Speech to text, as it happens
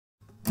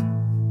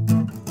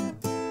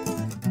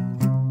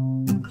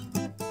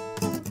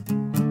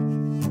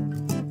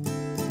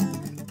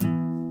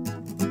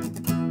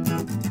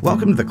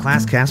Welcome to the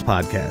ClassCast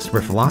Podcast,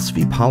 where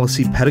philosophy,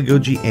 policy,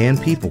 pedagogy,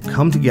 and people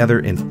come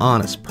together in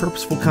honest,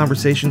 purposeful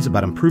conversations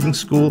about improving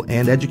school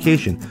and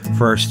education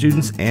for our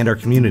students and our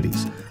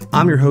communities.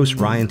 I'm your host,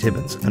 Ryan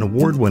Tibbens, an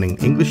award-winning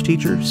English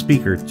teacher,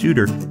 speaker,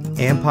 tutor,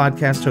 and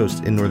podcast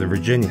host in Northern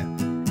Virginia.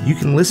 You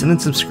can listen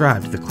and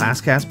subscribe to the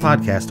ClassCast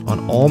Podcast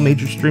on all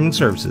major streaming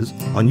services,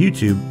 on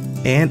YouTube,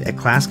 and at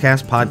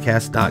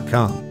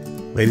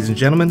ClassCastPodcast.com. Ladies and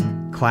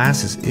gentlemen,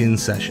 class is in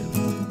session.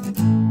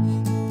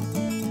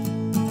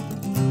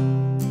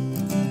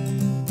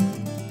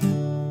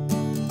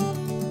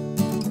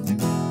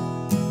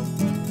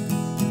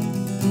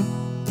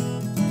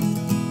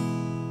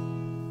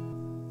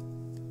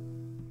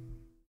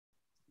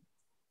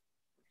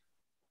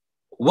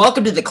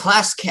 Welcome to the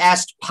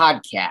ClassCast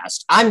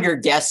Podcast. I'm your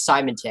guest,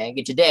 Simon Tang,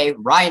 and today,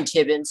 Ryan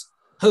Tibbens,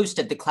 host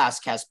of the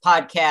ClassCast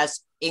Podcast,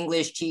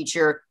 English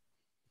teacher,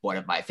 one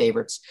of my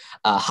favorites,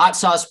 hot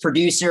sauce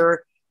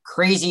producer,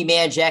 crazy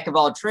man, jack of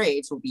all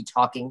trades, will be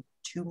talking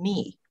to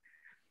me.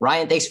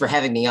 Ryan, thanks for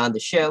having me on the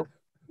show.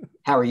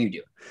 How are you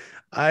doing?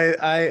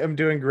 I am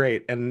doing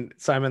great. And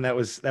Simon, that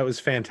was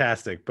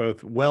fantastic.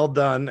 Both well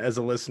done as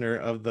a listener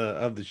of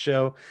the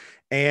show,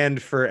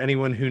 and for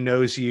anyone who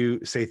knows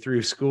you, say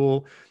through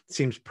school, it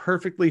seems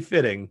perfectly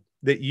fitting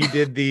that you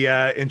did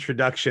the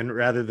introduction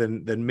rather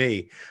than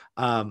me.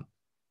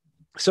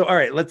 So, all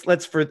right,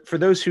 let's for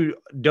those who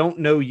don't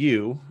know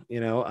you,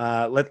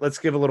 let's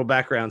give a little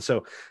background.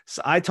 So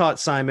I taught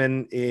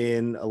Simon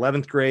in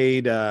 11th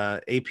grade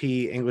AP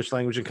English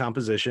Language and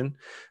Composition.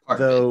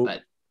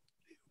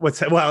 What's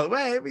that? Well,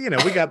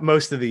 we got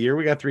most of the year.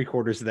 We got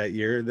 3/4 of that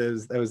year.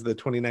 That was the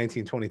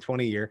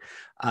 2019-2020 year.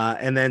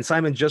 And then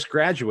Simon just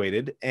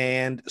graduated.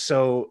 And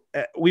so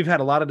we've had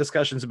a lot of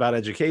discussions about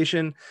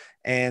education.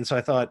 And so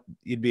I thought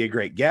you'd be a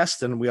great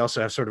guest. And we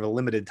also have sort of a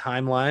limited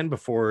timeline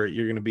before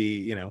you're going to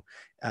be,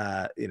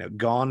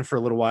 gone for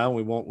a little while.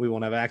 We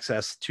won't have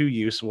access to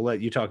you. So we'll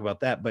let you talk about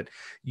that. But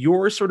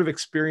your sort of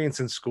experience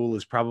in school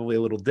is probably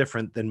a little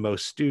different than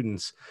most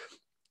students.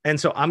 And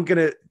so I'm going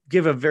to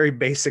give a very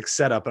basic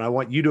setup, and I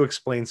want you to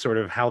explain sort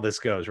of how this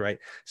goes, right?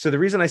 So the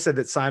reason I said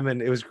that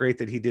Simon, it was great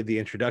that he did the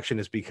introduction,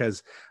 is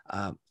because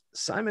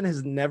Simon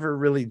has never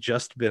really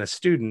just been a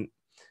student,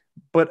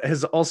 but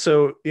has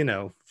also,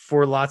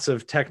 for lots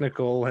of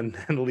technical and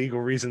legal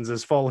reasons,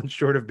 has fallen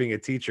short of being a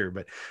teacher.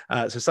 But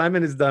so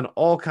Simon has done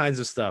all kinds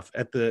of stuff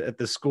at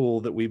the school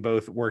that we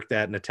both worked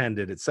at and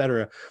attended, et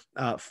cetera,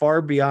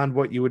 far beyond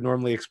what you would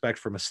normally expect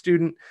from a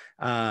student,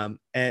 and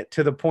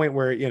to the point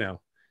where,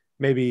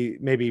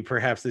 maybe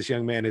perhaps this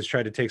young man has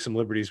tried to take some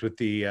liberties with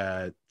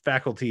the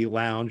faculty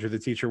lounge or the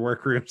teacher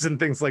workrooms and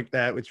things like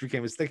that, which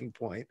became a sticking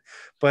point.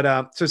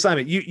 But so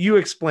Simon, you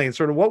explain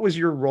sort of what was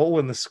your role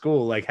in the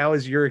school? Like, how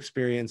has your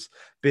experience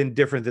been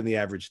different than the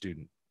average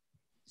student?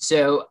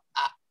 So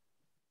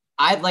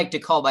I'd like to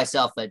call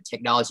myself a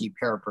technology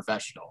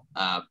paraprofessional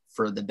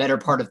for the better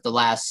part of the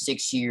last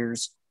 6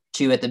 years,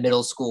 2 at the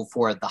middle school,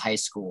 4 at the high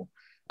school.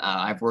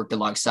 I've worked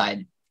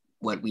alongside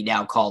what we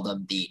now call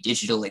them the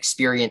digital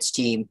experience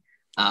team,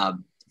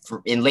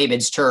 in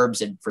layman's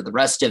terms, and for the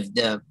rest of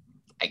the,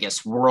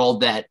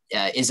 world that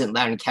isn't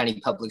Loudoun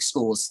County Public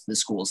Schools, the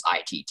school's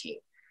IT team.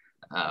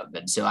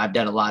 And so I've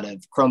done a lot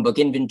of Chromebook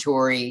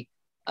inventory,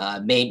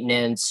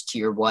 maintenance,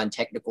 tier 1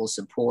 technical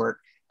support,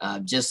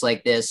 just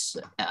like this,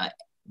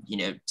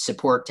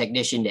 support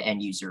technician to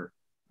end user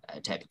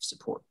type of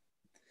support.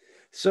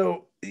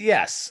 So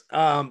yes,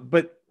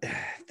 but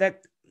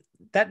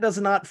that does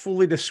not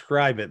fully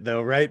describe it,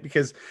 though, right?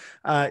 Because,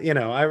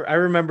 I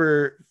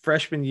remember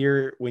freshman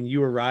year when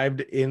you arrived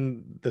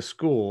in the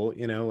school,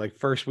 like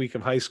first week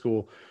of high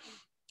school.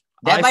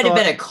 That might have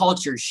been a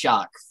culture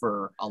shock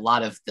for a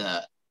lot of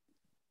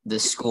the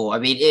school. I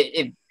mean,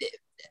 it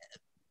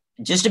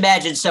just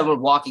imagine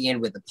someone walking in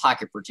with a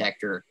pocket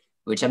protector,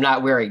 which I'm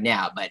not wearing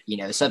now, but,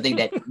 something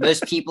that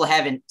most people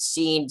haven't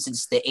seen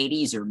since the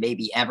 80s or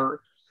maybe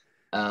ever.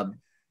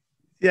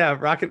 Yeah,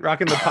 rocking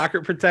the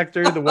pocket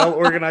protector, the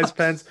well-organized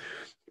pens.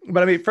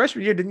 But I mean,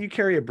 freshman year, didn't you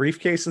carry a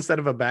briefcase instead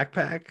of a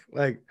backpack?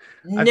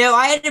 No,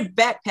 I had a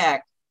backpack.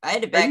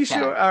 Are you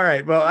sure? All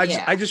right. Well,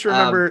 I just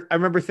remember I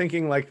remember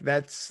thinking like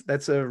that's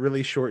a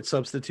really short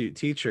substitute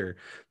teacher,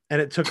 and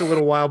it took a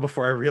little while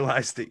before I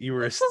realized that you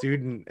were a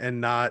student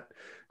and not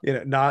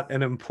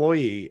an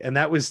employee. And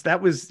that was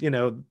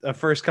the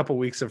first couple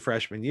weeks of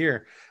freshman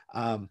year.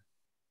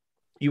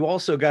 You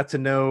also got to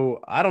know,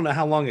 I don't know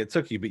how long it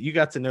took you, but you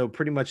got to know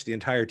pretty much the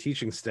entire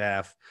teaching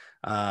staff,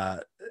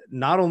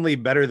 not only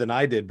better than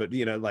I did, but,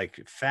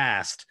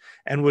 fast,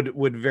 and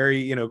would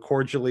very,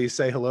 cordially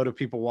say hello to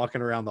people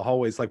walking around the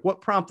hallways. Like, what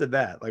prompted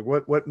that? Like,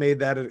 what made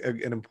that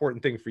an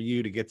important thing for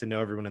you to get to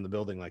know everyone in the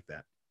building like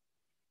that?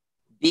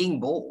 Being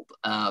bold.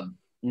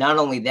 Not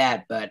only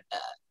that, but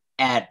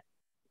at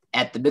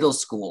the middle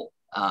school,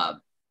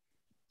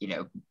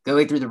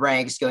 going through the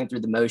ranks, going through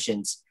the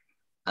motions,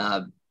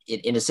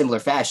 in a similar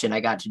fashion,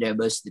 I got to know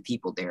most of the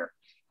people there.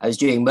 I was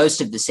doing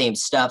most of the same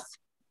stuff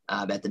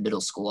at the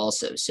middle school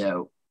also.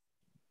 So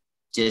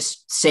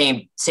just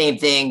same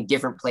thing,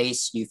 different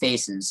place, new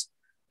faces,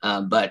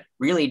 but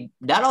really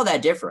not all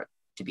that different.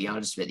 to be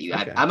honest with you.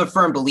 Okay. I'm a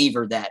firm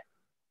believer that,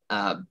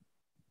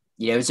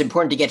 it's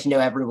important to get to know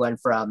everyone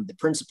from the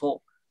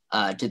principal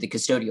to the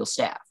custodial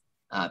staff.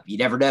 You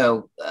never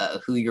know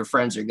who your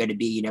friends are going to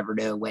be. You never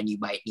know when you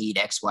might need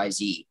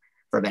XYZ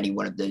from any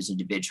one of those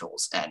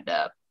individuals. And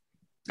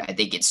I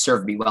think it's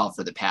served me well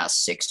for the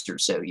past 6 or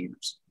so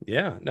years.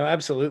 Yeah, no,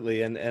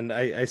 absolutely. And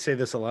I say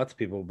this a lot to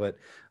people, but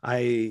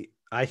I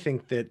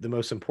think that the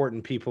most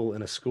important people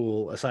in a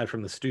school, aside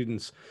from the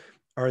students,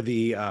 are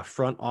the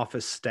front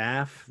office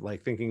staff,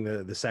 like thinking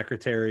the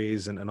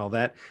secretaries and all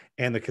that,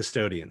 and the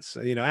custodians.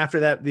 After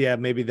that, yeah,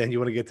 maybe then you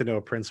want to get to know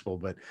a principal,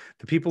 but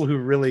the people who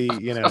really,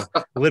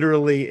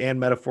 literally and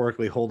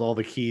metaphorically hold all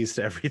the keys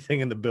to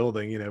everything in the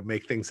building,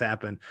 make things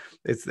happen.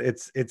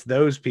 It's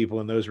those people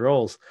in those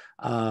roles.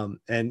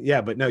 And yeah,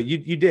 but no,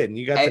 you did, and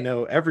you got to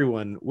know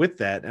everyone with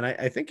that. And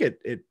I think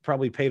it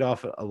probably paid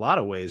off a lot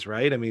of ways,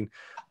 right? I mean,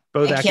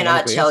 both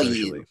academically and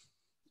socially.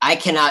 I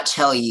cannot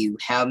tell you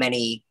how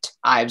many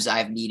times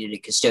I've needed a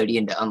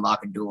custodian to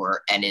unlock a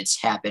door, and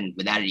it's happened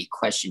without any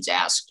questions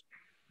asked.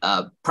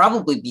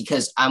 Probably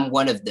because I'm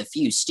one of the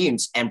few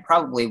students and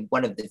probably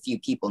one of the few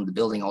people in the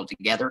building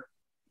altogether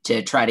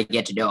to try to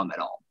get to know them at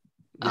all.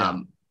 Yeah.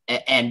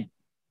 And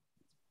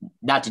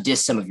not to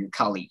diss some of your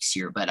colleagues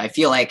here, but I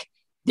feel like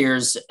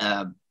there's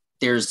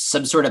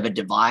some sort of a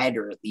divide,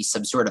 or at least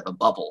some sort of a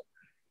bubble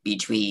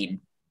between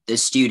the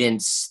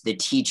students, the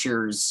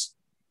teachers,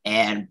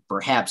 and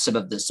perhaps some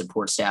of the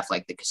support staff,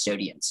 like the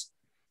custodians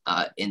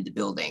in the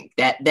building.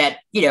 That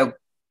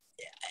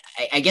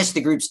I guess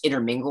the groups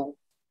intermingle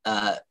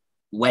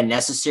when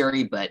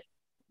necessary, but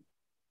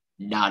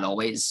not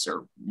always,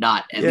 or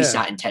not at least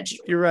not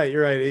intentionally. You're right.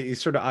 You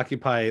sort of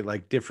occupy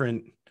like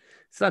different.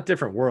 It's not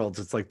different worlds.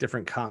 It's like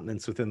different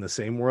continents within the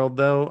same world,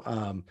 though.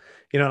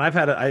 And I've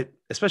had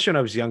especially when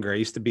I was younger, I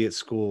used to be at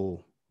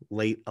school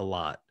late a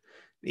lot.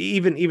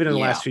 Even in the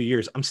last few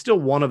years, I'm still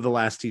one of the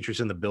last teachers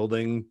in the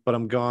building, but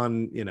I'm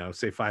gone,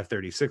 say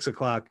 5:30, 6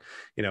 o'clock.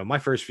 My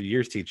first few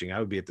years teaching, I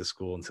would be at the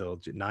school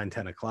until 9,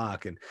 10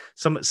 o'clock. And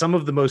some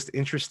of the most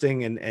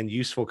interesting and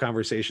useful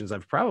conversations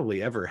I've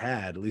probably ever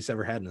had, at least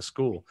ever had in a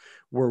school,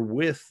 were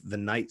with the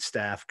night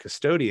staff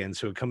custodians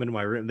who would come into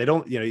my room. They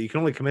don't, you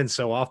can only come in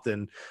so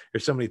often or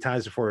so many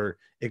times before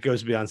it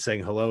goes beyond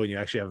saying hello and you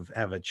actually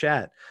have a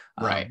chat.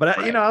 Right. But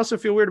I also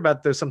feel weird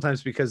about those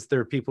sometimes, because there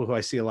are people who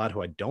I see a lot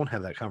who I don't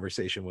have that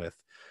conversation with,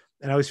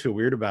 and I always feel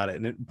weird about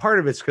it. And part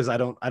of it's because I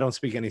don't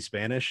speak any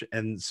Spanish,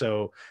 and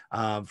so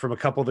from a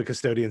couple of the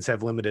custodians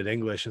have limited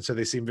English, and so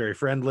they seem very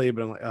friendly.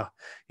 But I'm like,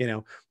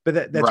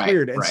 but that's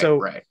weird. And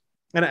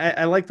and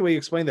I like the way you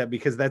explained that,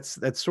 because that's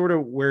sort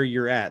of where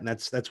you're at, and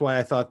that's why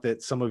I thought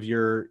that some of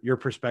your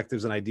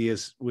perspectives and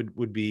ideas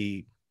would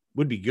be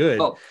good,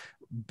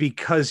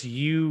 because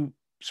you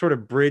sort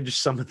of bridge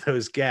some of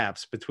those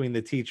gaps between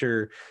the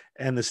teacher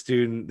and the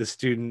student,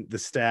 the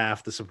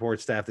staff, the support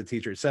staff, the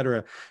teacher, et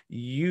cetera.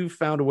 You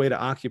found a way to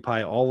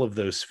occupy all of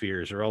those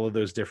spheres, or all of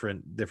those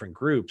different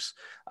groups.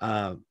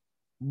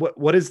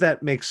 What does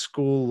that make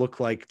school look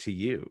like to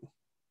you?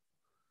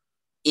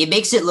 It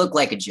makes it look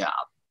like a job.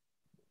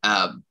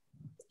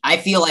 I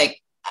feel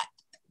like,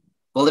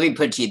 well, let me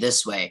put it to you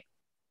this way.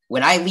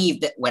 When I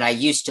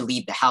used to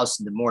leave the house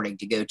in the morning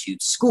to go to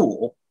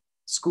school,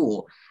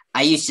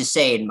 I used to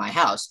say in my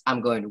house,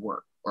 I'm going to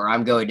work, or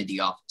I'm going to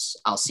the office.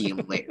 I'll see you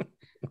later.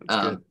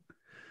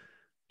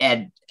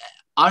 And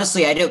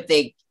honestly, I don't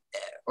think,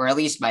 or at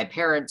least my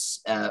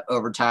parents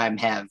over time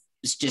have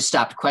just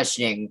stopped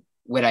questioning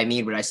what I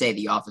mean when I say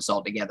the office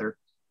altogether.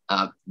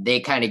 They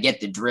kind of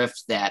get the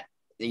drift that,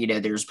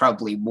 there's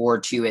probably more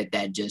to it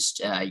than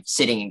just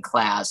sitting in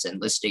class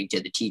and listening to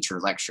the teacher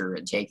lecture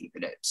and taking the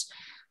notes.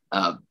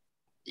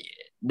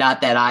 Not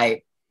that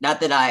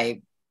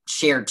I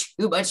share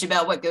too much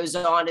about what goes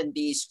on in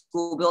the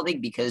school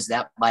building, because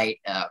that might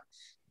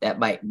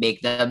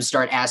make them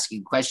start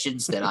asking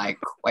questions that I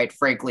quite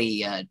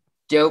frankly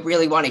don't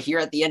really want to hear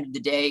at the end of the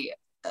day,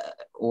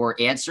 or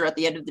answer at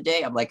the end of the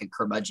day. I'm like a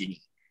curmudgeon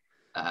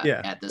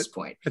at this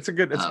point. It's a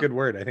good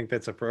word. I think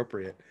that's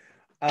appropriate.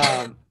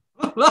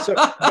 So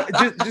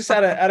just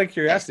out of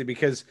curiosity,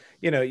 because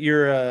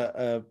you're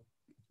a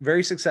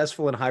very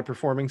successful and high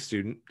performing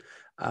student.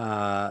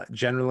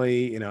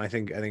 Generally, I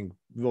think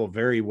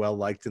very well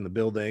liked in the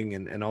building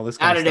and all this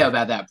kind of stuff. I don't know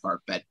about that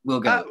part, but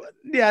we'll go.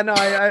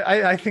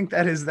 I think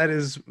that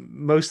is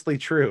mostly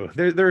true.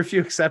 There are a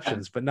few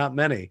exceptions, but not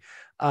many.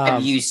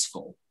 I'm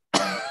useful.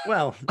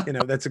 Well,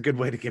 that's a good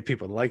way to get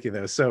people to like you,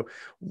 though. So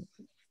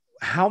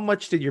how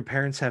much did your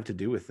parents have to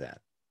do with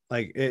that?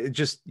 Like, it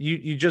just,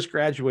 you just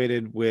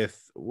graduated with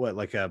what,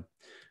 like a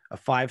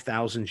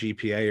 5,000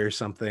 GPA or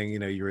something,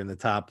 you were in the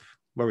top,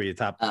 what were you,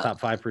 top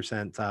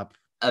 5%, top?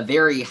 A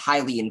very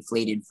highly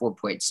inflated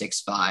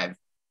 4.65.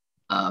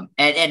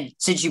 And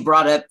since you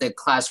brought up the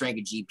class rank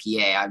of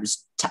GPA,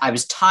 I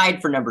was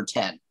tied for number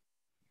 10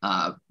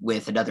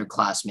 with another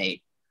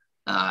classmate.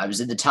 I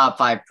was in the top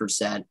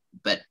 5%,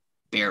 but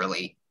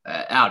barely.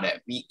 I don't know.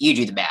 You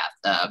do the math.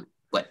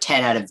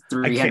 10 out of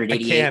 388?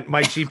 I can't.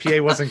 My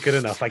GPA wasn't good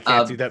enough. I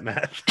can't do that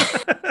math.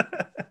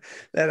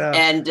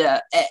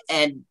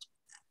 And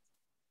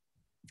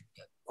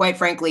quite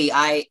frankly,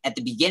 at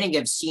the beginning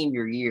of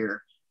senior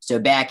year, so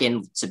back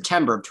in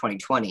September of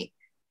 2020,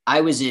 I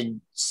was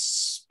in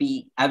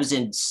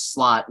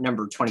slot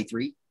number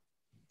 23,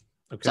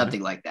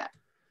 something like that.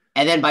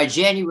 And then by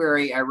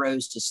January, I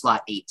rose to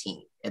slot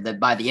 18. And then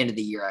by the end of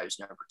the year, I was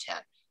number 10.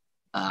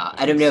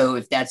 I don't know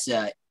if that's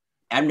an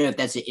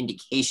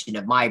indication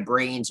of my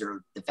brains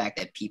or the fact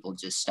that people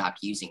just stopped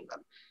using them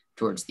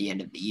towards the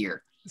end of the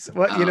year. So,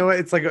 well, you know,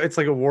 it's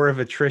like a war of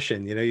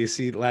attrition. You know, you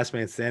see last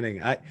man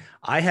standing.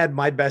 I had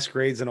my best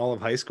grades in all of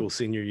high school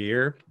senior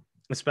year,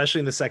 especially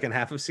in the second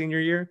half of senior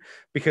year,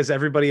 because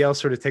everybody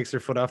else sort of takes their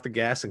foot off the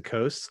gas and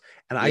coasts.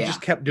 And I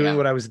just kept doing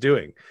what I was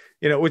doing,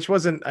 you know, which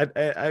wasn't,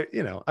 I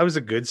was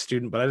a good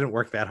student, but I didn't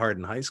work that hard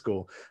in high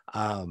school.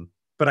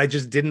 But I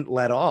just didn't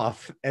let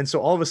off. And so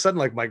all of a sudden,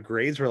 like my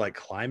grades were like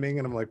climbing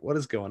and I'm like, what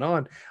is going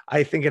on?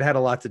 I think it had a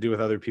lot to do with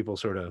other people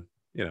sort of,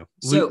 you know,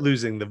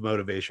 losing the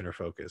motivation or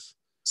focus.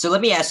 So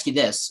let me ask you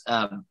this.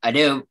 I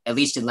know at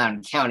least in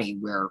Loudoun County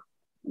where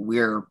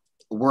we're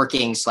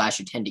working /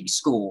 attending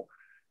school,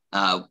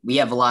 we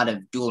have a lot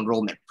of dual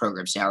enrollment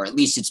programs now, or at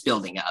least it's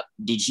building up.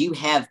 Did you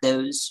have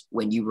those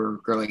when you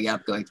were growing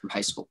up, going through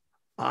high school?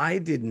 I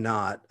did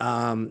not.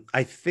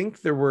 I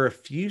think there were a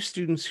few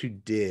students who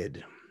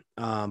did.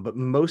 But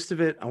most of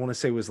it, I want to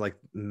say, was like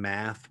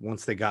math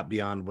once they got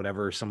beyond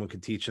whatever someone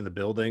could teach in the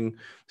building.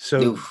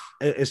 So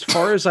as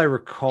far as I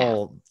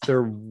recall,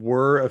 there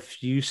were a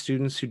few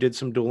students who did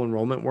some dual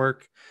enrollment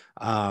work.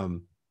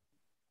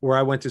 Where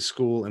I went to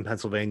school in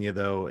Pennsylvania,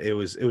 though, it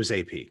was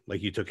AP,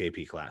 like you took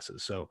AP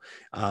classes. So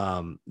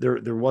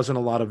there wasn't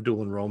a lot of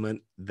dual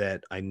enrollment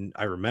that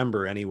I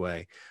remember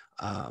anyway.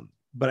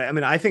 But I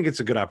mean, I think it's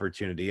a good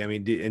opportunity. I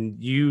mean,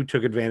 and you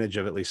took advantage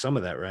of at least some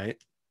of that,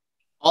 right?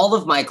 All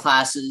of my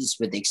classes,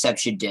 with the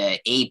exception to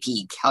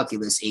AP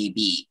Calculus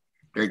AB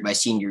during my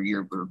senior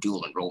year, were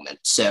dual enrollment.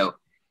 So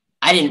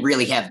I didn't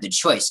really have the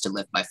choice to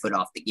lift my foot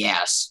off the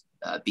gas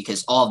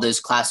because all of those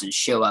classes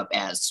show up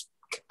as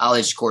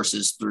college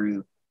courses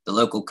through the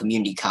local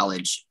community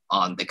college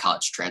on the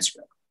college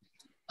transcript.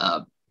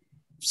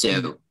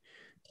 So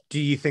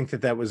do you think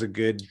that was a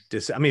good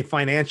I mean,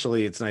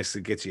 financially, it's nice to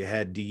get you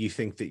ahead. Do you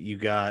think that you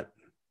got,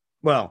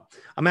 well,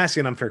 I'm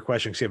asking an unfair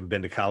question because you haven't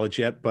been to college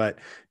yet, but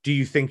do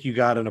you think you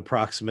got an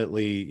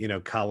approximately, you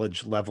know,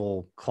 college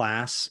level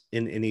class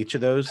in each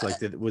of those? Like,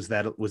 was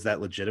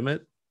that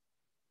legitimate?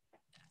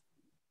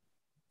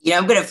 Yeah,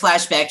 I'm going to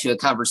flash back to a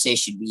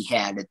conversation we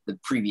had at the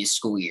previous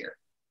school year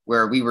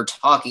where we were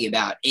talking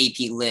about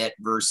AP Lit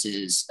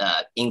versus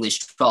English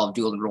 12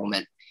 dual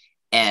enrollment,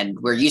 and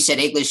where you said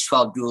English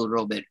 12 dual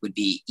enrollment would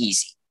be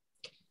easy.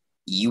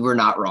 You were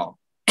not wrong.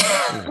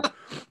 Yeah.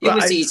 It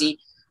was easy.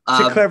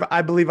 To clarify,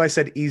 I believe I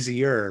said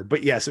easier,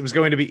 but yes, it was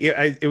going to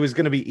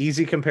be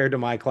easy compared to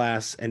my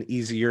class and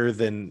easier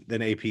than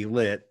AP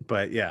Lit,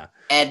 but yeah.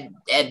 And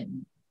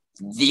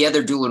the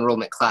other dual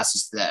enrollment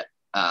classes that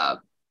I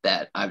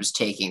was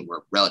taking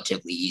were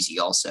relatively easy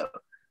also.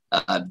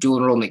 Dual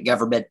enrollment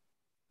government,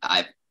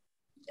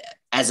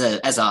 as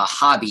a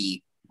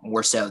hobby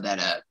more so than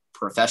a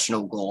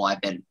professional goal,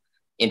 I've been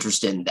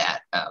interested in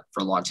that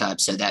for a long time,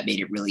 so that made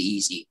it really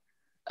easy.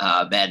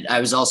 And I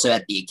was also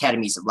at the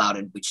Academies of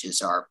Loudoun, which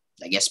is our,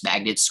 I guess,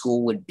 magnet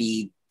school would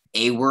be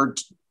a word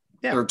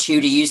or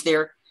two to use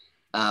there.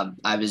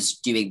 I was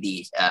doing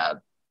I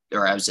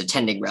was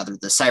attending rather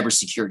the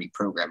cybersecurity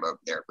program over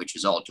there, which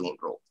was all dual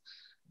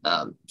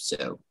enrolled.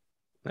 So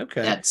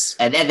okay,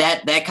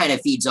 that kind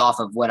of feeds off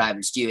of what I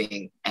was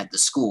doing at the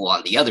school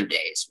on the other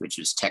days, which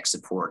was tech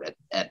support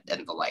and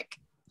the like.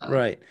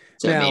 Right.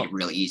 So it made it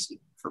really easy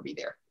for me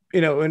there.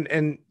 You know,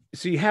 and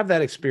so you have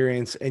that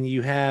experience and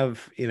you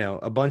have, you know,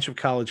 a bunch of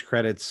college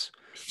credits,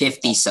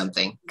 50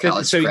 something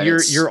college so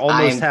credits. You're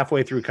almost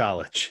halfway through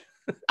college.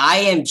 I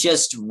am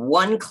just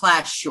one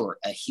class short,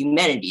 a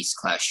humanities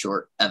class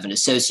short of an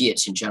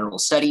associate's in general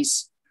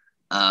studies.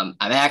 I'm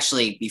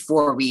actually,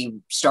 before we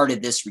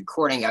started this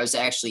recording, I was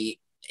actually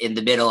in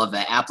the middle of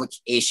an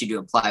application to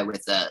apply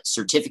with a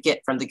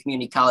certificate from the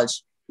community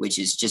college, which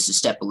is just a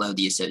step below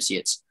the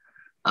associates.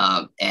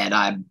 And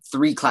I'm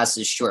 3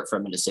 classes short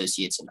from an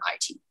associate's in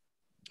IT.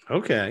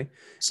 Okay.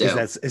 So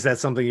is that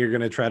something you're going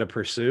to try to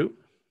pursue?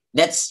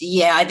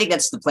 I think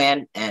that's the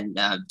plan. And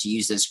to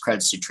use those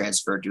credits to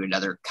transfer to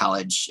another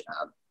college,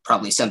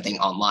 probably something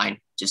online,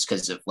 just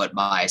because of what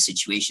my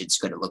situation is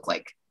going to look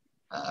like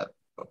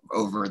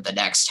over the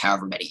next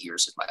however many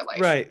years of my life.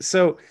 Right.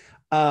 So,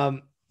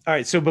 all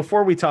right. So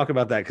before we talk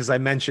about that, because I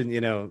mentioned,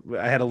 you know,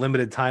 I had a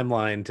limited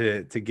timeline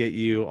to get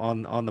you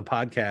on the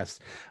podcast.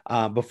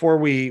 Before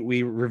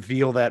we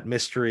reveal that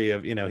mystery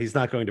of, you know, he's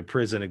not going to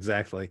prison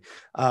exactly.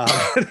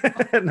 Not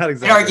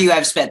exactly. I'd argue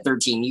I've spent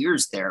 13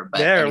 years there.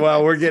 But anyway.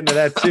 Well, we're getting to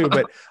that too.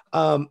 But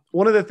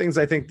one of the things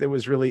I think that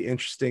was really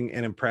interesting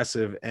and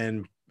impressive,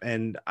 and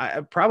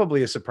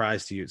probably a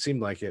surprise to you, it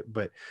seemed like it,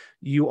 but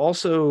you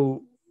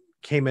also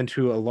came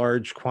into a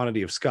large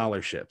quantity of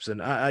scholarships.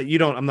 And I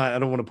don't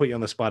want to put you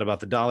on the spot about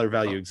the dollar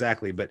value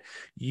exactly, but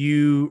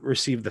you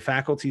received the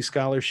faculty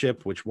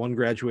scholarship, which one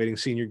graduating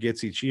senior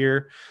gets each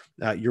year.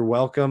 You're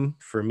welcome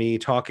for me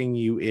talking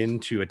you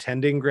into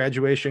attending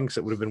graduation, because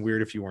it would have been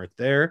weird if you weren't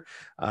there.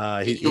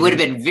 It would have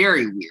been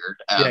very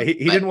weird.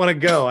 He didn't want to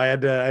go. I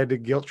had to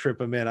guilt trip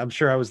him in. I'm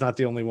sure I was not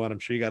the only one. I'm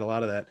sure you got a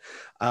lot of that.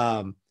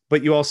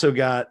 But you also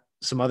got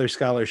some other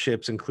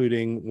scholarships,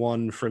 including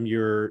one from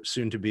your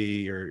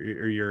soon-to-be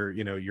or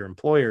your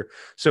employer.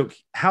 So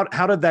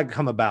how did that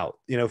come about?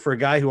 For a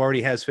guy who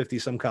already has 50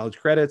 some college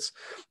credits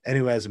and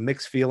who has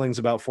mixed feelings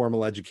about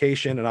formal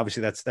education, and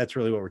obviously that's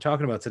really what we're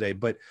talking about today.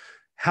 But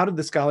how did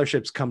the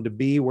scholarships come to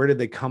be? Where did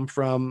they come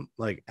from?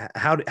 Like,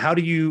 how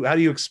do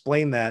you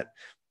explain that,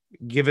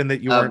 given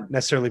that you weren't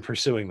necessarily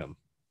pursuing them?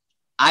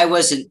 I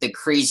wasn't the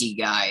crazy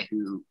guy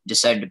who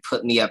decided to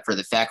put me up for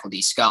the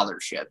faculty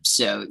scholarship,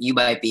 so you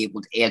might be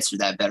able to answer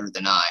that better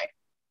than I.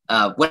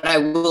 What I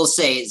will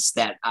say is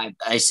that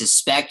I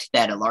suspect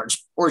that a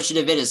large portion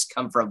of it has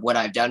come from what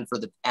I've done for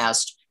the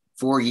past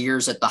 4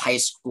 years at the high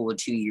school and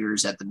 2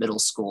 years at the middle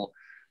school,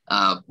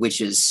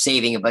 which is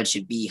saving a bunch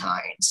of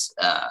behinds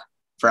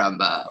from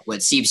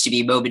what seems to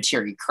be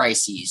momentary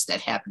crises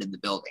that happened in the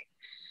building.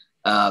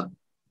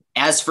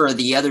 As for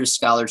the other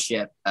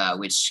scholarship,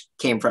 which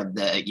came from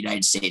the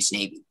United States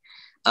Navy,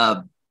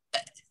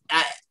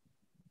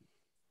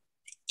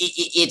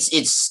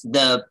 it's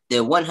the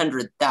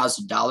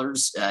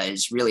 $100,000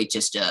 is really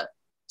just a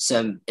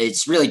sum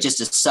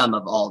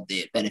of all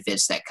the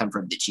benefits that come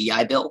from the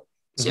GI Bill.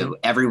 So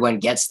everyone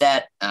gets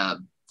that.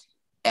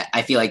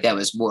 I feel like that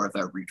was more of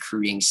a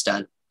recruiting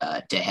stunt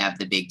to have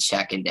the big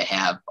check and to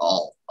have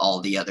all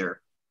the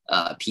other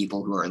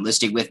people who are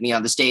enlisting with me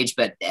on the stage.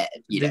 But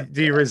do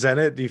you resent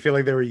it? Do you feel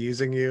like they were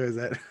using you? Is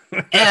that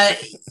I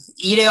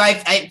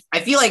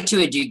feel like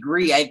to a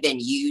degree I've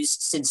been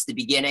used since the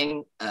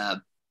beginning,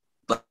 but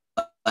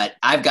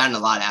I've gotten a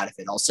lot out of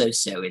it also.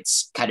 So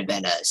it's kind of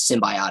been a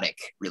symbiotic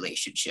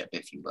relationship,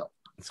 if you will.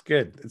 It's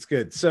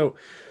good. So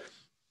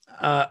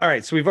all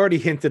right, so we've already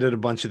hinted at a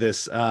bunch of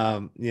this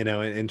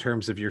in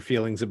terms of your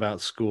feelings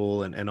about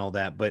school and all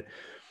that, but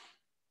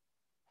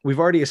we've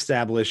already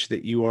established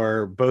that you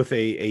are both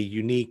a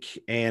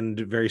unique and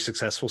very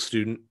successful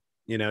student.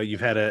 You've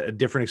had a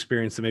different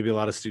experience than maybe a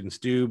lot of students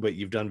do, but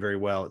you've done very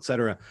well, et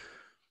cetera.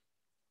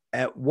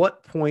 At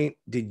what point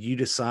did you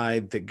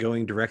decide that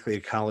going directly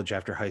to college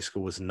after high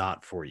school was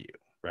not for you,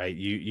 right?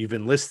 You've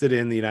enlisted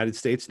in the United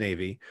States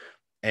Navy,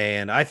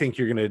 and I think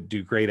you're going to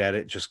do great at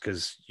it just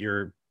because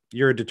you're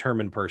a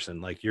determined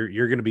person. Like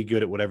you're going to be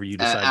good at whatever you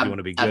decide you want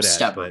to be good at.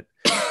 Stubborn.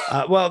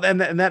 But well, and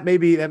that may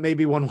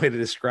be one way to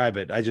describe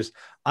it.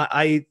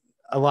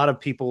 A lot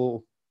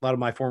of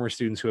my former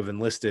students who have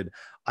enlisted,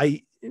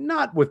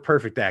 not with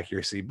perfect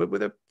accuracy, but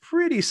with a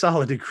pretty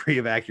solid degree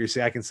of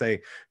accuracy, I can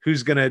say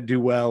who's going to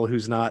do well,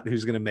 who's not,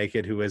 who's going to make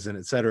it, who isn't,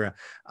 et cetera.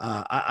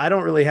 I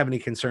don't really have any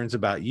concerns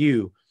about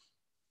you.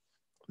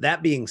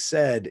 That being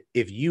said,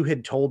 if you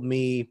had told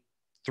me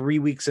 3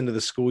 weeks into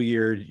the school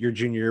year, your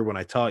junior year, when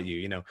I taught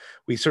you,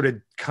 we sort of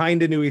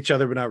kind of knew each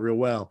other, but not real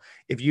well.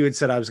 If you had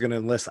said I was going to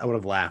enlist, I would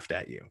have laughed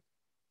at you.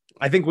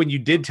 I think when you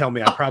did tell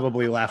me, I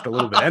probably laughed a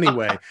little bit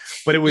anyway,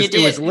 but it was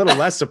a little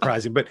less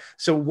surprising. But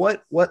so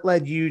what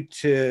led you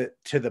to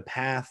the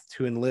path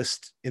to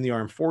enlist in the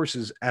armed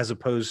forces as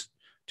opposed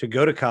to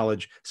go to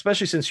college,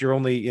 especially since you're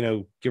only,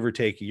 give or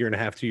take a year and a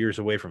half, 2 years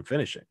away from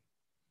finishing?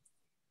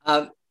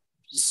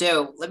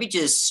 So let me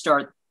just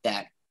start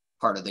that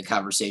part of the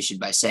conversation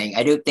by saying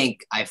I don't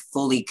think I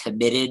fully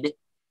committed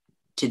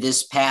to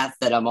this path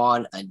that I'm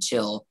on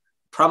until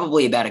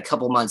probably about a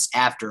couple months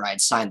after I'd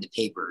signed the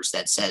papers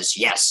that says,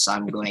 yes,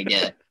 I'm going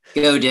to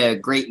go to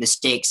great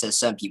mistakes, as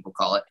some people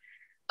call it.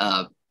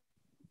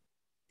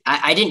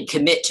 I didn't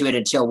commit to it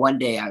until one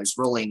day I was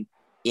rolling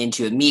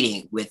into a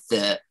meeting with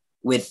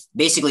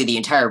basically the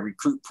entire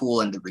recruit pool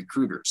and the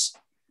recruiters.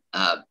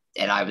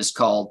 And I was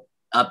called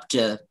up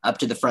to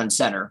the front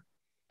center.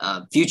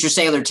 Future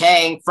Sailor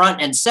Tang,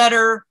 front and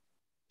center,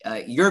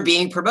 you're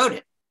being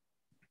promoted.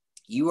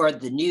 You are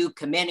the new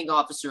commanding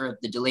officer of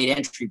the delayed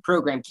entry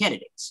program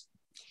candidates.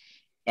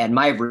 And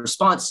my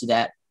response to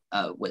that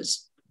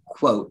was,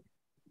 quote,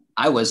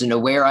 I wasn't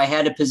aware I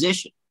had a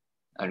position,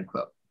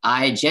 unquote.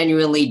 I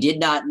genuinely did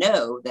not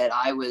know that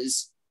I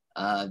was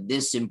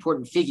this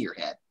important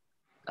figurehead.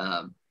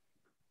 I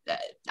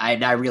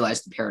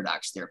realized the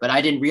paradox there, but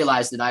I didn't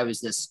realize that I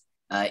was this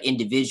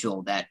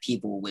individual that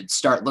people would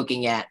start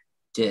looking at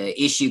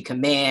to issue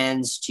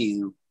commands,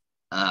 to,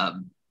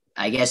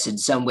 I guess, in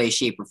some way,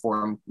 shape, or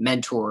form,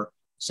 mentor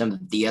some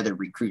of the other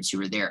recruits who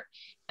were there.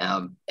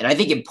 And I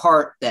think in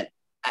part I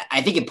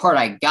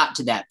got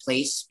to that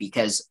place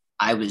because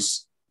I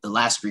was the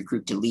last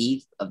recruit to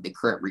leave of the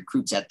current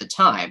recruits at the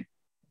time,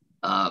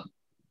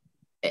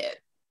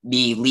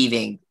 me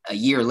leaving a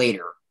year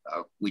later,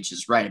 which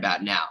is right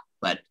about now.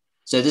 But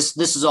so this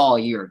is all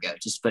a year ago,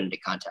 just to put into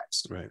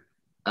context. Right.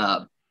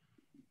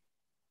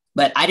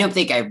 But I don't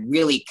think I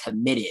really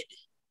committed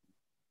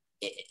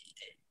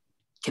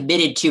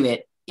to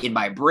it in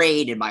my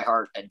brain, in my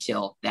heart,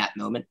 until that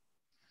moment.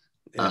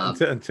 Yeah,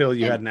 until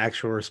you had an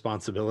actual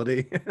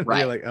responsibility. Right.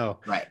 You're like, oh,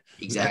 right.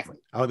 Exactly.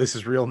 Oh, this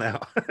is real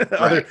now.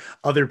 Right.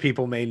 Other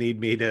people may need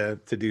me to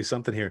do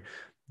something here.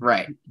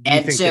 Right. Do you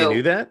And think they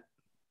knew so that?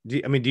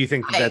 Do you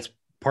think that I that's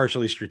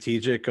partially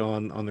strategic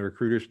on the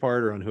recruiter's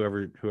part or on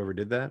whoever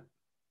did that?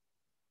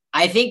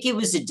 I think it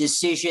was a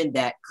decision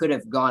that could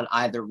have gone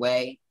either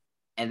way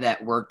and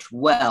that worked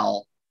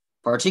well,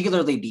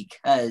 particularly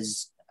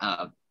because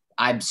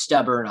I'm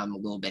stubborn, I'm a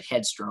little bit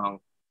headstrong,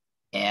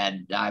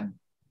 and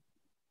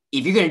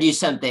if you're going to do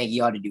something,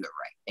 you ought to do it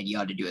right, and you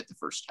ought to do it the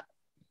first time.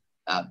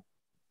 Uh,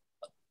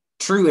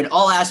 True in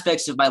all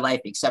aspects of my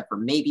life, except for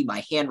maybe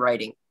my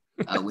handwriting,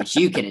 which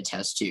you can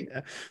attest to.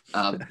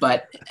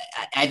 But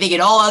I think in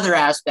all other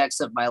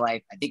aspects of my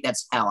life, I think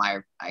that's how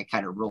I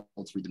kind of roll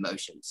through the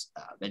motions.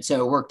 And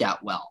so it worked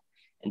out well.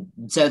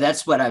 And so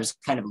that's what I was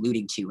kind of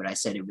alluding to when I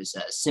said it was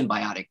a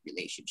symbiotic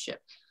relationship.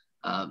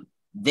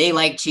 They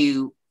like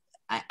to,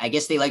 I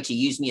guess they like to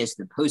use me as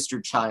the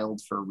poster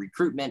child for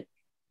recruitment.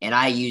 And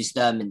I use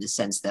them in the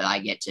sense that I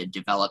get to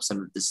develop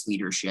some of this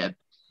leadership,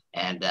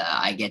 and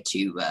I get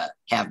to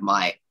have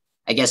my,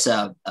 I guess,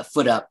 a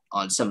foot up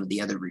on some of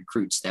the other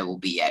recruits that will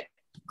be at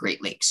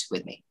Great Lakes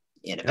with me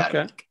in about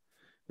a week.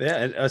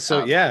 Yeah.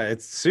 So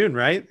it's soon,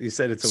 right? You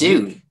said it's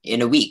soon,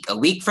 in a week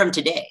from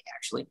today,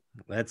 actually.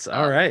 That's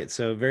all right.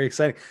 So very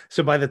exciting.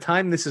 So by the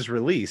time this is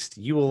released,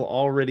 you will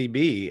already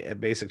be at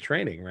basic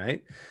training,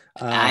 right?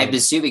 I'm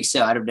assuming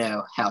so. I don't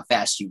know how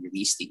fast you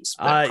release these.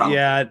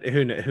 Yeah.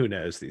 Who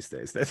knows these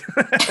days?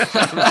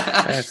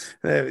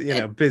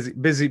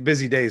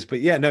 Busy days.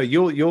 But yeah, no,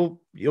 you'll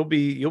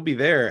be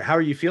there. How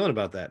are you feeling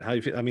about that? How do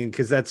you feel? I mean,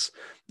 because that's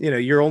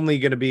you're only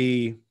going to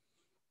be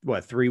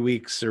 3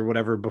 weeks or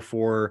whatever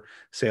before,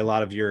 say, a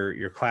lot of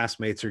your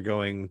classmates are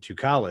going to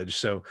college.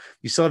 So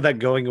you still have that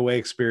going away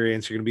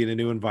experience. You're going to be in a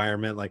new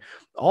environment, like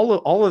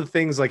all of the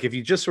things. Like if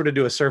you just sort of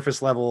do a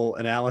surface level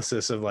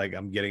analysis of like,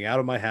 I'm getting out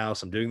of my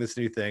house, I'm doing this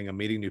new thing, I'm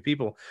meeting new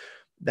people,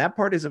 that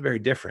part isn't very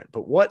different.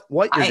 But what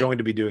you're going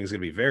to be doing is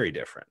going to be very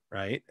different,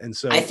 right? And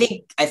so I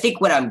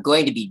think what I'm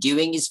going to be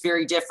doing is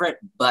very different,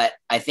 but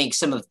I think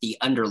some of the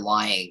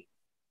underlying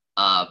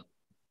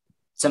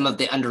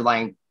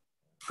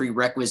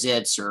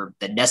prerequisites or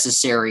the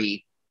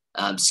necessary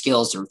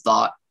skills or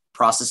thought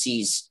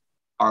processes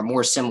are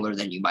more similar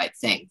than you might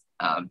think.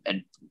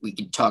 And we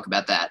can talk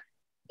about that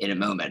in a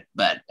moment.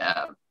 But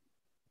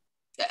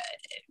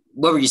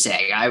what were you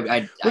saying?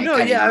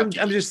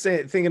 I'm just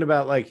thinking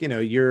about like,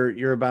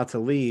 you're about to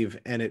leave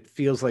and it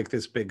feels like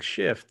this big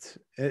shift,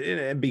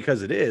 and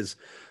because it is,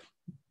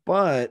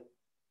 but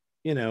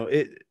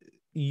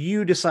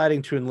you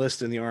deciding to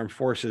enlist in the armed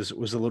forces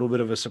was a little bit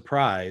of a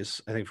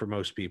surprise, I think, for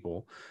most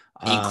people,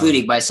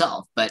 including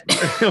myself. But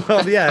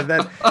well,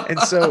 yeah, and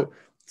so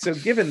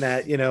given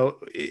that,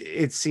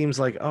 it seems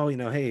like,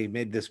 hey, he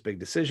made this big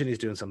decision, he's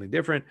doing something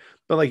different.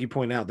 But like you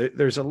point out,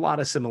 there's a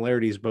lot of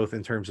similarities, both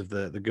in terms of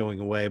the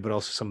going away, but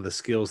also some of the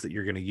skills that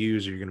you're going to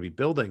use or you're going to be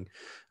building.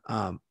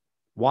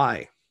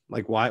 Why?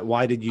 Like,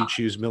 why did you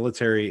choose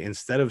military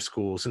instead of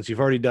school? Since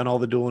you've already done all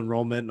the dual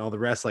enrollment and all the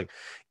rest, like,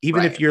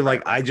 even if you're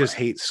I just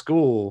hate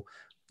school,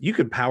 you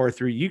could power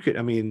through.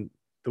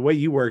 The way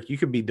you work, you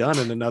could be done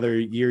in another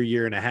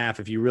year and a half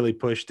if you really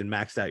pushed and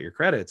maxed out your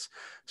credits.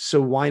 So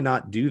why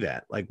not do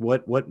that? Like,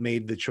 what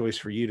made the choice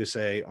for you to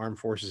say armed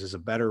forces is a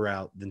better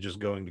route than just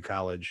going to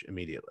college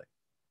immediately?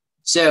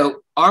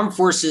 So armed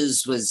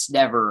forces was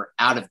never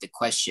out of the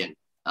question.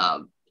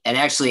 And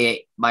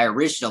actually, my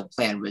original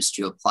plan was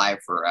to apply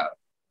for a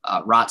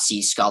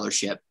ROTC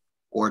scholarship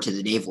or to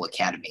the Naval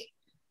Academy.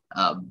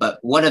 But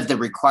one of the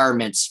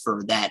requirements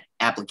for that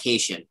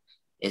application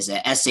is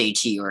a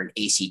SAT or an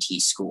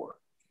ACT score.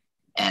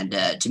 And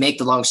to make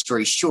the long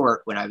story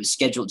short, when I was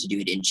scheduled to do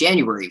it in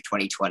January of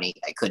 2020,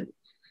 I couldn't.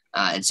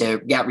 And so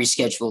it got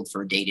rescheduled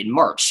for a date in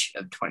March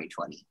of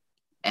 2020.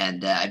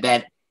 And I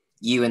bet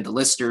you and the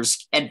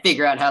listeners can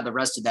figure out how the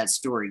rest of that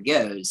story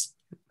goes.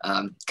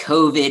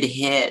 COVID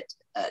hit.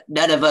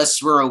 None of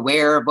us were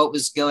aware of what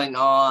was going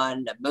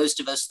on. Most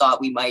of us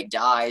thought we might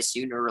die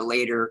sooner or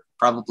later,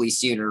 probably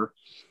sooner.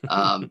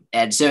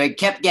 And so it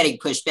kept getting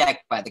pushed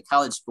back by the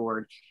College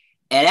Board.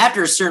 And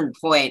after a certain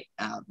point,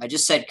 I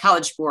just said,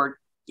 College Board,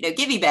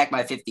 give me back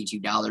my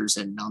 $52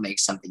 and I'll make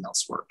something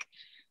else work.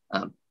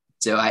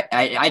 So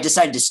I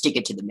decided to stick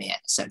it to the man,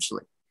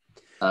 essentially.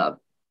 And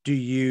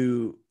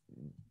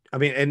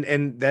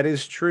that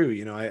is true.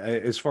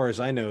 As far as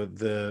I know,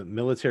 the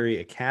military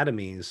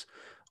academies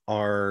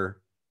are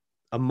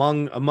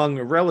among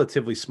a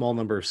relatively small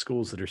number of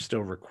schools that are still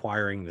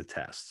requiring the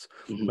tests.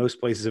 Mm-hmm. Most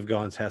places have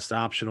gone test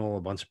optional.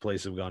 A bunch of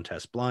places have gone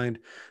test blind.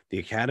 The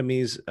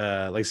academies,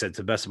 like I said,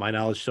 to the best of my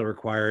knowledge, still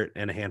require it,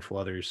 and a handful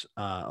of others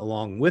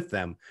along with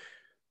them.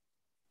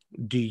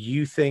 Do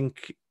you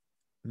think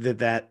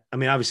that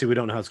obviously we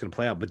don't know how it's going to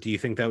play out, but do you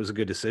think that was a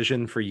good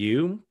decision for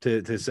you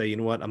to say, you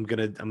know what, I'm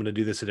going to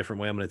do this a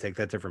different way. I'm going to take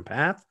that different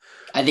path.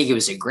 I think it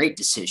was a great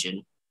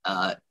decision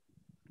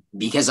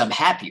because I'm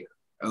happier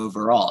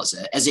overall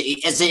as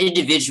an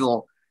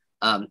individual.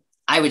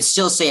 I would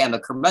still say I'm a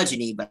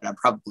curmudgeon, but I'm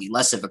probably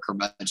less of a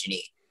curmudgeon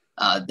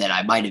than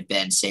I might have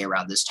been, say,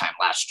 around this time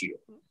last year.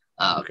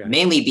 Okay.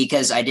 Mainly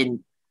because I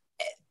didn't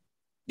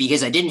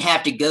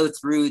have to go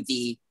through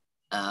the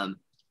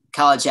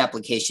college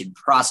application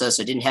process.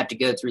 I didn't have to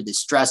go through the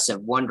stress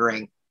of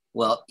wondering,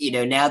 well,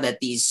 now that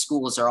these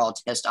schools are all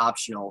test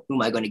optional, who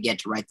am I going to get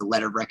to write the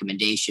letter of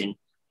recommendation?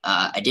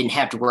 I didn't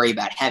have to worry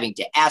about having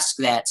to ask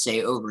that,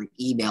 say, over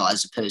email,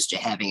 as opposed to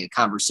having a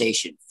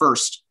conversation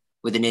first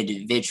with an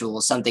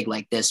individual, something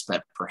like this,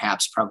 but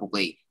perhaps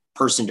probably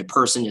person to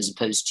person, as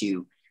opposed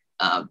to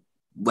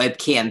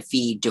webcam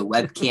feed to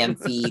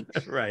webcam feed.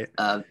 Right.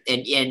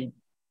 And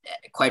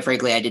quite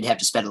frankly, I did have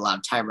to spend a lot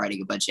of time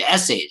writing a bunch of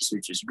essays,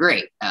 which was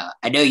great.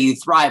 I know you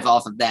thrive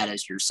off of that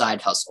as your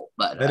side hustle,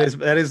 but that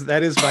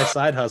is my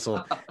side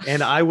hustle.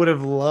 And I would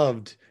have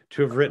loved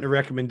to have written a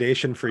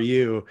recommendation for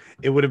you.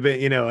 It would have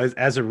been,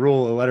 as a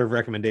rule, a letter of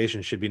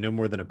recommendation should be no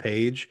more than a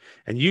page.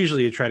 And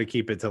usually you try to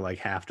keep it to like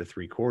half to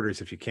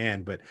 3/4 if you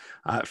can. But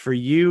for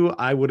you,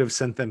 I would have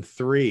sent them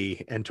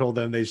 3 and told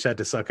them they just had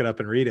to suck it up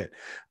and read it.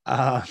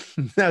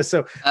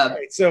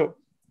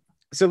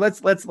 So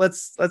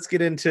let's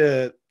get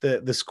into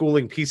the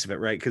schooling piece of it,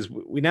 right? Because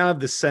we now have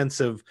the sense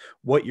of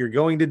what you're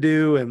going to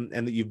do and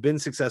that you've been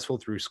successful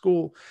through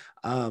school.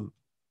 I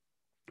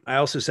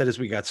also said as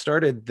we got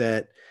started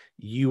that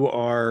you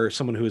are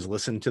someone who has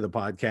listened to the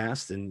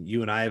podcast, and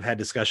you and I have had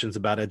discussions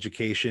about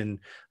education,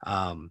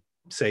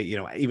 say,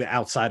 even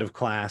outside of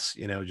class,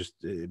 just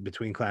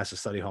between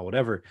classes, study hall,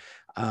 whatever.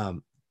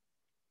 I'll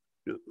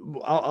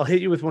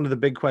hit you with one of the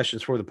big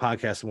questions for the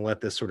podcast, and we'll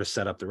let this sort of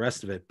set up the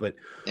rest of it. But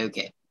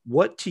okay.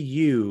 What to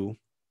you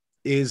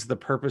is the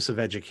purpose of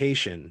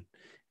education?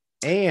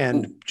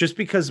 And just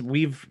because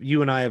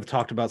you and I have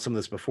talked about some of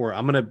this before,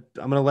 I'm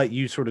gonna let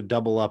you sort of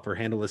double up or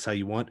handle this how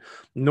you want.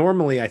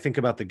 Normally, I think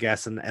about the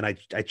guests and I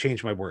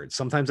change my words.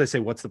 Sometimes I say,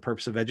 what's the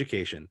purpose of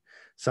education?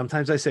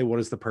 Sometimes I say, what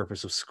is the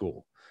purpose of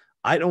school?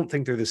 I don't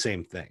think they're the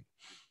same thing.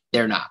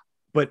 They're not.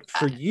 But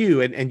for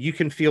you, and you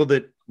can feel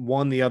that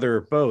one, the other,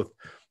 or both.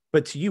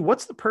 But to you,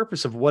 what's the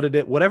purpose of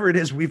whatever it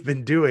is we've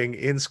been doing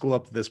in school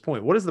up to this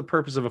point? What is the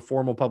purpose of a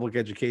formal public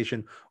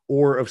education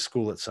or of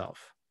school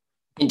itself?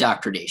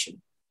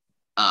 Indoctrination.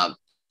 And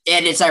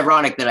it's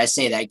ironic that I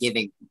say that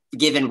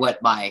given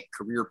what my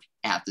career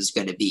path is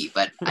going to be.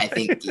 But I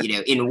think,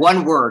 in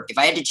one word, if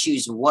I had to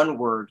choose one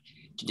word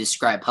to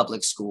describe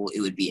public school,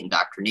 it would be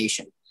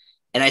indoctrination.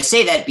 And I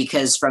say that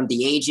because from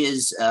the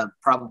ages of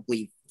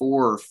probably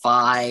 4 or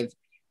 5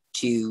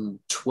 to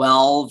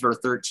 12 or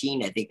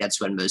 13, I think that's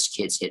when most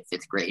kids hit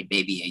 5th grade,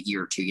 maybe a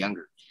year or two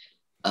younger.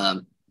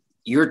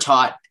 You're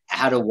taught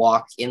how to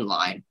walk in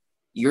line.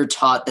 You're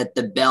taught that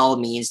the bell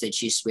means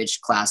that you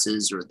switch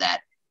classes, or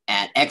that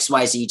at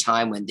XYZ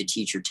time when the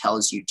teacher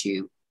tells you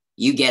to,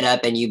 you get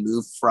up and you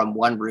move from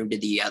one room to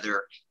the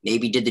other,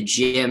 maybe to the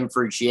gym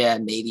for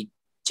gym, maybe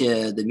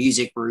to the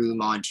music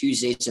room on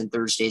Tuesdays and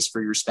Thursdays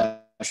for your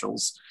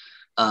specials.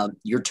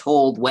 You're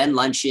told when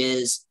lunch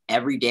is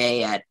every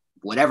day at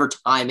whatever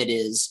time it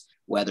is,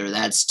 whether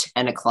that's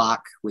 10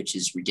 o'clock, which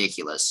is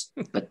ridiculous,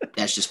 but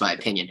that's just my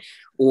opinion,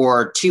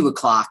 or 2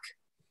 o'clock,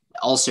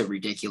 also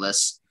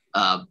ridiculous.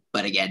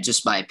 But again,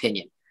 just my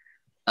opinion.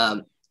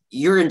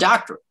 You're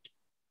indoctrinated.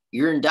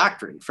 You're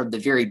indoctrinated from the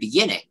very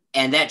beginning.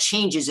 And that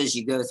changes as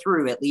you go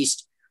through, at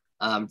least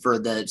for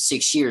the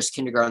 6 years,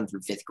 kindergarten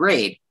through 5th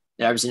grade,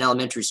 that I was in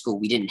elementary school.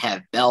 We didn't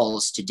have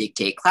bells to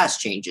dictate class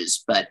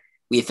changes, but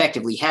we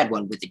effectively had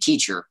one with the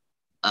teacher.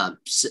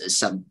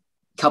 Some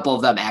couple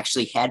of them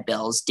actually had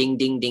bells, ding,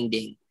 ding, ding,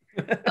 ding.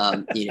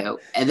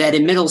 And then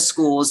in middle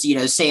schools,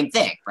 same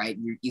thing, right?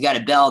 You got a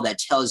bell that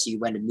tells you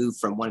when to move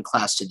from one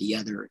class to the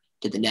other,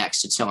 to the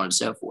next, and so on and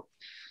so forth.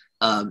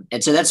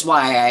 And so that's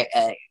why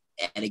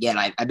and again,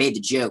 I made the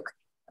joke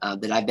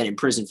that I've been in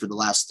prison for the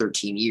last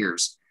 13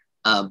 years.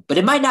 But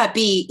it might not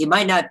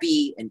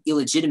be an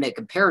illegitimate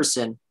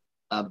comparison.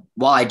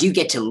 While I do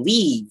get to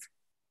leave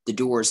the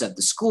doors of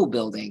the school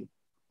building,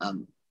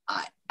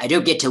 I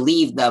don't get to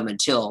leave them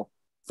until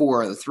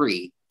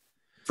 4:03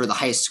 for the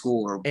high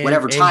school, or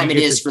whatever time it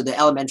is for the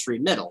elementary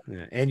and middle.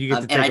 Yeah, and you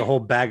get to take a whole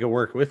bag of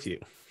work with you.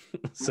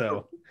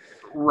 So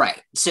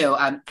right. So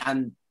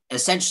I'm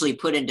essentially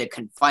put into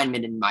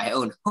confinement in my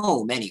own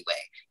home anyway,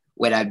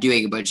 when I'm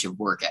doing a bunch of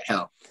work at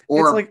home.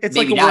 Or it's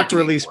like a work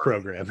release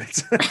program.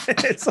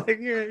 It's like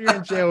you're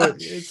in jail.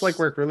 It's like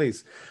work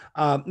release.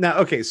 Now,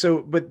 okay,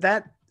 so but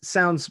that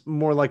sounds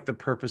more like the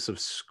purpose of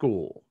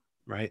school,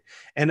 right?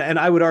 And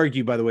I would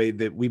argue, by the way,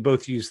 that we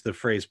both use the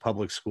phrase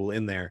public school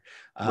in there,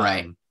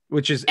 right?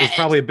 Which is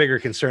probably a bigger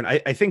concern.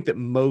 I think that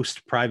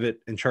most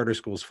private and charter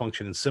schools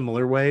function in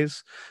similar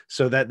ways.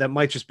 So that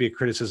might just be a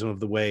criticism of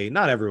the way,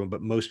 not everyone,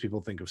 but most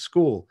people think of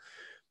school.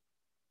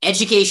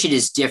 Education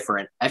is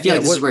different. I feel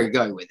like this is where you're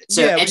going with it.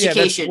 So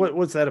education,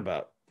 what's that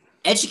about?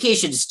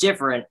 Education is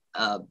different,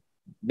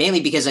 mainly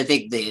because I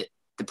think the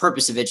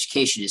purpose of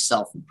education is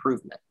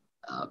self-improvement.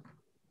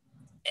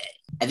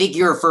 I think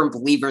you're a firm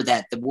believer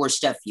that the more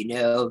stuff you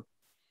know,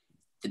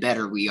 the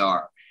better we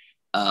are.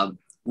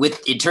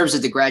 In terms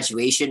of the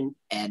graduation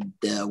and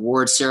the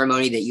award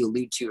ceremony that you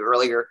alluded to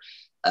earlier,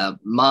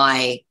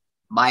 my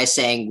my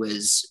saying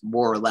was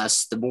more or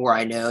less, the more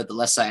I know, the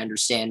less I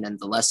understand, and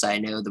the less I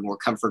know, the more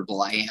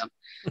comfortable I am.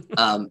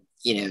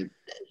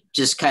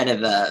 Just kind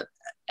of a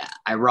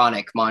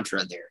ironic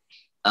mantra there.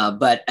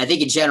 But I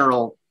think in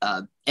general,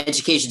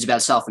 education is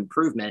about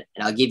self-improvement.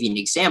 And I'll give you an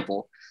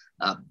example.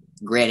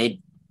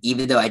 Granted,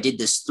 even though I did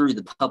this through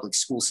the public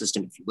school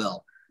system, if you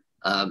will,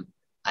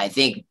 I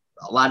think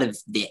a lot of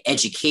the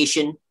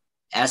education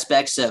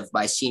aspects of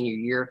my senior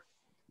year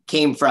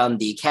came from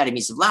the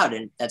Academies of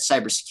Loudoun, that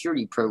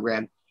cybersecurity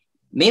program,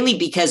 mainly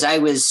because I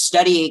was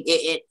studying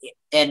it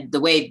and the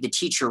way the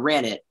teacher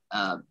ran it,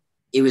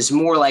 it was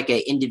more like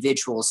an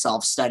individual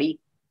self-study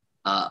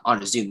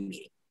on a Zoom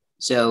meeting.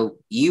 So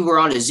you were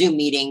on a Zoom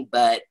meeting,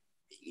 but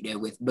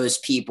with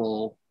most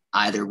people,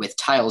 either with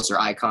tiles or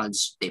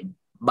icons, they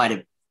might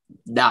have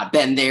not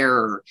been there,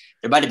 or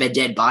there might have been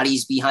dead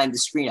bodies behind the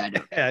screen. I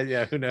don't know.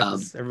 Yeah, who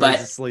knows?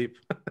 Everybody's asleep.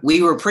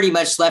 We were pretty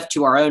much left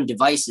to our own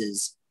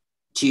devices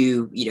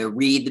to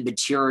read the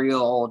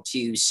material,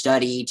 to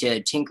study,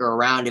 to tinker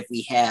around if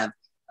we have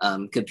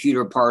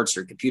computer parts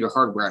or computer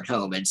hardware at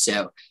home. And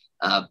so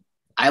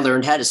I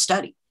learned how to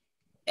study,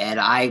 and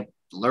I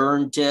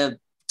learned to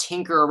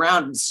tinker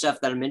around with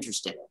stuff that I'm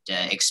interested in,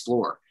 to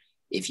explore,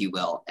 if you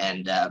will.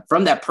 And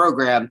from that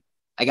program,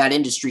 I got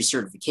industry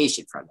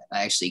certification from it.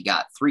 I actually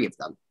got 3 of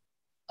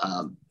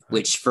them,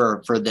 which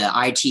for the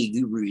IT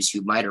gurus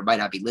who might or might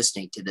not be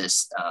listening to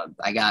this,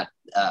 I got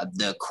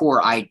the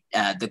core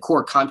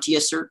CompTIA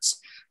certs,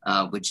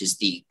 which is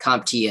the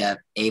CompTIA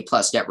A+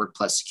 Network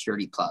Plus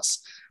Security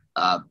Plus.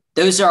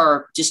 Those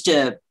are just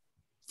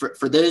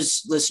for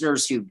those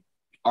listeners who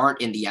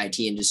aren't in the IT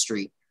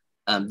industry.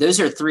 Those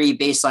are 3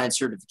 baseline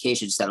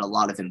certifications that a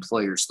lot of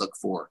employers look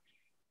for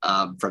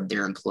from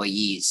their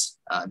employees,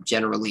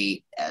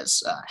 generally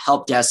as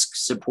help desk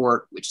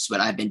support, which is what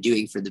I've been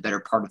doing for the better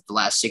part of the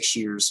last 6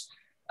 years,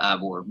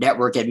 or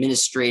network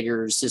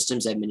administrators,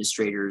 systems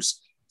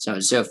administrators, so on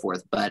and so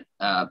forth. But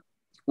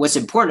what's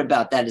important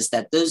about that is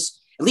that those,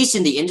 at least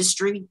in the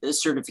industry,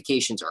 those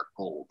certifications are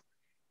gold.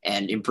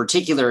 And in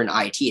particular in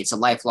IT, it's a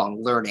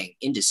lifelong learning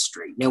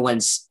industry. No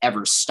one's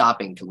ever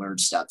stopping to learn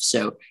stuff.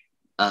 So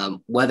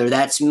whether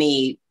that's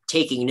me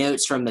taking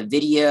notes from a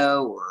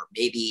video, or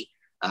maybe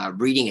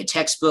reading a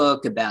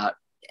textbook about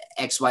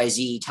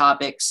XYZ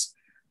topics,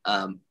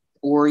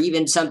 or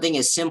even something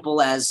as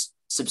simple as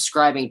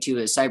subscribing to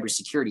a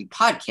cybersecurity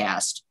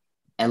podcast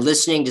and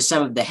listening to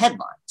some of the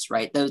headlines,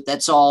 right?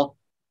 That's all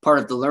part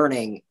of the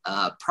learning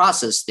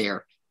process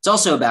there. It's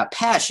also about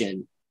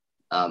passion.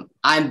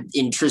 I'm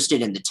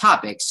interested in the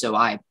topic, so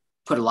I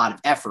put a lot of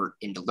effort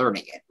into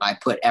learning it. I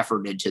put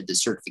effort into the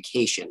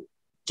certification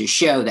to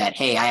show that,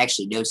 hey, I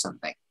actually know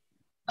something.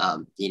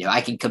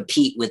 I can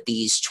compete with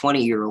these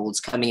 20-year-olds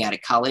coming out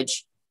of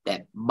college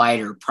that might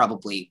or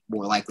probably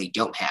more likely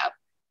don't have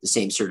the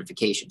same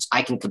certifications.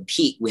 I can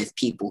compete with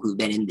people who've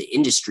been in the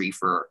industry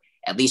for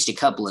at least a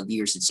couple of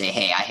years and say,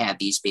 hey, I have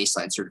these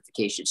baseline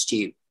certifications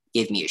too.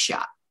 Give me a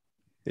shot.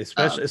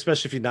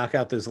 Especially if you knock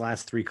out those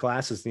last 3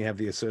 classes and you have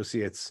the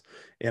associates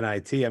in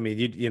IT. I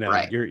mean,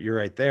 right. You're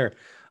right there.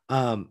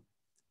 Well,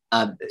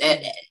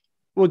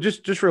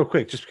 just real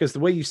quick, just because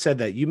the way you said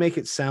that, you make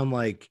it sound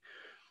like,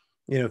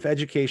 if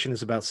education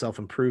is about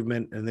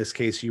self-improvement, in this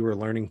case, you were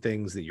learning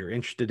things that you're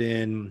interested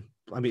in.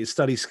 I mean,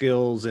 study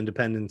skills,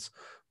 independence,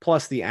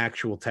 plus the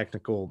actual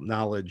technical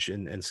knowledge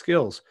and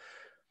skills.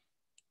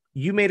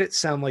 You made it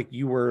sound like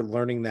you were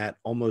learning that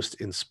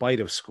almost in spite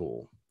of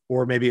school,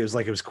 or maybe it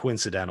was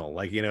coincidental.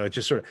 It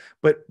just sort of,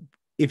 but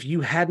if you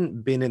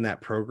hadn't been in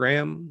that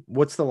program,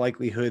 what's the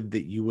likelihood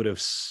that you would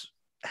have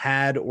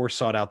had or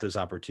sought out those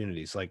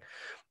opportunities?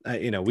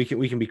 We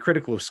can be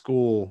critical of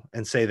school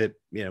and say that,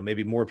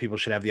 maybe more people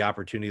should have the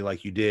opportunity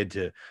like you did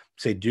to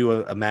say,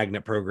 do a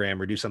magnet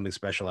program or do something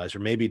specialized, or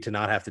maybe to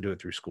not have to do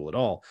it through school at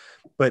all.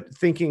 But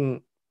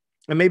thinking,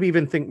 and maybe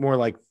even think more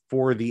like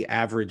for the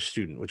average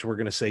student, which we're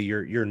going to say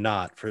you're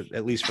not, for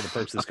at least for the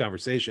purpose of this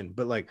conversation,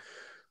 but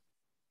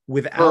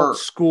without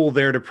school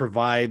there to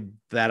provide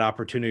that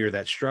opportunity or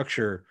that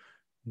structure,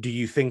 do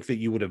you think that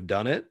you would have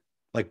done it?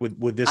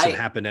 Would this have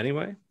happened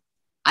anyway?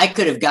 I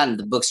could have gotten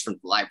the books from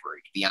the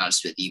library, to be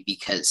honest with you,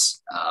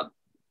 because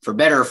for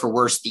better or for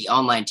worse, the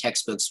online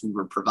textbooks we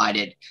were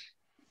provided,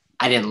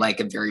 I didn't like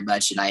them very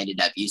much, and I ended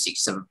up using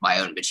some of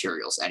my own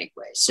materials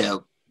anyway.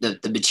 So the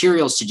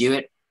materials to do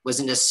it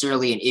wasn't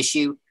necessarily an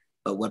issue,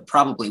 but what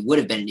probably would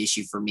have been an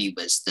issue for me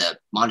was the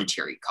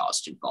monetary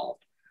cost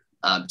involved.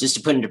 Just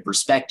to put into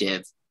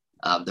perspective,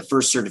 the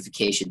first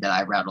certification that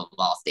I rattled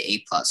off, the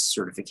A+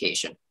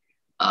 certification,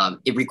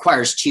 it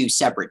requires 2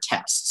 separate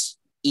tests,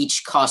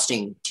 each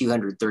costing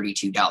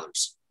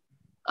 $232.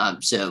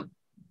 So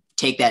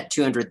take that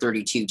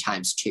 232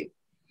 times 2.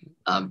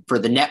 For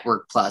the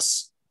Network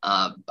Plus,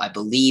 I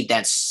believe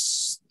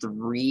that's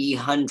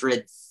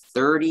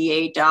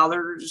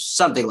 $338,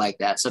 something like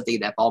that, something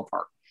in that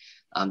ballpark.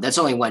 That's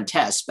only one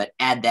test, but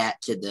add that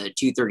to the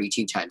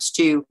 232 times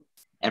 2.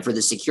 And for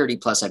the Security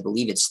Plus, I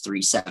believe it's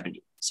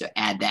 $370. So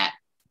add that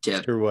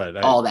to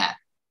all that.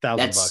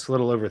 $1,000, a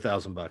little over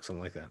 $1,000, something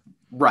like that.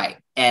 Right.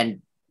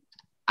 And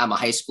I'm a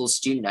high school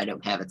student. I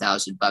don't have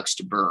 $1,000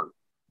 to burn.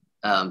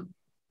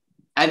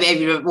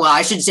 Well,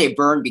 I shouldn't say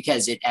burn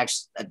because it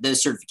actually,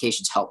 those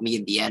certifications help me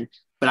in the end,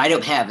 but I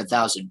don't have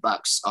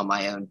 $1,000 on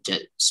my own to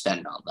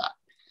spend on that.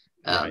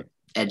 Right.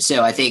 And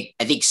so I think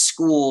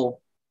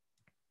school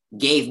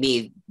gave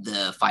me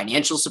the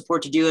financial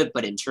support to do it,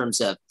 but in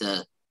terms of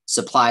the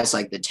supplies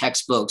like the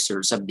textbooks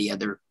or some of the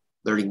other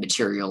learning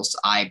materials,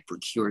 I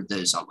procured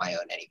those on my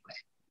own anyway.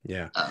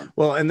 Yeah.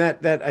 Well, and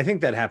that I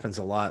think that happens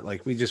a lot.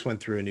 Like we just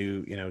went through a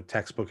new,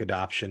 textbook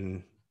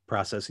adoption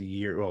process 2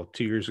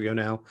 years ago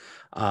now.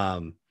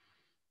 And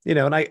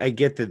I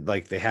get that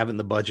like they have it in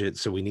the budget,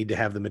 so we need to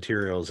have the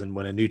materials. And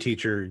when a new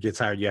teacher gets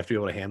hired, you have to be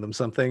able to hand them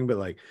something, but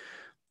like,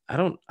 I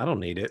don't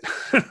need it.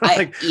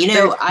 Like, you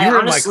were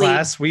in my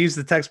class. We use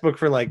the textbook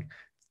for like,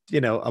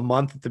 a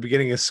month at the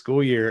beginning of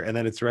school year. And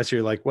then it's the rest of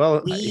your like,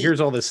 well,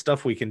 here's all this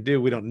stuff we can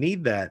do. We don't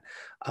need that.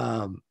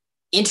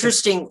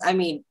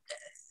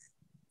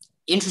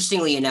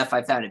 Interestingly enough,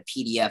 I found a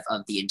PDF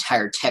of the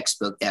entire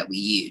textbook that we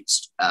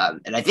used.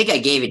 And I think I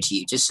gave it to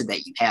you just so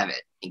that you have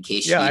it in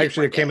case you need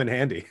actually it came in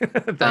handy.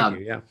 Thank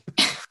you. Yeah.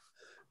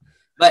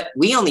 But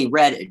we only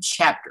read a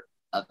chapter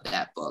of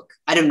that book.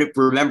 I don't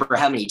remember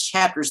how many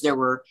chapters there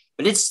were,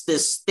 but it's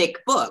this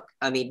thick book.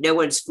 I mean, no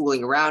one's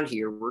fooling around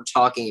here. We're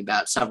talking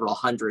about several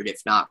hundred,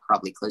 if not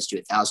probably close to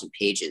 1,000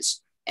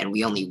 pages. And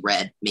we only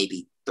read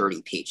maybe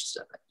 30 pages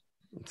of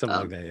it. Something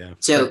like that, yeah.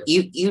 So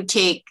you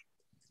take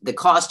the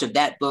cost of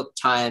that book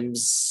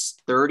times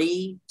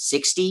 30,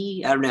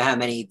 60. I don't know how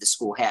many the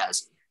school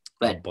has,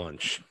 but a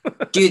bunch.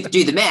 do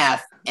the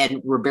math,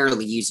 and we're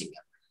barely using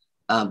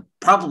them.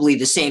 Probably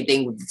the same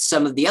thing with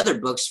some of the other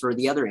books for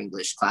the other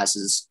English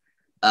classes.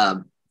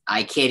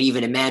 I can't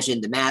even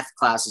imagine the math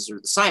classes or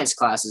the science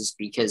classes,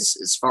 because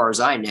as far as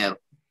I know,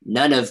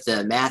 none of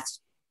the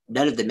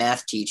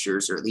math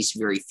teachers, or at least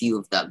very few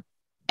of them,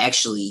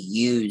 actually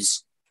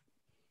use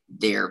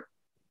their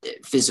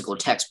physical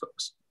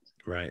textbooks.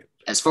 Right.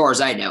 As far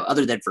as I know,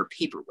 other than for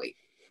paperweight.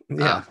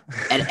 Yeah.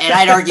 And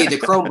I'd argue the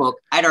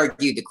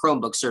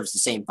Chromebook serves the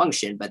same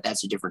function, but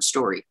that's a different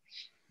story.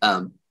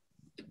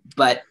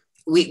 But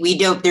we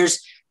don't, there's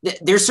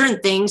certain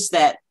things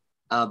that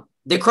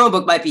the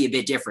Chromebook might be a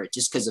bit different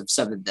just because of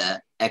some of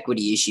the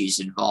equity issues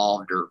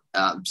involved, or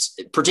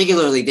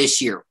particularly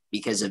this year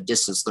because of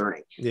distance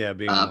learning. Yeah,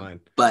 being online.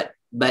 But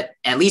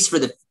at least for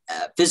the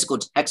physical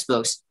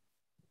textbooks,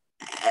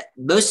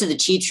 most of the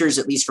teachers,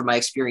 at least from my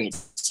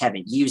experience,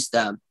 haven't used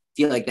them.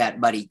 Feel like that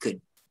money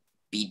could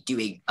be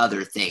doing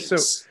other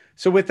things.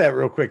 So with that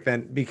real quick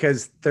then,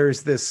 because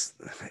there's this,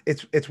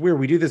 it's weird.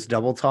 We do this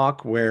double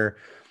talk where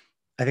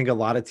I think a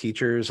lot of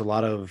teachers, a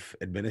lot of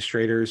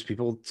administrators,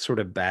 people sort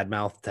of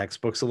badmouth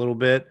textbooks a little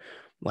bit.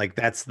 Like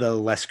that's the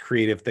less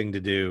creative thing to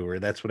do, or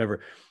that's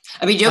whatever.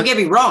 I mean, don't get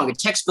me wrong. A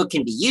textbook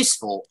can be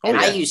useful, and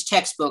yeah. I use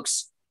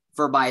textbooks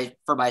for my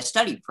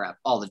study prep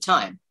all the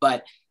time.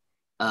 But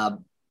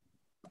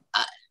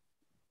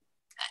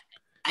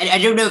I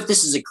don't know if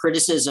this is a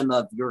criticism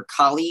of your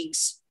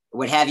colleagues or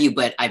what have you,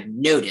 but I've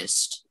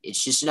noticed,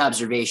 it's just an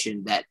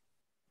observation, that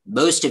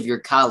most of your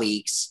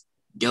colleagues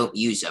don't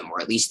use them, or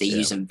at least they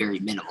use them very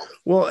minimally.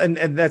 Well, and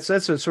that's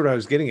what sort of I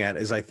was getting at,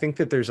 is I think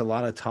that there's a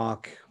lot of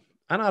talk,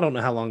 and I don't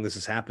know how long this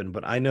has happened,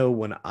 but I know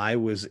when I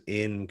was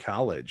in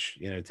college,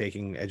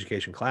 taking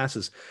education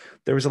classes,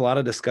 there was a lot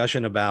of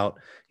discussion about,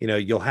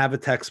 you'll have a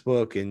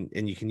textbook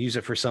and you can use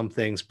it for some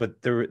things,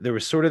 but there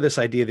was sort of this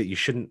idea that you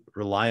shouldn't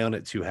rely on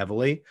it too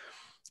heavily.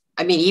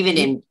 I mean, even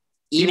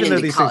though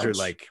in these college. things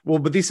are like,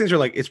 but these things are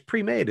like, it's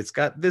pre-made. It's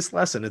got this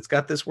lesson. It's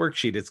got this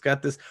worksheet. It's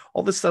got this,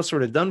 all this stuff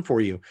sort of done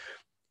for you.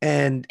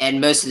 And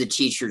most of the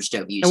teachers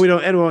don't use it. We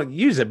won't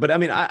use it. But I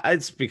mean,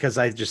 it's because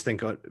I just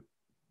think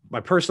my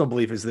personal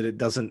belief is that it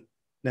doesn't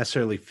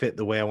necessarily fit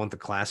the way I want the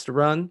class to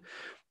run.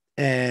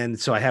 And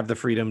so I have the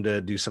freedom to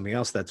do something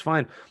else. That's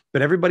fine.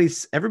 But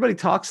everybody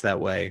talks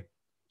that way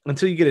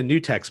until you get a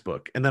new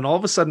textbook. And then all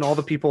of a sudden, all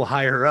the people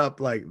higher up,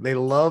 like, they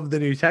love the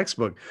new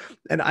textbook.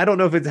 And I don't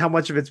know if it's how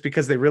much of it's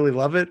because they really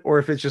love it, or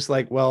if it's just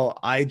like, well,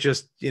 I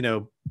just,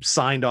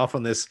 signed off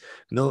on this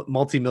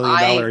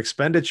multi-million-dollar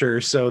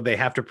expenditure, so they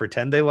have to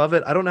pretend they love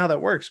it. I don't know how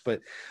that works, but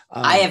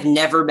I have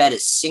never met a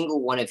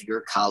single one of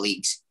your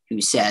colleagues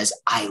who says,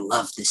 I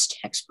love this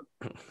textbook.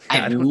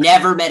 I've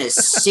never met a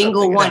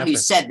single one who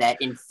said that.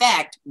 In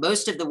fact,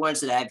 most of the ones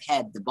that I've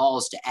had the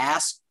balls to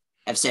ask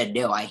have said,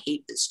 no, I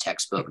hate this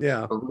textbook,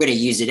 but we're going to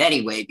use it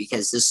anyway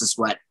because this is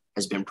what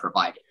has been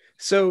provided.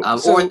 So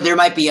or there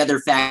might be other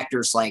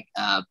factors like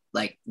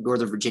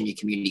Northern Virginia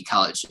Community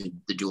College and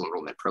the dual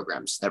enrollment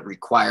programs that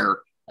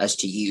require us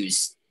to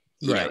use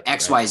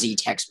XYZ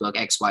textbook,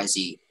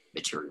 XYZ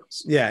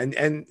materials. Yeah,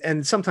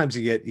 and sometimes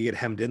you get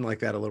hemmed in like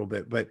that a little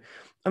bit, but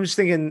I'm just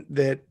thinking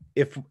that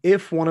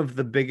if one of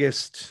the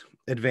biggest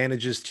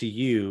advantages to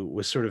you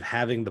was sort of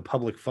having the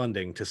public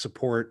funding to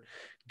support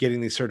getting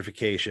these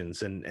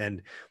certifications,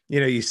 and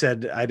you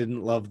said I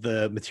didn't love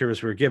the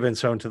materials we were given,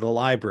 so I went to the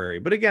library.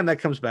 But again, that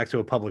comes back to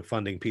a public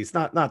funding piece,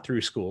 not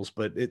through schools,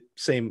 but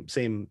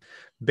same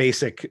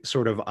basic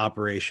sort of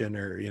operation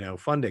or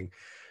funding.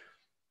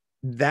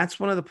 that's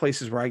one of the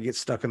places where I get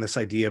stuck on this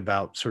idea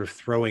about sort of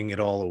throwing it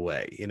all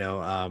away.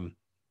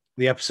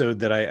 The episode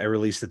that I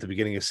released at the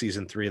beginning of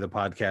season 3 of the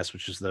podcast,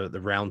 which is the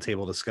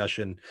roundtable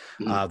discussion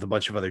of a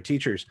bunch of other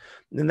teachers.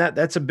 And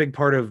that's a big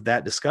part of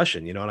that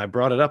discussion, and I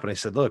brought it up and I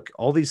said, look,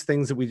 all these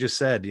things that we just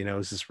said,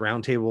 is this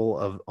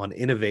roundtable on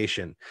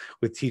innovation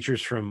with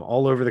teachers from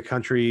all over the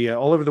country,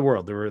 all over the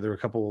world. There were a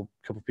couple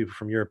people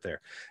from Europe there.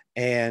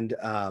 And,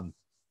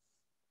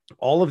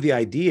 all of the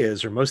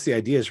ideas, or most of the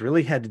ideas,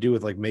 really had to do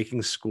with like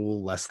making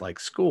school less like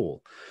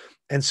school.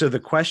 And so the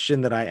question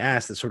that I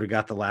asked that sort of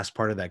got the last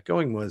part of that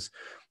going was,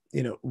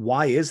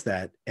 why is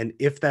that? And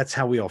if that's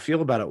how we all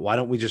feel about it, why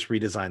don't we just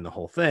redesign the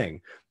whole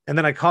thing? And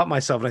then I caught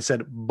myself and I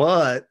said,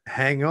 but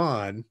hang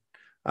on.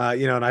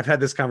 And I've had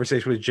this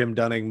conversation with Jim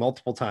Dunning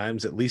multiple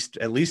times, at least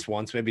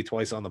once, maybe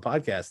twice on the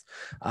podcast,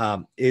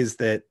 is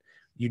that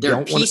there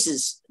are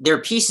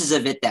pieces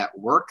of it that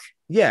work.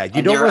 Yeah,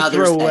 you don't want to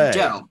throw away.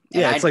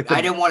 It's like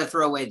I didn't want to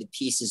throw away the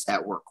pieces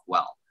that work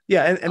well.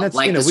 Yeah, and that's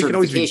like we can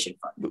always be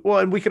fund. Well,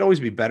 and we could always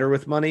be better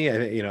with money.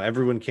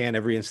 Everyone can,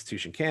 every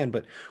institution can.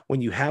 But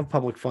when you have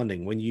public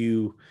funding, when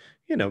you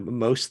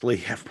mostly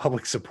have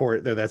public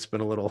support, though that's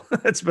been a little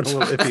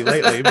iffy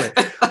lately.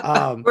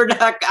 But we're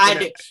not.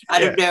 I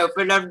don't know if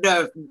we don't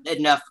know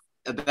enough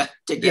about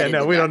to get. Yeah,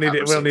 no, we don't need to.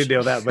 We don't need to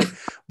deal with that.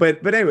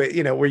 But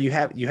anyway, where you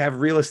have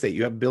real estate,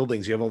 you have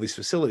buildings, you have all these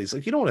facilities.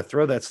 Like, you don't want to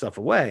throw that stuff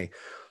away.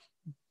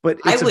 But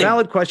it's a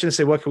valid question to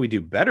say, what can we do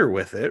better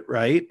with it,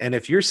 right? And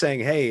if you're saying,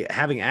 hey,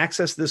 having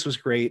access to this was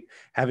great,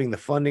 having the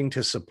funding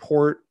to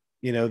support,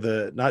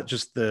 not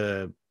just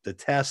the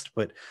test,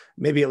 but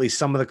maybe at least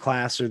some of the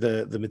class or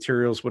the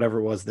materials, whatever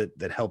it was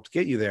that helped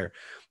get you there.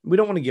 We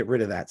don't want to get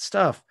rid of that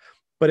stuff.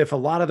 But if a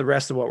lot of the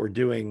rest of what we're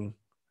doing,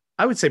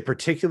 I would say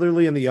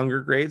particularly in the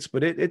younger grades,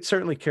 but it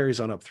certainly carries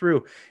on up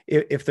through,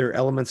 if there are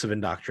elements of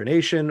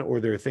indoctrination or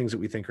there are things that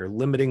we think are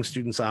limiting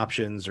students'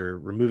 options or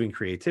removing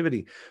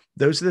creativity,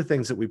 those are the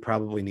things that we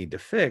probably need to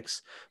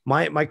fix.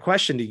 My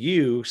question to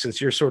you,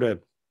 since you're sort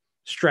of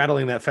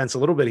straddling that fence a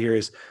little bit here,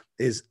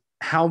 is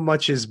how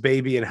much is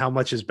baby and how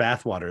much is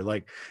bathwater?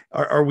 Like,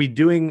 are we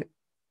doing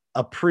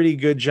a pretty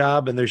good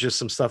job and there's just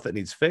some stuff that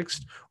needs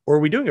fixed? Or are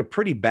we doing a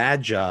pretty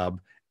bad job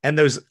and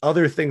those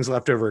other things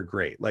left over are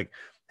great? Like,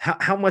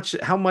 how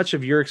much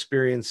of your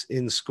experience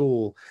in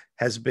school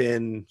has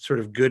been sort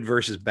of good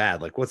versus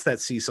bad? Like, what's that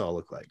seesaw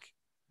look like?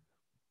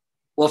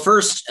 Well,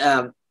 first,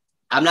 I'm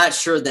not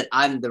sure that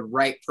I'm the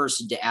right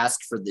person to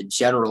ask for the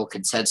general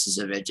consensus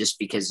of it, just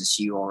because, as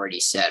you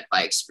already said,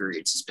 my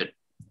experience has been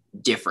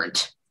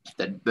different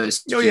than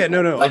most. Oh, yeah,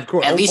 no, but of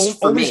course. At least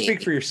for only me,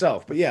 speak for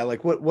yourself. But yeah,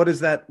 like what does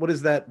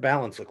that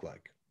balance look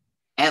like?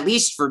 At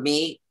least for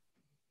me,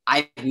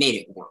 I've made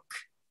it work.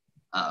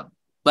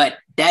 But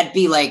that'd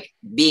be like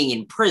being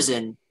in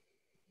prison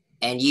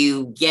and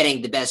you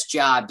getting the best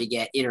job to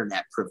get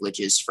internet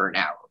privileges for an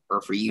hour,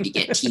 or for you to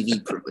get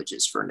TV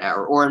privileges for an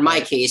hour. Or in my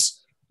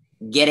case,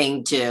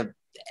 getting to,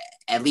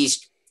 at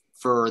least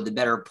for the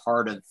better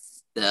part of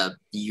the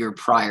year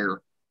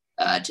prior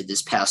to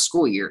this past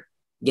school year,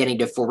 getting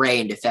to foray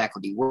into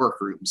faculty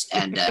workrooms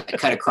and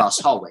cut across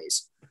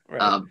hallways.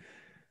 Right.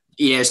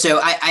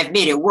 So I've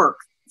made it work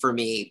for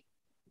me.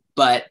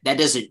 But that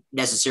doesn't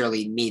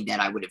necessarily mean that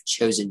I would have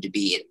chosen to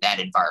be in that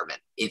environment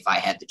if I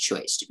had the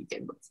choice to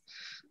begin with.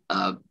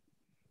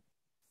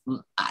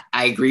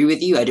 I agree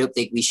with you. I don't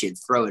think we should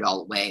throw it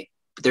all away.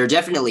 But there are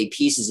definitely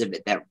pieces of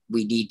it that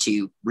we need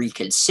to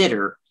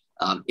reconsider,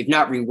 if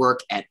not rework,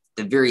 at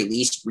the very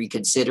least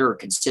reconsider or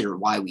consider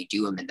why we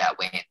do them in that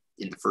way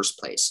in the first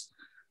place.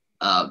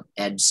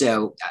 And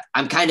so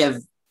I'm kind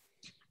of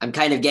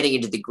getting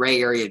into the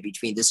gray area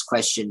between this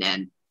question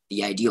and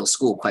the ideal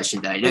school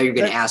question that I know you're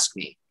going to ask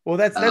me. Well,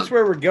 that's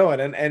where we're going.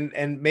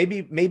 And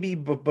maybe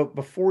but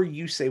before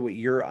you say what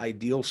your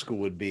ideal school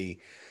would be,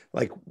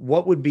 like,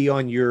 what would be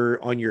on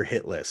your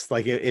hit list?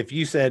 Like, if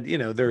you said,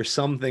 there are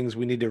some things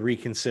we need to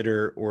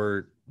reconsider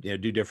or,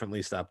 do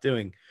differently, stop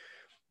doing,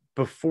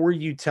 before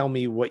you tell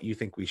me what you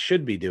think we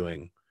should be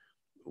doing,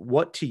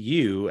 what to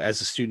you,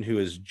 as a student who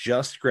has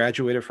just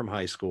graduated from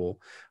high school,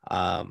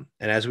 and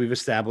as we've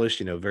established,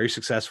 very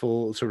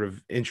successful, sort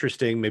of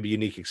interesting, maybe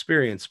unique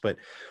experience, but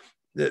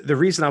the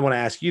reason I want to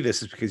ask you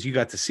this is because you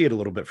got to see it a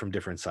little bit from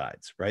different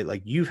sides, right?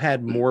 Like, you've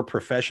had more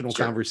professional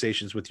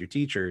conversations with your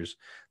teachers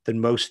than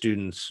most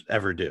students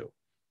ever do,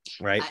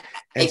 right?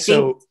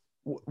 So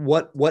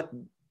what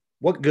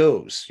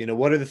goes?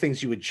 What are the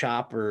things you would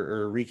chop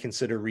or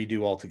reconsider,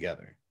 redo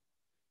altogether?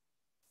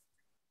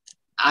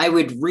 I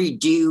would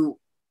redo,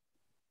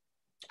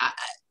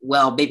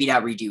 well, maybe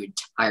not redo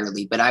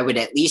entirely, but I would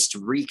at least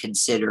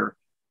reconsider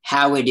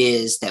how it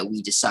is that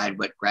we decide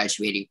what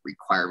graduating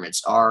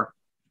requirements are.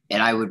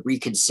 And I would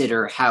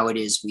reconsider how it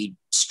is we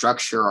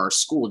structure our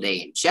school day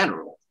in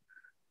general.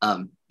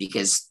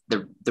 Because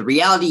the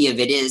reality of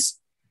it is,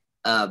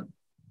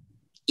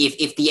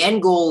 if the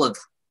end goal of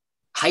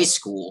high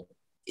school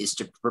is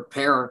to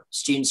prepare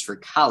students for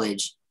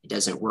college, it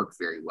doesn't work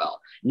very well.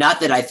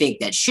 Not that I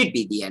think that should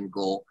be the end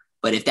goal,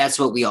 but if that's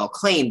what we all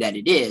claim that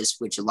it is,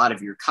 which a lot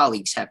of your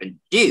colleagues happen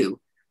to do,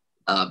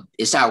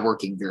 it's not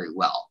working very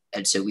well.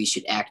 And so we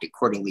should act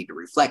accordingly to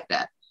reflect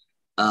that.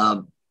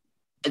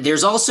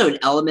 There's also an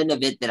element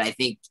of it that I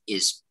think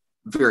is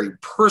very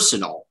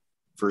personal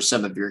for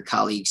some of your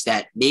colleagues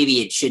that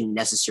maybe it shouldn't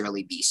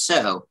necessarily be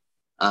so.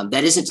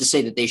 That isn't to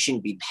say that they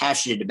shouldn't be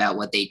passionate about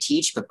what they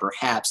teach, but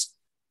perhaps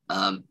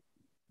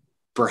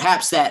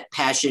that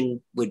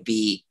passion would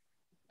be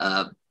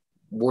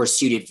more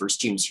suited for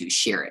students who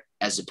share it,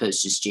 as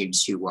opposed to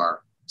students who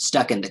are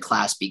stuck in the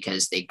class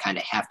because they kind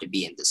of have to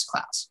be in this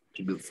class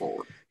to move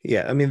forward.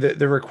 Yeah, I mean,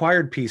 the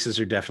required pieces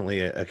are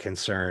definitely a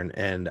concern.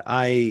 And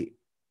I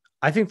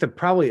think that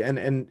probably,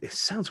 and it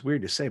sounds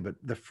weird to say, but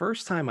the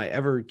first time I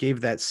ever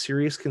gave that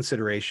serious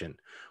consideration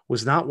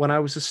was not when I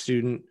was a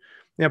student.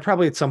 You know,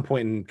 probably at some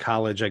point in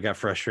college, I got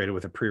frustrated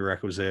with a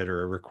prerequisite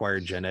or a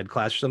required gen ed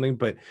class or something.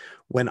 But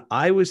when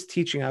I was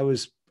teaching, I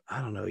was, I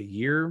don't know,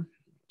 I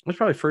was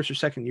probably first or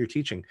second year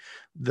teaching.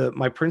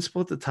 My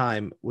principal at the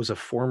time was a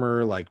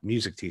former like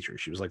music teacher.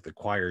 She was like the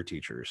choir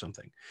teacher or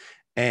something.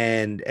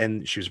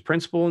 And she was a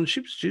principal, and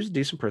she was a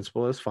decent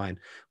principal. It was fine.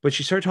 But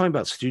she started talking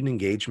about student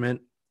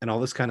engagement and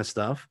all this kind of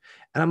stuff.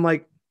 And I'm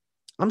like,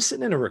 I'm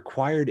sitting in a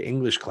required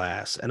English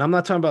class, and I'm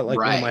not talking about like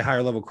one of my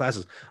higher level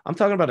classes. I'm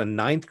talking about a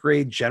 9th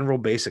grade general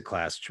basic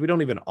class, which we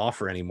don't even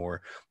offer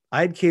anymore.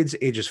 I had kids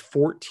ages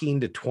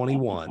 14 to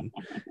 21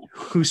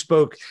 who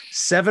spoke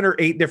 7 or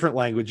 8 different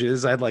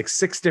languages. I had like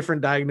 6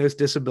 different diagnosed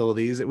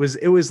disabilities. It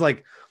was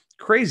like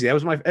crazy. It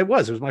was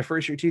my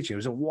first year teaching. It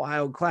was a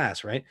wild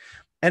class, right?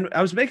 And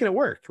I was making it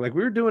work. Like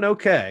we were doing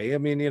okay. I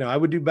mean, you know, I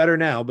would do better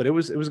now, but it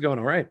was going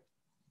all right.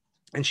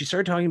 And she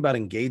started talking about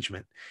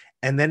engagement,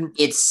 and then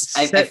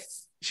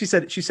she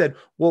said,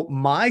 well,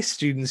 my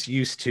students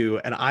used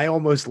to, and I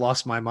almost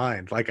lost my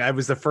mind. Like I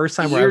was the first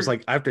time where I was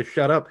like, I have to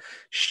shut up.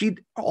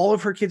 All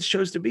of her kids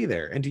chose to be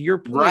there. And to your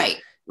point,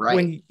 right.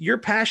 When you're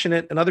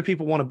passionate and other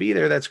people want to be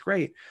there, that's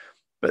great.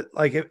 But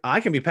like, if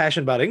I can be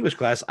passionate about English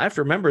class, I have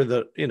to remember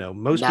that, you know,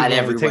 most people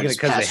are taking it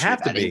because they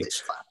have to be.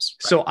 Class,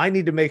 right. So I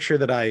need to make sure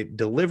that I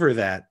deliver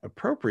that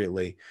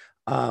appropriately.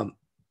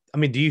 I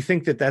mean, do you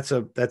think that that's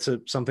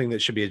something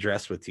that should be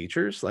addressed with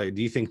teachers? Like,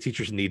 do you think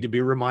teachers need to be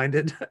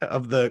reminded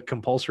of the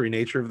compulsory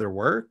nature of their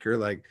work, or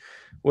like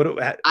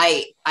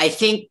I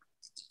think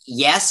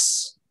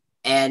yes.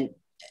 And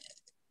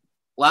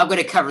well, I'm going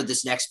to cover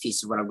this next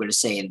piece of what I'm going to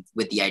say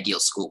with the ideal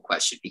school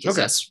question, because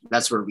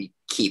that's where we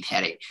keep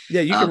heading.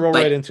 Yeah, you can roll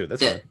right into it.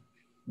 That's fine.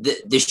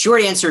 The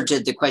short answer to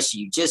the question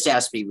you just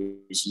asked me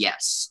was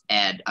yes.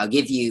 And I'll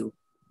give you,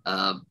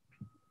 well,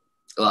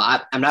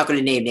 I'm not going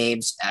to name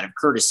names out of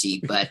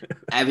courtesy, but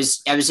I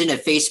was in a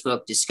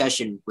Facebook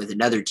discussion with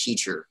another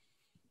teacher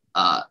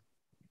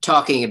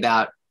talking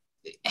about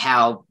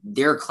how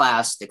their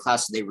class, the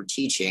class that they were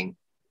teaching,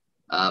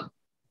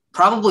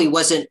 probably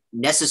wasn't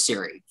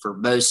necessary for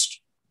most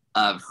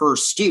of her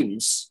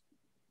students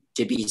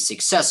to be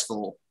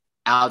successful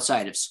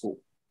outside of school.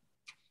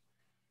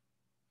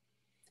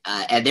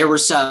 And there were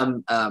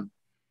some,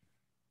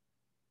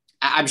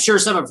 I'm sure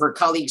some of her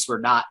colleagues were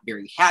not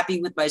very happy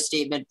with my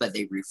statement, but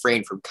they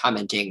refrained from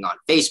commenting on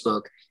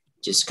Facebook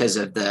just because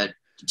of the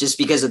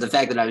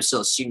fact that I was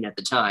still a student at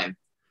the time.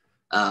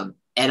 And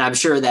I'm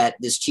sure that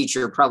this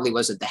teacher probably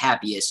wasn't the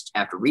happiest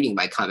after reading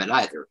my comment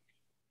either.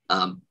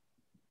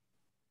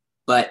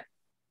 But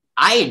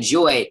I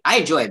enjoyed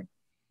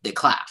the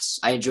class.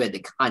 I enjoyed the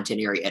content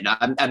area, and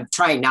I'm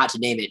trying not to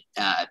name it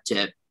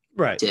to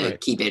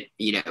keep it,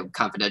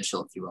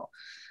 confidential, if you will.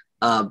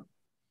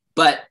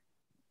 But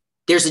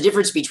there's a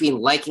difference between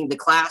liking the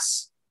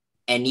class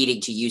and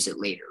needing to use it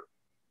later.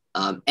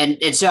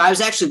 And so I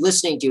was actually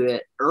listening to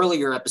an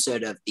earlier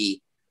episode of the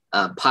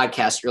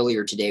podcast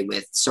earlier today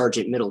with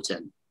Sergeant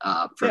Middleton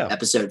from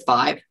episode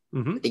 5.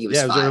 Mm-hmm. I think it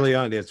was 5. It was early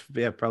on. It's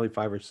probably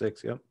 5 or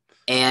 6. Yep.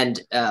 And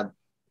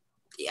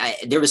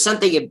there was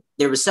something in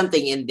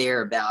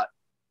there about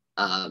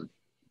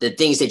the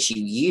things that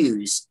you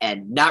use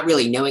and not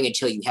really knowing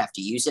until you have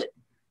to use it.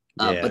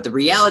 But the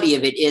reality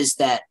of it is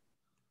that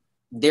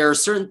there are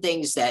certain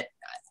things that,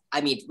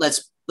 I mean,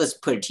 let's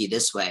put it to you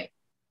this way.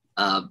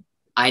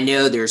 I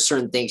know there are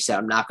certain things that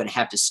I'm not going to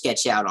have to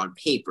sketch out on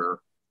paper,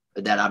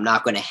 or that I'm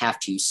not going to have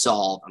to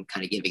solve. I'm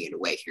kind of giving it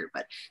away here,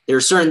 but there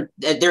are certain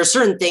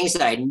things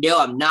that I know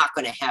I'm not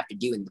going to have to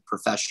do in the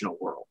professional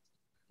world.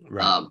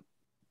 Right.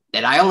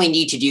 That I only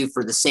need to do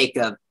for the sake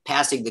of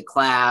passing the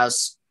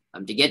class,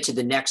 to get to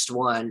the next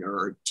one,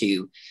 or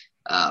to,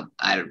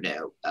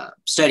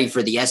 study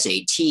for the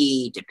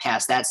SAT, to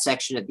pass that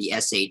section of the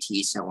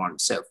SAT, so on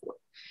and so forth.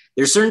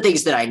 There's certain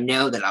things that I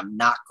know that I'm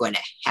not going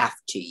to have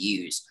to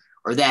use,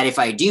 or that if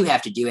I do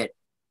have to do it,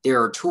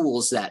 there are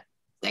tools that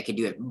can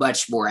do it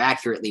much more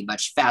accurately,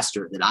 much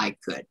faster than I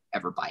could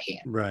ever by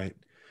hand. Right.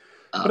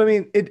 But I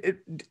mean,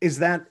 is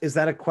that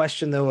a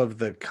question though of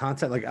the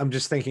content? Like, I'm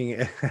just thinking,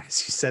 as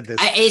you said this,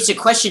 it's a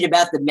question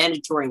about the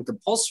mandatory and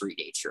compulsory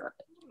nature of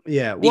it.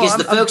 Yeah, well, because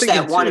the folks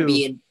that want to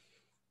be in,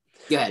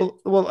 Go ahead.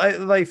 Well, I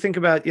like think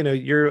about,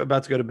 you're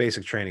about to go to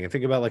basic training and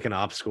think about like an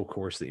obstacle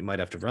course that you might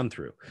have to run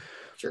through.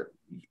 Sure.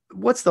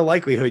 What's the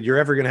likelihood you're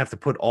ever going to have to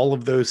put all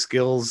of those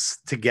skills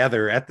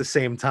together at the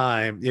same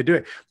time?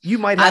 You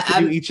might have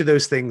to do each of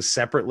those things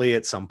separately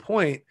at some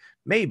point,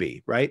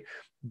 maybe, right?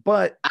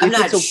 But I'm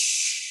not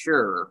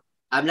sure.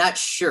 I'm not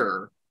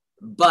sure,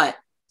 but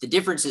the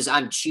difference is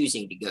I'm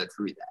choosing to go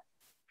through that.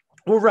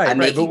 Well, right.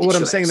 But what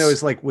I'm saying though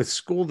is like with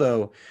school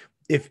though,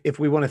 if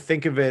we want to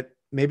think of it,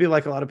 maybe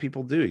like a lot of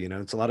people do,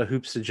 it's a lot of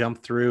hoops to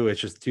jump through. It's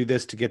just do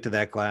this to get to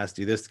that class,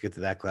 do this to get to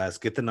that class,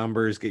 get the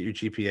numbers, get your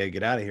GPA,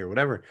 get out of here,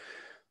 whatever.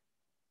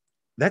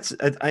 That's,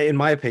 in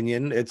my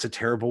opinion, it's a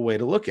terrible way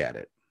to look at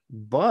it.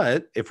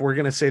 But if we're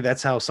going to say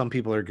that's how some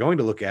people are going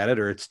to look at it,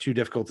 or it's too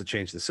difficult to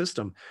change the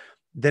system,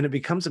 then it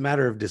becomes a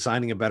matter of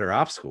designing a better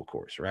obstacle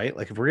course, right?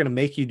 Like if we're going to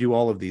make you do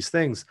all of these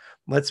things,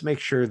 let's make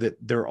sure that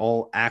they're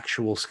all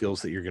actual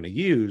skills that you're going to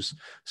use.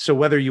 So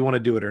whether you want to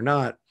do it or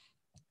not,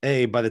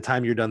 by the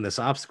time you're done this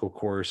obstacle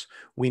course,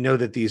 we know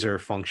that these are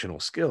functional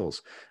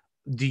skills.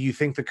 Do you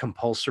think the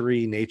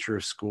compulsory nature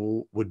of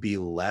school would be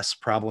less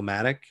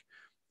problematic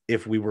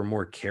if we were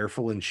more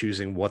careful in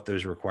choosing what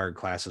those required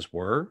classes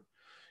were?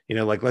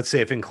 Like let's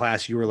say if in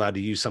class you were allowed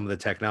to use some of the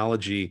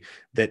technology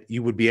that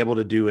you would be able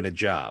to do in a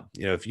job.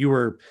 If you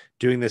were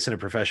doing this in a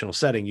professional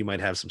setting, you might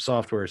have some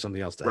software or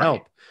something else to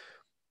help.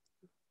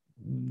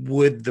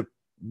 Would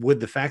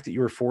the fact that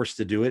you were forced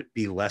to do it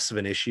be less of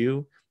an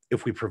issue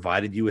if we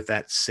provided you with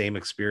that same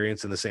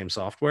experience in the same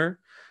software?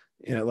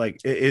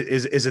 Like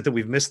is it that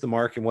we've missed the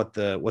mark in what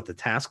the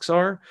tasks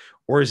are,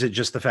 or is it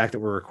just the fact that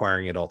we're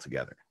requiring it all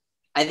together?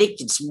 I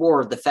think it's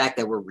more the fact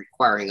that we're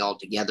requiring all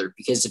together,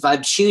 because if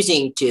I'm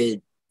choosing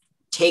to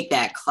take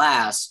that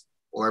class,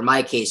 or in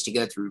my case, to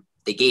go through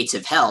the gates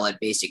of hell at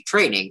basic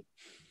training,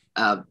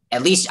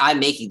 at least I'm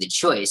making the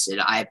choice. And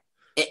I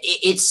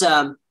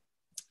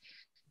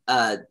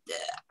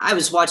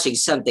was watching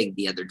something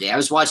the other day. I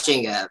was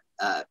watching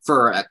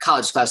for a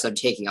college class that I'm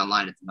taking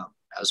online at the moment.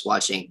 I was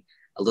watching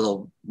a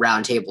little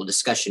roundtable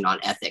discussion on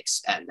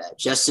ethics, and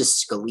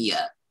Justice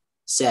Scalia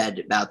said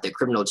about the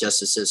criminal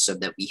justice system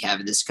that we have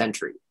in this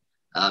country.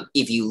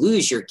 If you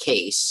lose your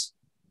case,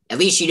 at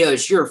least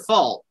it's your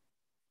fault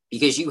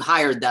because you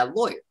hired that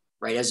lawyer,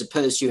 right? As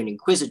opposed to an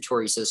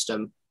inquisitory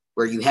system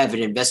where you have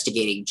an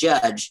investigating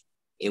judge,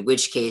 in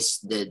which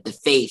case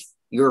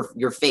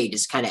your fate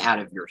is kind of out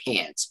of your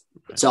hands.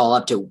 Okay. It's all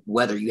up to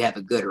whether you have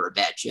a good or a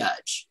bad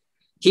judge.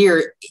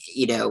 Here,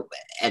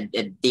 and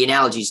the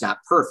analogy is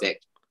not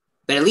perfect,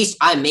 but at least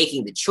I'm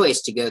making the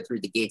choice to go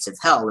through the gates of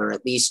hell, or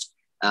at least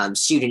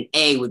student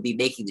A would be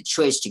making the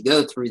choice to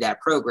go through that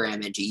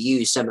program and to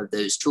use some of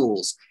those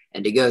tools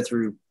and to go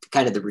through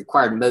kind of the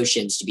required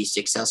motions to be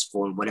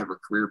successful in whatever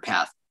career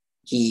path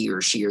he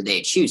or she or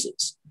they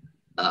chooses.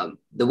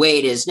 The way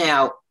it is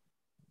now,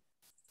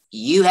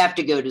 you have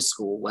to go to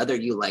school, whether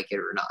you like it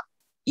or not.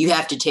 You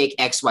have to take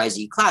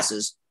XYZ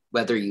classes,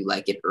 whether you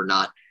like it or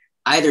not,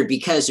 either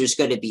because there's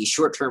going to be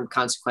short-term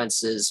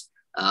consequences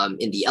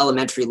in the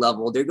elementary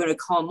level. They're going to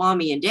call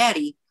mommy and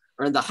daddy,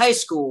 or in the high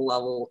school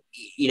level,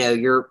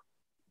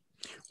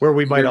 where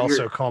we might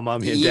also call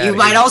mommy and daddy. You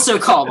might also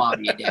call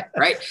mommy and dad,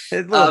 right? It's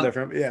a little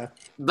different, yeah.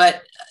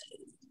 But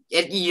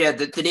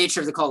the nature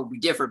of the call would be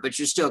different, but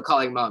you're still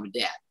calling mom and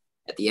dad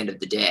at the end of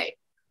the day.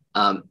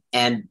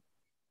 And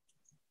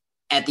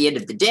at the end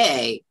of the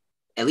day,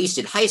 at least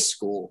in high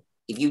school,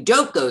 if you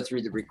don't go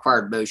through the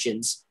required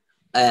motions,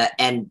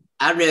 and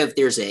I don't know if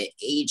there's an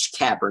age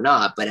cap or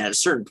not, but at a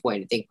certain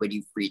point, I think when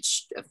you've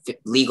reached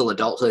legal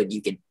adulthood,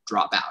 you can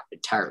drop out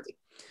entirely.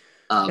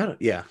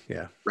 Yeah.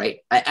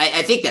 Right.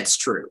 I think that's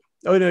true.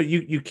 Oh, no,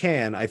 you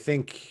can. I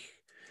think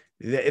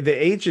the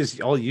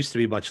ages all used to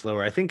be much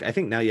lower. I think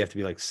now you have to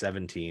be like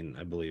 17,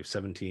 I believe,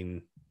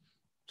 17,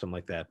 something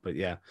like that. But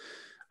yeah.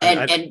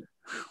 And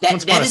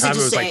that isn't to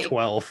say like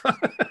 12.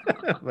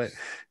 But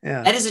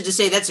yeah. That isn't to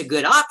say that's a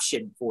good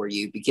option for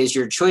you, because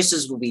your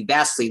choices will be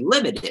vastly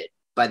limited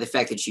by the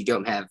fact that you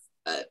don't have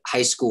a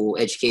high school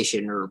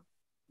education, or,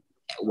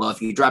 well,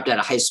 if you dropped out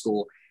of high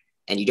school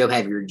and you don't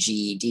have your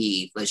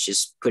GED, let's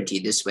just put it to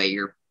you this way,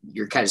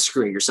 you're kind of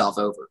screwing yourself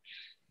over.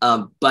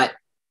 But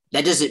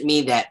that doesn't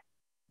mean that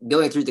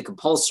going through the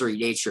compulsory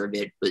nature of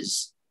it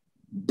was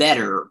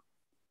better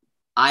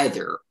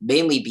either,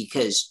 mainly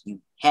because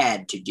you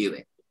had to do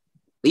it.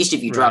 At least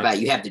if you drop out,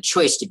 you have the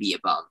choice to be a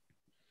bum,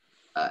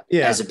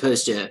 as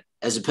opposed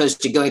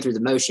to going through the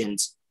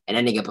motions and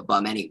ending up a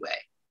bum anyway.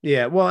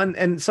 Yeah, well,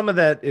 and some of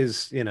that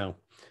is,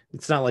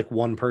 it's not like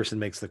one person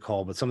makes the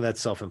call, but some of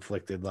that's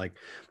self-inflicted. Like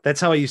that's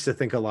how I used to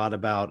think a lot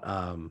about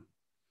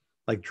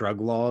like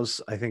drug laws.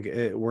 I think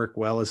it worked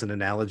well as an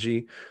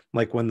analogy.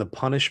 Like when the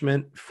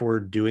punishment for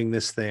doing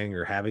this thing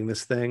or having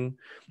this thing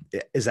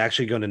is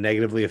actually going to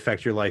negatively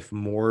affect your life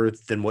more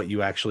than what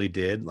you actually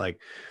did. Like,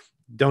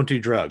 don't do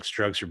drugs.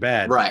 Drugs are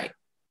bad. Right.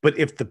 But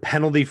if the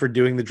penalty for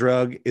doing the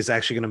drug is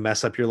actually going to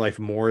mess up your life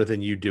more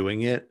than you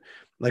doing it,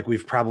 like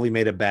we've probably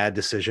made a bad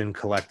decision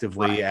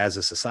collectively as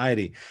a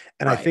society.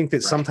 And I think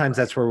that sometimes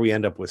that's where we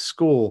end up with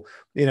school.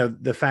 You know,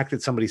 the fact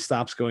that somebody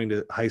stops going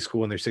to high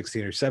school when they're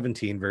 16 or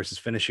 17 versus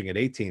finishing at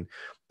 18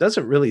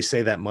 doesn't really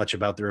say that much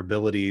about their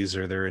abilities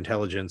or their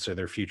intelligence or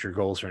their future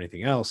goals or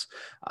anything else.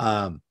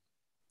 And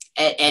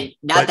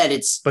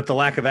but the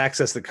lack of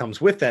access that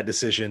comes with that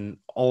decision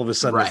all of a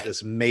sudden is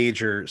this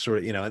major sort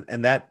of, you know,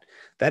 and that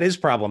is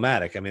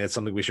problematic. I mean, it's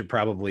something we should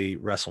probably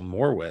wrestle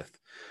more with.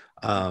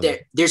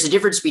 There's a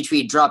difference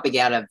between dropping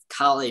out of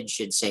college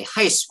and say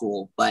high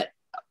school, but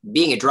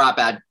being a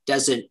dropout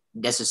doesn't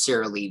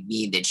necessarily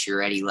mean that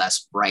you're any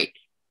less bright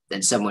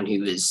than someone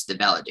who is the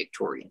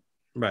valedictorian.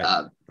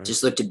 Right.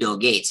 Just look to Bill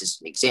Gates as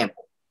an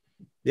example.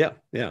 Yeah.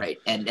 Right.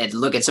 And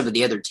look at some of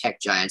the other tech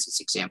giants as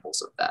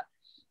examples of that.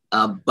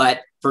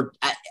 But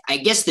I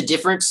guess the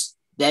difference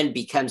then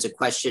becomes a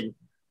question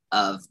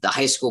of the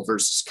high school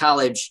versus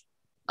college.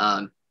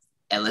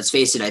 And let's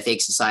face it, I think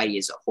society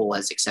as a whole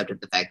has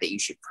accepted the fact that you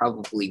should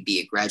probably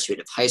be a graduate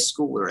of high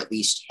school or at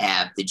least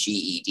have the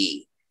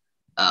GED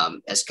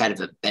as kind of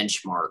a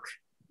benchmark,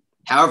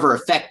 however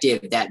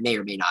effective that may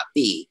or may not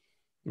be.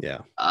 Yeah.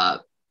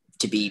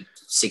 To be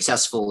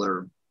successful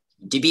or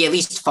to be at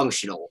least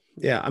functional.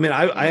 Yeah. I mean,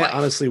 I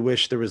honestly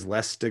wish there was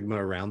less stigma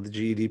around the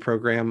GED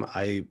program.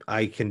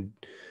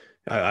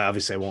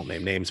 Obviously I won't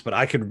name names, but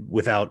I could,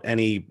 without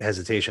any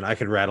hesitation, I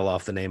could rattle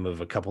off the name of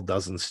a couple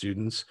dozen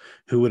students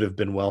who would have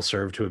been well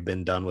served to have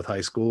been done with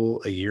high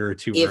school a year or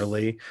two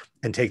early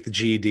and take the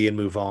GED and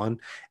move on.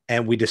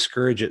 And we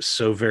discourage it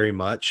so very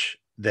much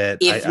that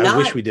I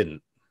wish we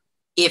didn't.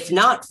 If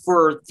not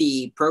for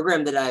the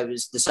program the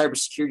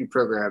cybersecurity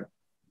program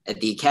at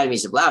the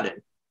Academies of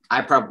Loudoun,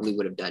 I probably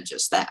would have done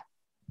just that.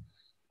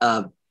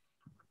 I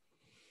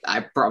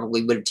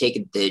probably would have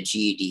taken the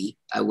GED.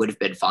 I would have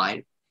been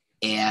fine.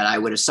 And I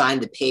would have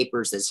signed the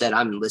papers that said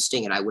I'm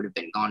enlisting, and I would have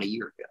been gone a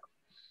year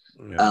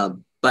ago. Yeah.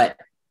 But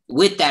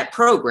with that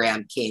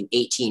program came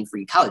 18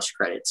 free college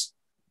credits.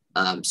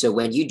 So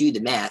when you do the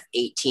math,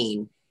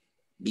 18,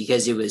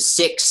 because it was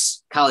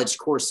 6 college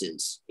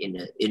courses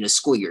in a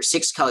school year,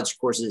 6 college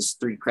courses,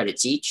 3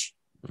 credits each.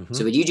 Mm-hmm.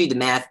 So when you do the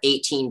math,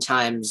 18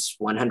 times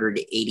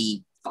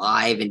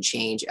 185 and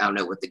change, I don't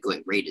know what the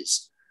going rate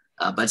is,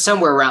 but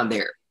somewhere around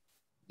there,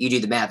 you do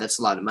the math. That's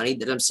a lot of money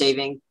that I'm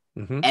saving.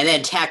 Mm-hmm. And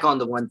then tack on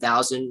the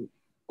 1,000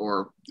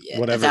 or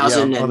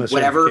 1,000 and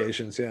whatever,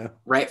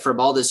 right, from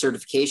all the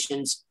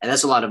certifications. And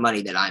that's a lot of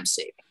money that I'm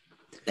saving.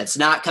 That's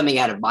not coming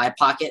out of my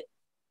pocket.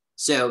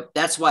 So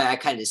that's why I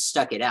kind of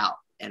stuck it out.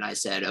 And I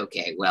said,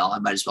 okay, well, I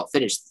might as well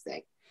finish the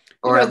thing.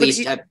 Or at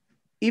least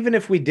even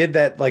if we did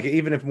that, like,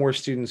 even if more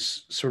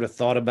students sort of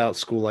thought about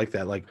school like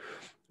that, like,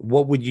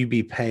 what would you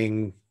be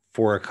paying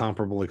for a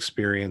comparable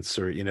experience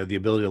or, you know, the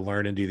ability to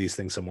learn and do these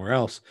things somewhere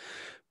else?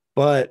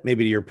 But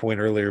maybe to your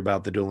point earlier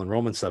about the dual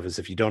enrollment stuff is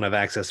if you don't have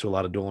access to a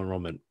lot of dual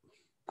enrollment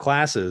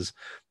classes,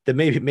 then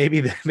maybe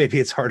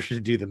it's harder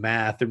to do the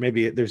math, or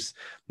maybe there's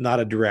not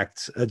a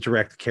direct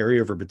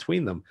carryover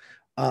between them.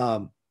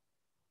 So,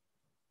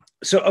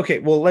 okay,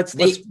 well, let's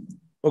go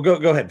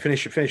ahead.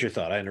 Finish your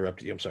thought. I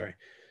interrupted you. I'm sorry.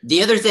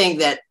 The other thing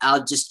that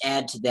I'll just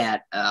add to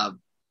that,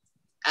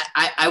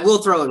 I will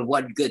throw in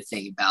one good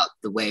thing about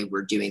the way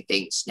we're doing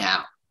things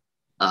now.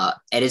 And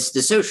it's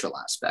the social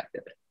aspect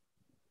of it.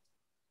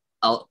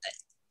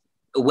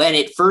 When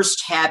it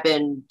first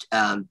happened,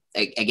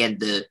 again,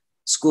 the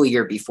school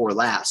year before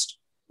last,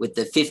 with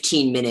the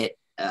 15-minute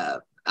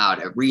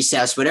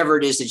recess, whatever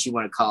it is that you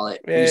want to call it,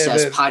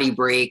 recess, potty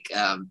break,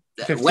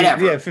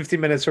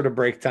 15 minutes sort of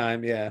break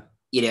time. Yeah.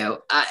 You know,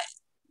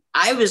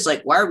 I was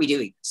like, why are we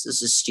doing this?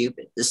 This is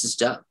stupid. This is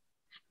dumb.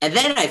 And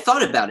then I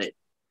thought about it.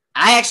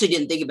 I actually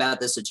didn't think about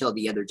this until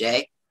the other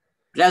day,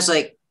 but I was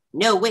like,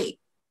 no, wait,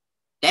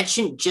 that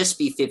shouldn't just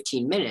be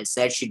 15 minutes.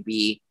 That should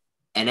be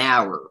an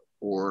hour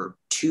or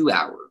 2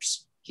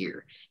 hours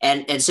here.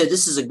 And so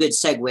this is a good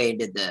segue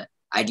into the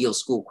ideal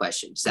school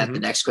question. Is that the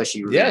next question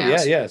you were going to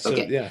ask? Yeah.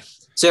 Okay.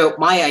 So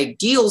my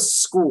ideal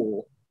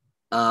school,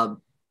 and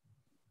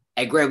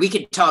Greg, we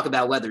could talk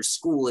about whether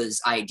school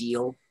is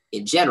ideal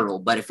in general,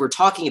 but if we're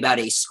talking about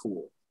a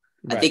school,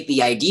 right, I think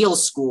the ideal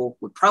school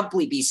would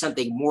probably be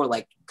something more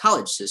like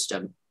college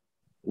system,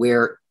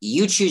 where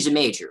you choose a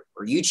major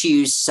or you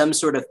choose some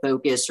sort of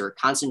focus or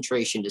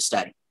concentration to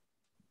study.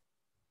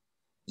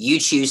 You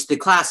choose the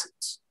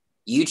classes.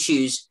 You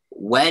choose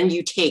when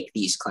you take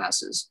these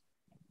classes.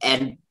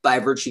 And by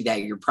virtue of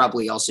that, you're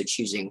probably also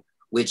choosing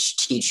which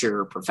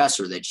teacher or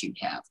professor that you'd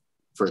have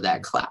for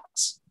that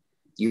class.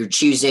 You're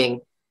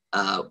choosing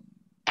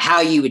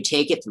how you would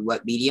take it, through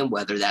what medium,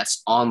 whether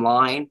that's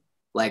online,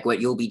 like what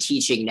you'll be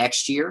teaching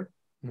next year,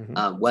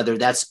 whether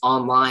that's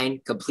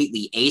online,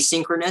 completely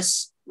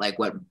asynchronous, like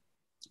what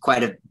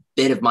quite a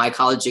bit of my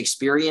college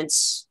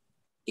experience,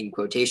 in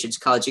quotations,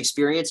 college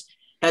experience,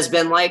 has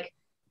been like,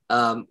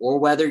 or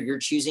whether you're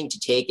choosing to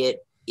take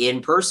it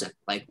in person,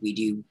 like we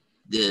do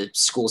the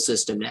school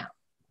system now.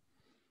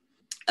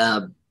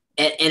 And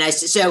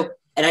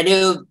I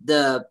know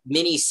the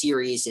mini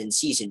series in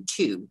season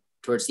 2,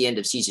 towards the end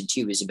of season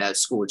 2, is about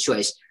school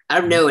choice. I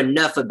don't know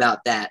enough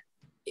about that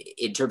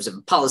in terms of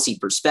a policy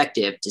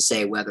perspective to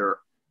say whether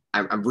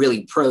I'm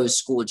really pro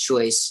school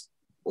choice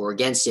or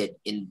against it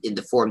in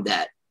the form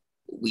that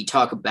we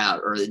talk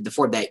about, or the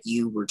form that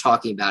you were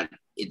talking about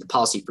in the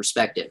policy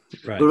perspective.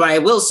 Right. But what I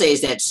will say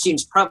is that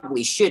students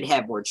probably should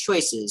have more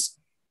choices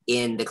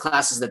in the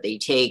classes that they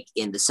take,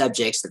 in the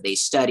subjects that they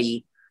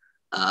study,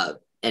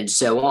 and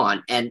so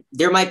on. And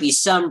there might be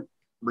some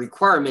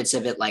requirements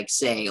of it, like,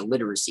 say, a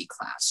literacy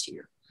class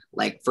here.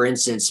 Like, for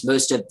instance, I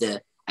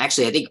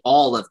think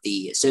all of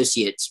the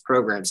associate's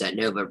programs at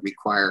Nova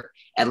require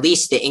at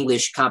least the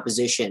English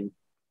composition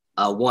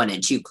 1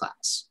 and 2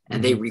 class.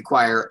 And they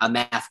require a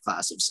math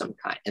class of some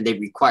kind. And they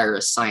require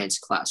a science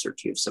class or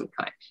 2 of some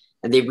kind.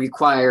 And they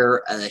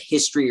require a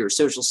history or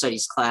social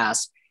studies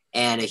class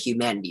and a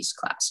humanities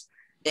class.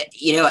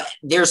 You know,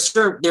 there's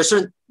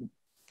certain,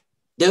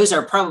 those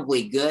are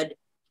probably good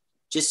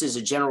just as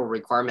a general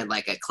requirement,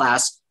 like a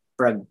class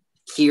from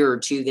here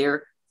to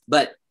there.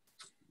 But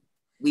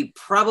we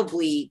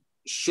probably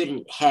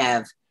shouldn't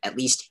have at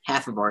least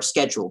half of our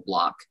schedule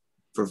block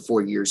for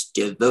 4 years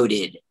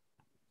devoted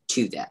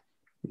to that.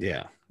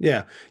 Yeah.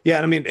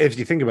 I mean, if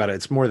you think about it,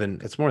 it's more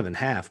than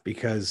half,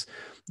 because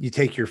you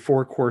take your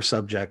 4 core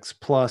subjects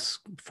plus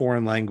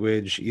foreign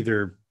language,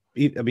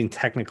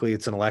 technically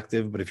it's an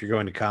elective, but if you're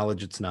going to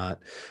college, it's not.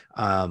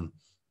 And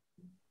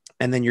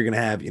then you're going to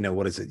have, you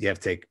have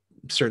to take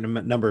a certain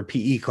number of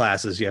PE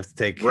classes. You have to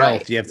take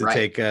health. You have to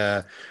take,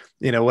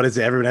 everyone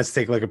has to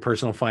take like a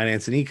personal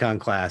finance and econ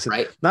class.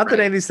 Not that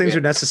any of these things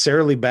are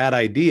necessarily bad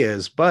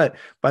ideas, but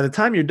by the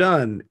time you're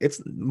done,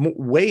 it's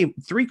way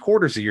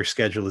 3/4 of your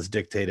schedule is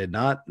dictated,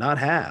 not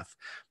half.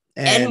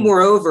 And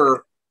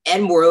moreover,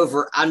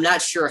 I'm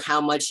not sure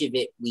how much of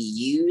it we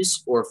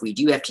use, or if we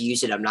do have to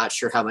use it, I'm not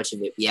sure how much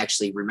of it we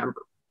actually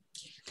remember.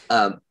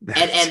 And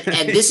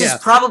this is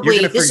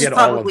probably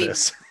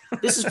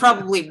this is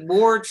probably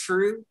more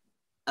true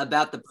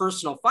about the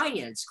personal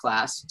finance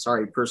class.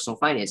 Sorry, personal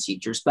finance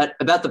teachers, but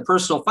about the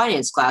personal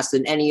finance class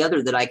than any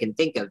other that I can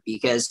think of,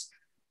 because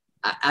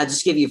I'll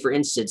just give you, for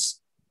instance,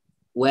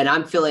 when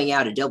I'm filling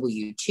out a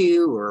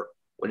W-2 or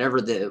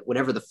whatever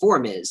the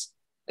form is,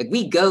 like,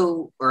 we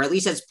go, or at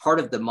least that's part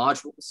of the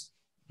modules,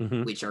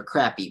 which are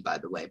crappy, by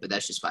the way, but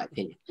that's just my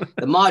opinion.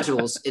 The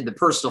modules in the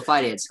personal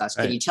finance class,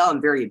 can you tell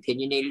I'm very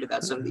opinionated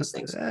about some of these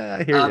things?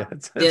 I hear you.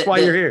 That's why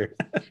you're here.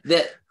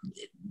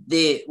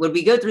 When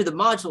we go through the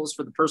modules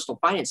for the personal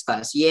finance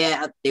class,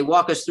 they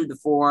walk us through the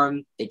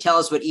form. They tell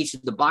us what each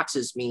of the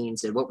boxes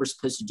means and what we're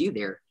supposed to do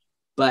there.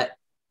 But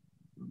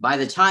by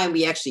the time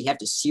we actually have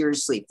to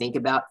seriously think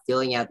about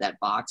filling out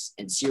that box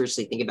and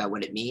seriously think about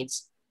what it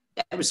means,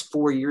 that was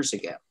 4 years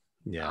ago.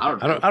 Yeah,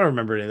 I don't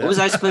remember any of that. What was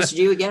I supposed to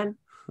do again?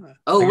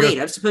 Oh, wait,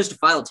 I'm supposed to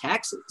file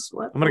taxes.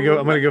 What? I'm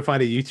gonna go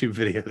find a YouTube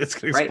video that's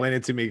gonna explain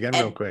it to me again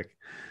real quick.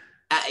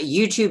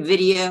 YouTube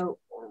video.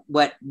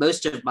 What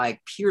most of my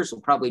peers will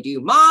probably do: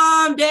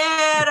 Mom,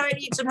 Dad, I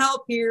need some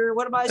help here.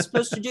 What am I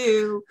supposed to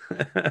do?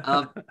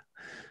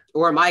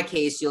 Or in my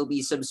case, you'll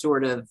be some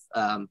sort of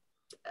I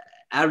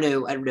don't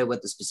know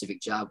what the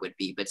specific job would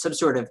be, but some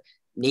sort of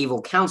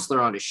naval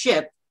counselor on a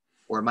ship,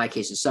 or in my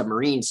case, a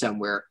submarine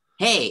somewhere.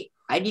 Hey,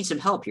 I need some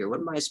help here. What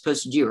am I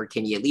supposed to do? Or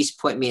can you at least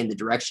point me in the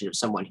direction of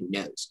someone who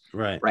knows?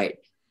 Right.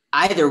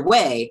 Either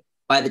way,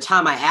 by the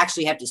time I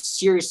actually have to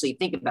seriously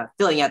think about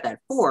filling out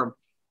that form,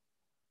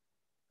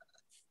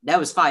 that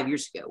was 5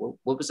 years ago.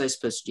 What was I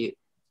supposed to do?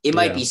 It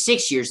might be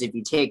 6 years if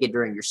you take it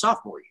during your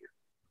sophomore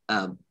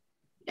year.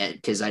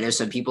 Because I know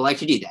some people like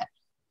to do that.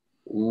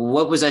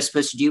 What was I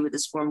supposed to do with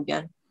this form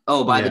again?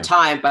 Oh, by the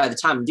time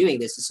I'm doing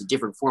this, it's a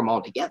different form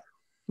altogether.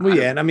 Well,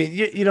 and I mean,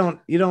 you don't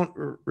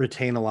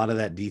retain a lot of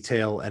that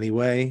detail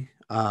anyway.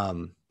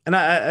 And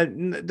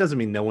it doesn't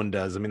mean no one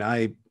does. I mean,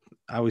 I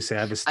always say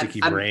I have a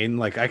sticky brain.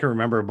 Like, I can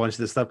remember a bunch of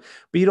this stuff,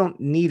 but you don't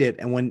need it.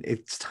 And when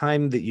it's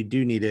time that you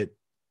do need it,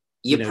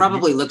 you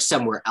probably look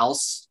somewhere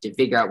else to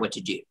figure out what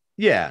to do.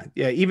 Yeah.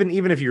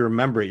 Even if you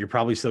remember it, you're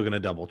probably still going to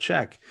double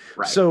check.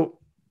 Right. So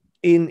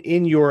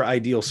in your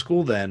ideal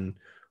school, then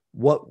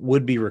what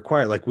would be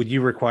required? Like, would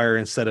you require,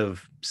 instead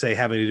of, say,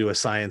 having to do a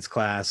science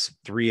class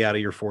 3 out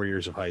of your 4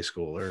 years of high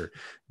school, or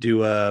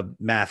do a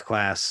math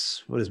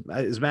class? What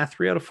is math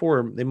 3 out of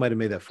 4? They might've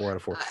made that 4 out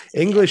of 4.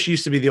 English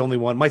used to be the only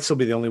one, might still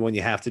be the only one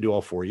you have to do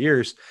all 4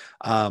 years.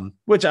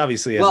 Which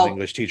obviously, as an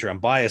English teacher, I'm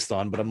biased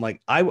on, but I'm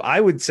like, I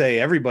would say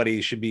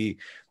everybody should be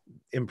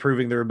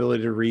improving their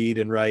ability to read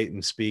and write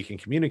and speak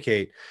and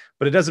communicate,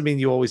 but it doesn't mean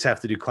you always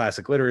have to do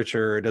classic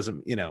literature. It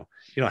doesn't, you don't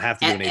have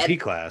to do an AP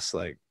class.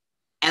 Like,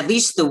 at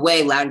least the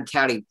way Loudoun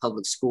County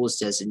Public Schools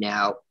does it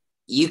now,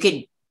 you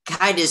can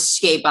kind of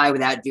skate by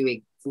without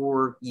doing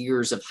 4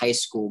 years of high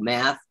school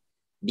math,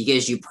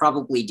 because you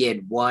probably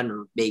did 1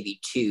 or maybe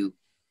 2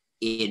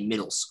 in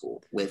middle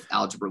school with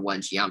Algebra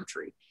 1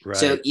 geometry. Right,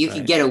 so you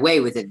can get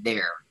away with it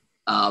there.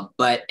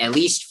 But at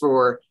least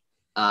for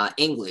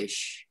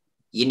English,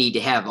 you need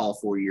to have all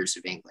 4 years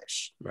of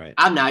English. Right.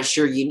 I'm not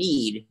sure you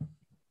need,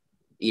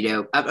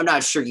 I'm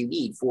not sure you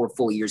need 4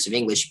 full years of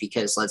English,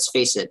 because let's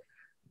face it,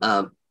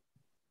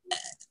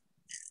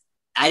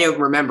 I don't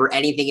remember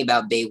anything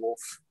about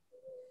Beowulf.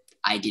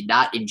 I did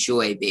not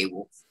enjoy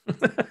Beowulf.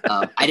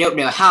 I don't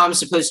know how I'm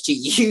supposed to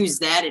use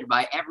that in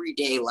my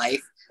everyday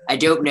life. I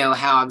don't know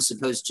how I'm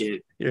supposed to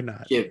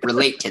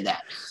relate to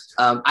that.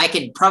 I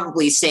could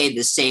probably say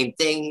the same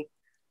thing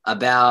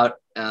about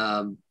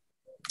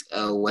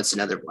what's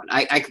another one?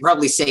 I could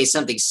probably say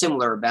something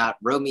similar about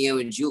Romeo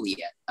and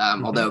Juliet.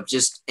 Although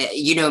just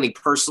you know me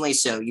personally,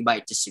 so you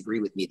might disagree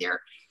with me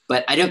there.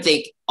 But I don't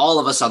think all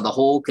of us on the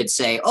whole could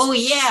say, "Oh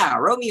yeah,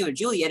 Romeo and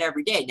Juliet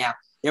every day." Now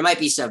there might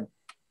be some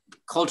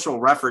cultural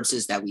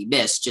references that we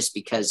miss just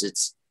because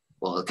it's,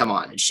 well, come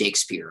on, it's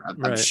Shakespeare.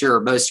 I'm sure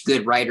most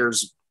good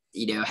writers,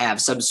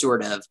 have some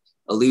sort of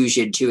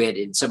allusion to it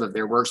in some of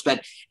their works.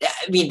 But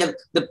I mean,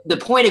 the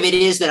point of it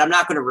is that I'm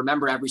not going to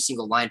remember every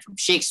single line from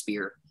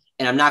Shakespeare,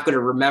 and I'm not going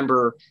to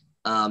remember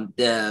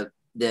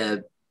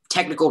the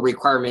technical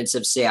requirements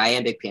of, say,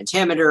 iambic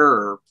pentameter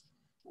or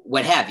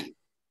what have you.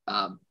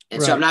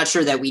 So I'm not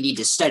sure that we need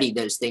to study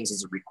those things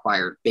as a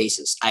required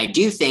basis. I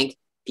do think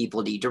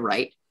people need to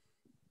write,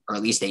 or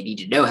at least they need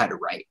to know how to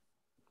write.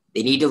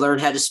 They need to learn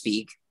how to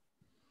speak.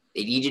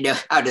 They need to know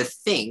how to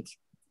think.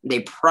 They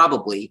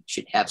probably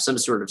should have some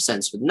sort of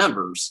sense with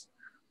numbers.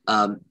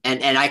 And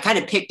I kind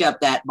of picked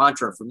up that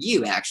mantra from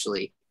you,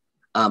 actually,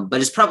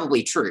 but it's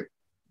probably true.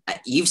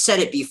 You've said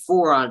it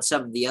before on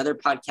some of the other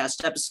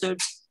podcast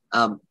episodes.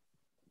 So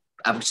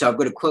I'm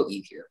going to quote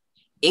you here.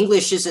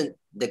 English isn't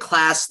the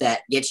class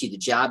that gets you the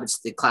job. It's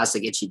the class that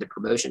gets you the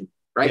promotion,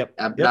 right? Yep.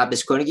 I'm not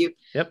misquoting you.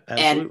 Yep,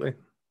 absolutely. And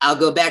I'll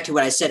go back to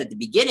what I said at the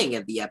beginning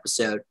of the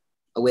episode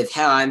with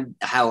how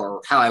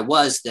I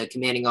was the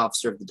commanding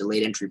officer of the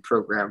delayed entry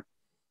program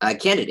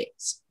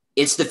candidates.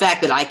 It's the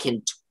fact that I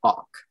can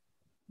talk,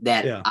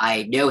 that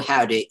I know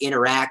how to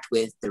interact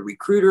with the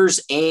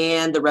recruiters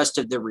and the rest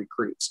of the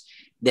recruits,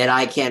 that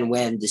I can,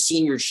 when the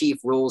senior chief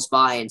rolls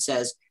by and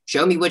says,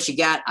 "Show me what you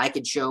got," I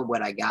can show him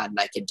what I got, and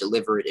I can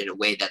deliver it in a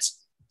way that's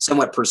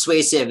somewhat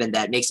persuasive and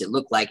that makes it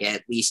look like I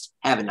at least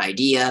have an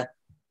idea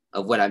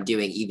of what I'm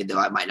doing, even though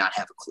I might not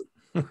have a clue.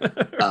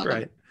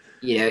 Right.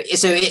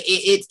 So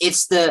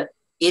it's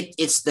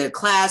the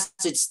class,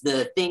 it's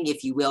the thing,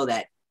 if you will,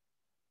 that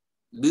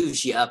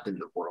moves you up in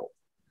the world.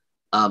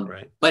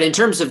 But in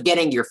terms of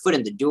getting your foot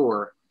in the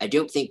door, I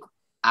don't think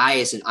I,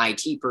 as an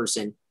IT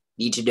person,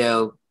 need to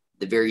know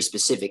the very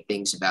specific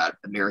things about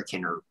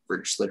American or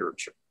British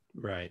literature.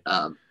 Right.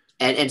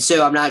 And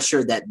so I'm not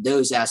sure that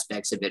those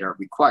aspects of it are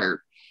required.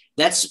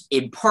 That's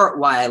in part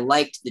why I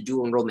liked the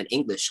dual enrollment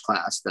English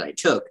class that I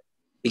took,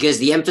 because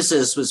the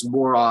emphasis was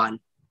more on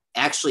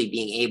actually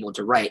being able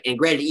to write. And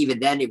granted, even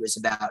then it was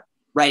about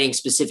writing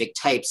specific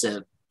types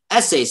of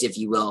essays, if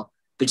you will,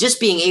 but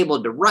just being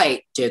able to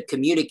write, to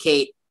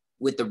communicate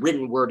with the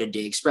written word and to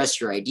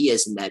express your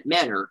ideas in that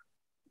manner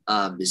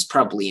is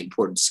probably an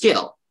important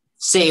skill.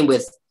 Same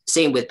with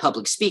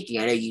public speaking.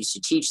 I know you used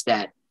to teach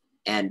that,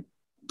 and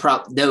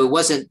though it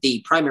wasn't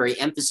the primary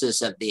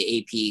emphasis of the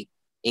AP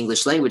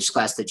English language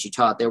class that you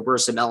taught, there were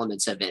some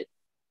elements of it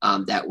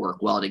that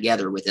work well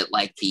together with it,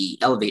 like the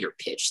elevator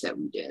pitch that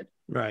we did.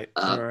 Right.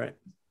 All right.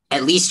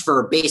 At least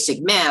for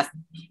basic math,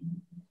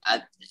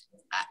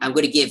 I'm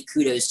going to give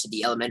kudos to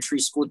the elementary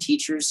school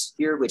teachers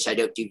here, which I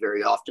don't do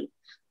very often.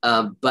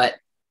 But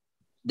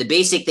the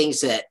basic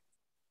things that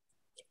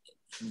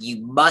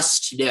you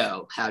must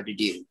know how to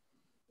do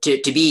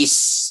to be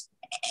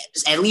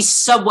at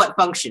least somewhat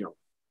functional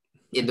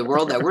in the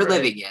world that we're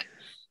living in,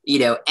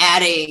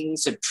 adding,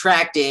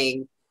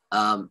 subtracting,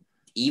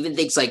 even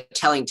things like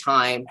telling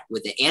time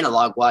with the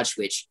analog watch,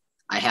 which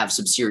I have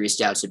some serious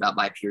doubts about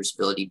my peers'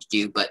 ability to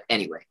do. But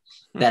anyway,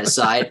 that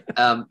aside,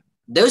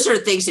 those are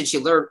things that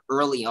you learn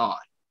early on.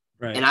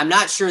 Right. And I'm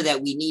not sure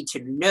that we need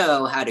to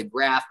know how to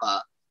graph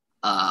a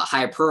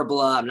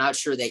hyperbola. I'm not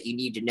sure that you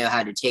need to know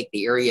how to take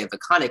the area of a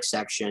conic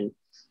section.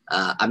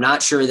 I'm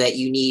not sure that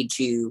you need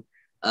to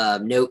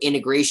know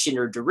integration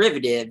or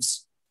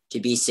derivatives to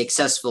be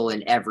successful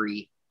in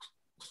every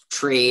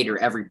trade or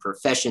every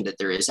profession that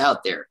there is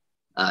out there.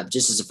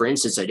 Just as for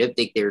instance, I don't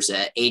think there's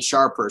a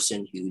HR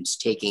person who's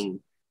taking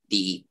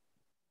the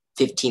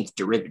 15th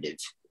derivative,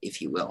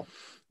 if you will.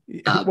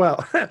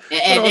 Well,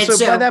 and also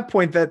so, by that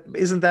point, that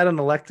isn't that an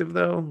elective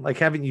though? Like,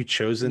 haven't you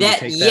chosen to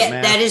take that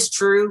math? That is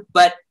true.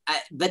 But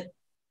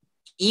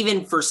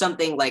even for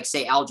something like,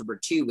 say, Algebra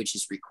 2, which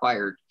is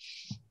required,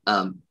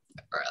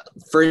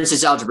 for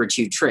instance, Algebra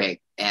 2 trig,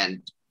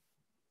 and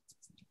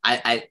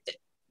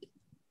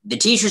the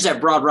teachers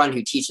at Broad Run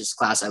who teach this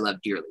class, I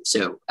love dearly.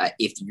 So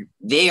if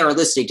they are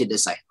listening to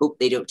this, I hope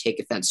they don't take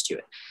offense to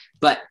it.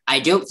 But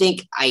I don't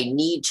think I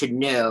need to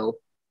know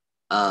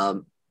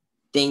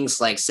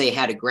things like, say,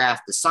 how to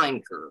graph the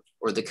sine curve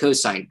or the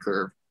cosine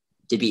curve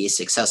to be a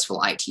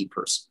successful IT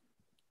person.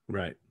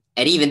 Right.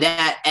 And even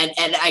that,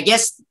 and I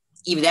guess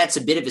even that's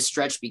a bit of a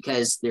stretch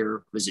because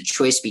there was a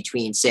choice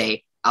between,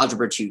 say,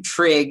 Algebra 2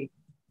 trig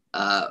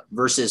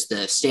versus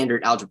the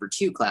standard Algebra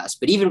 2 class.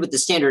 But even with the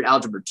standard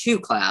Algebra 2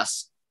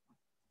 class,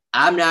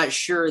 I'm not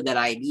sure that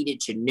I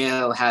needed to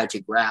know how to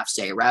graph,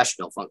 say, a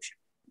rational function.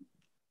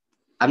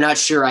 I'm not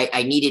sure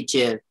I needed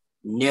to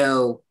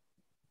know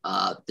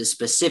the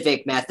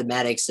specific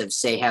mathematics of,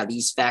 say, how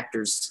these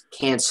factors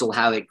cancel,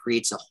 how it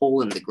creates a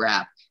hole in the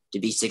graph. to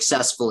be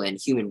successful in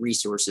human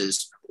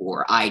resources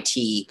or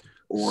IT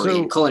or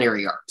in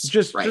culinary arts.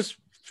 Just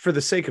for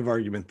the sake of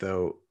argument,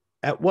 though,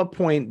 at what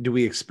point do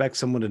we expect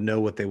someone to know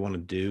what they want to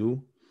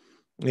do?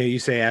 You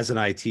say as an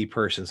IT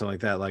person, something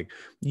like that, like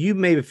you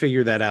maybe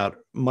figure that out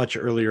much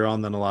earlier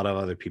on than a lot of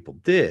other people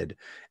did.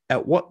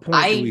 At what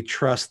point do we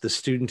trust the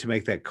student to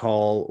make that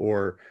call?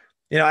 Or,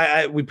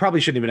 we probably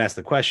shouldn't even ask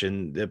the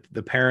question.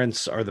 The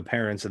parents are the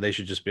parents and they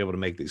should just be able to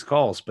make these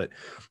calls. But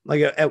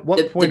like, at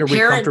what point are we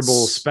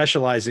comfortable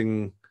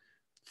specializing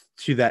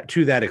to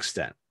that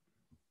extent?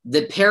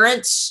 The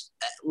parents,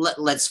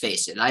 let's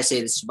face it, and I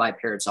say this to my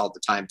parents all the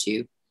time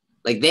too,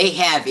 like they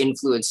have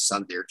influences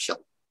on their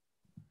children.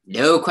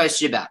 No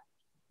question about it.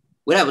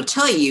 What I will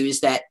tell you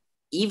is that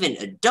even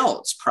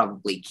adults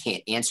probably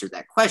can't answer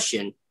that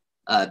question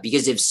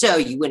because if so,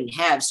 you wouldn't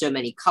have so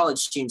many college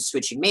students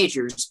switching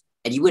majors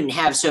and you wouldn't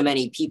have so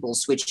many people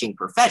switching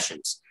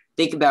professions.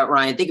 Think about,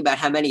 Ryan,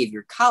 how many of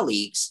your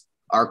colleagues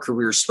are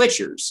career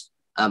switchers,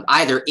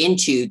 either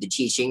into the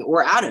teaching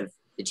or out of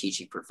the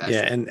teaching profession.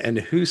 Yeah, and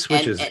who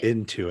switches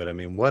into it? I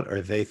mean, what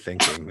are they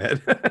thinking?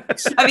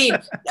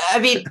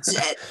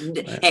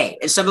 Hey,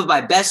 some of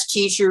my best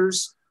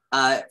teachers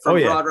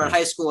from Broad Run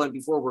High School and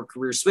before were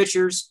career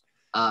switchers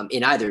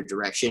in either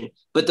direction.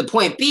 But the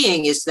point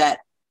being is that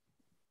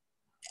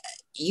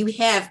you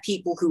have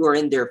people who are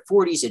in their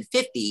 40s and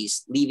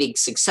 50s leaving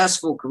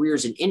successful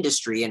careers in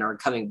industry and are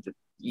coming to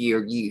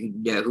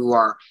who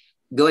are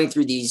going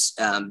through these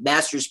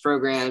master's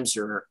programs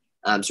or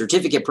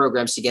certificate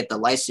programs to get the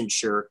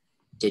licensure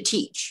to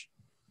teach.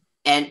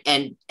 And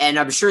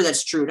I'm sure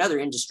that's true in other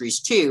industries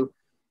too.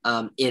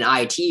 In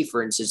IT,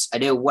 for instance, I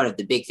know one of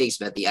the big things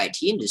about the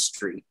IT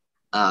industry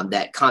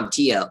that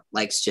CompTIA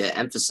likes to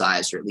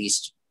emphasize, or at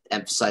least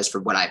emphasize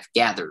from what I've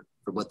gathered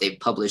from what they've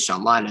published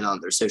online and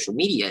on their social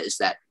media, is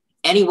that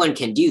anyone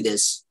can do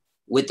this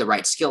with the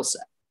right skill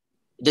set.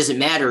 It doesn't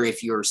matter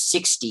if you're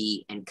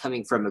 60 and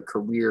coming from a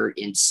career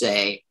in,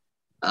 say,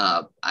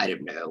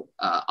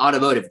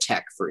 automotive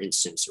tech, for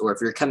instance, or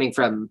if you're coming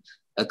from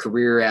a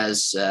career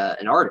as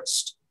an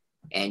artist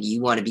and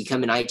you want to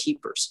become an IT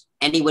person.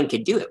 Anyone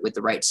can do it with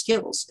the right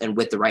skills and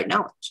with the right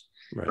knowledge,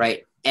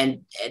 right?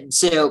 And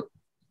so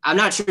I'm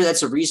not sure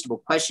that's a reasonable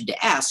question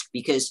to ask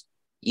because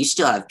you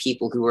still have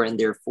people who are in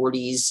their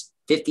 40s,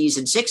 50s,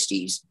 and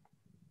 60s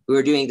who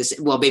are doing this.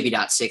 Well, maybe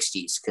not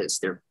 60s because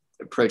they're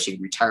approaching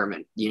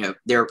retirement.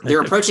 They're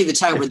approaching the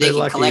time where they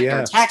can collect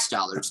their tax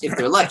dollars if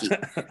they're lucky.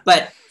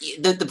 But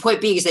the point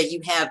being is that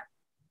you have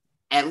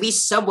at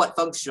least somewhat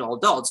functional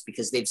adults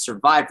because they've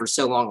survived for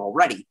so long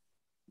already,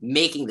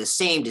 making the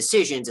same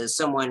decisions as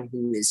someone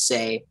who is,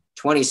 say,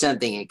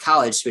 20-something in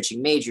college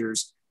switching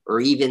majors, or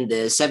even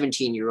the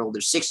 17-year-old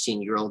or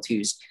 16-year-old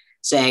who's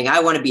saying, I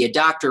want to be a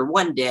doctor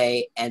one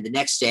day, and the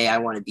next day I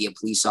want to be a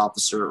police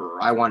officer,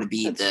 or I want to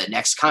be the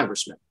next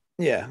congressman.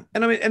 Yeah.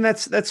 And I mean, and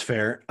that's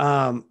fair.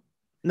 I'm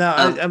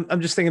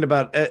just thinking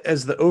about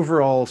as the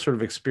overall sort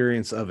of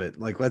experience of it.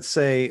 Like, let's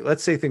say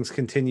things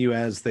continue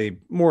as they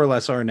more or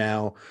less are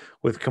now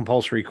with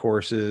compulsory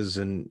courses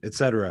and et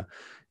cetera.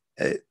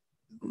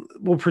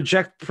 We'll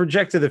project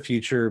to the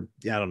future.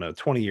 I don't know,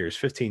 20 years,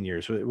 15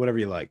 years, whatever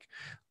you like.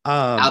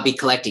 I'll be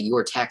collecting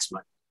your tax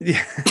money.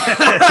 Yeah,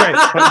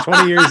 that's right.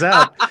 20 years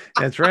out.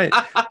 That's right.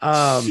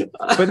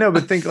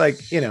 But think like,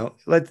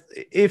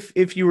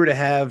 if you were to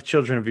have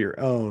children of your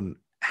own,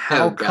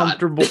 how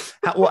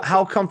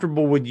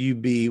comfortable would you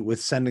be with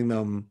sending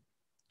them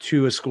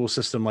to a school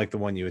system like the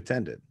one you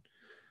attended?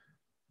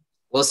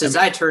 Well, since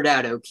I turned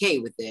out okay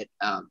with it,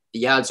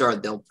 the odds are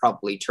they'll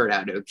probably turn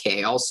out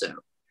okay also.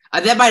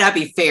 That might not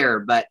be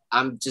fair, but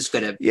I'm just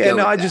going to. Yeah,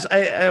 no,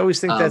 I always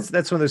think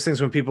that's one of those things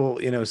when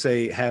people,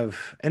 say have,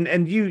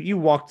 and you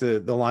walk the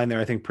line there,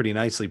 I think pretty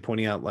nicely,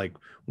 pointing out like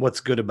what's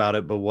good about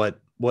it, but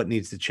what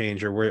needs to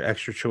change or where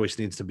extra choice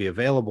needs to be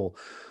available.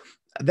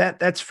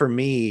 That's for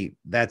me,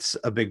 that's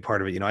a big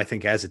part of it. I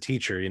think as a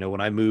teacher,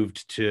 when I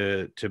moved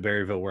to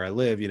Berryville where I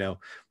live, you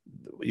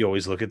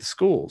always look at the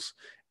schools.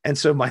 And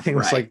so my thing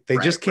was like, they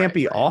just can't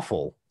be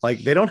awful. Like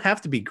they don't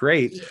have to be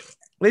great. Yeah.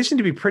 They just need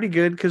to be pretty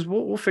good because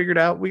we'll figure it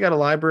out. We got a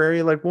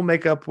library, like we'll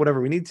make up whatever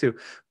we need to.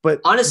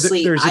 But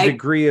honestly, there's a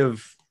degree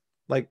of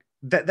like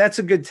that's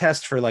a good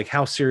test for like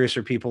how serious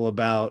are people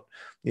about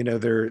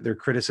their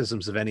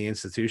criticisms of any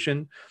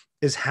institution,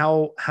 is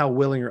how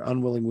willing or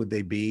unwilling would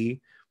they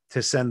be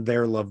to send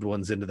their loved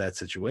ones into that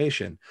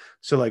situation.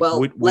 So like,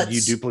 would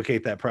you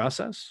duplicate that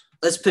process?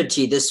 Let's put it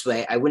to you this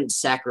way. I wouldn't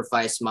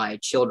sacrifice my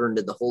children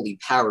to the holy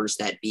powers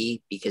that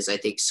be because I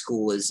think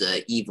school is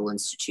an evil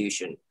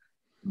institution.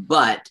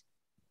 But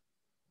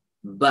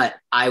I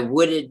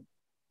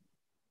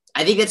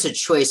think that's a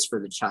choice for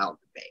the child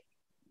to make.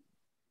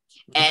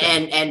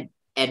 Okay.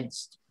 And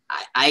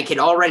I can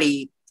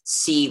already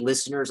see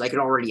listeners, I can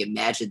already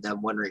imagine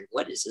them wondering,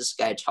 what is this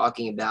guy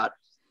talking about?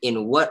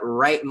 In what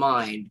right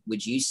mind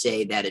would you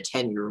say that a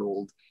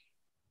 10-year-old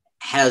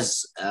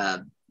has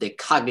the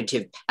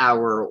cognitive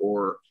power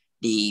or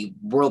the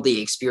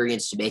worldly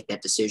experience to make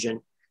that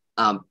decision?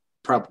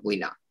 Probably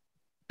not.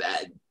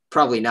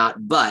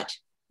 But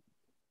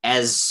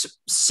as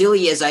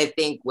silly as I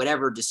think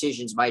whatever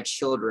decisions my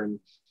children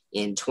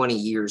in 20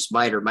 years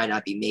might or might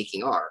not be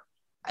making are,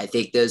 I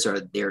think those are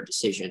their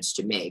decisions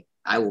to make.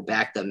 I will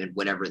back them in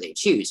whatever they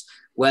choose,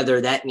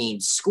 whether that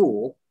means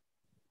school,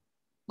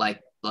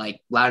 like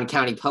Loudoun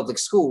County Public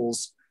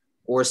Schools,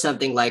 or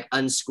something like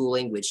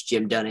unschooling, which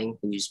Jim Dunning,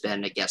 who's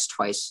been a guest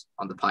twice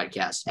on the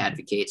podcast,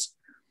 advocates,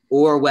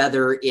 or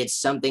whether it's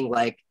something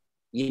like,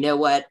 you know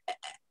what,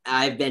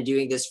 I've been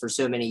doing this for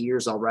so many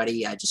years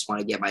already, I just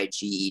want to get my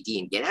GED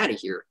and get out of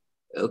here.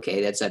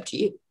 Okay, that's up to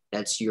you.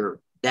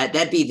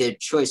 That'd be the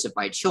choice of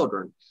my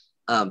children.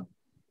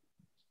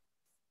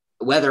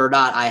 Whether or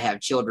not I have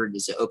children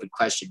is an open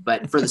question,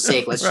 but for the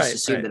sake, let's just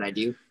assume that I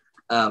do.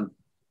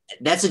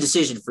 That's a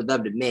decision for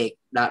them to make,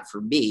 not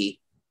for me.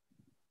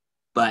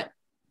 But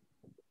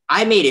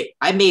I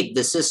made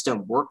the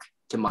system work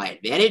to my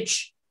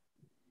advantage,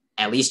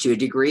 at least to a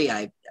degree.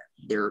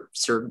 There are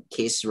certain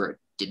cases where it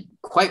didn't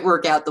quite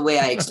work out the way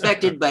I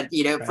expected, but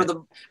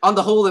on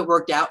the whole, it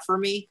worked out for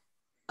me.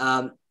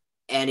 And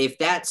if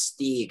that's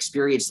the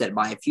experience that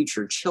my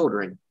future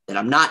children, that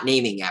I'm not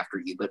naming after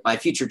you, but my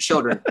future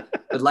children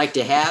would like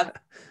to have,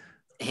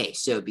 hey,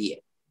 so be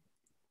it.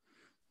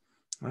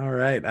 All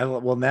right.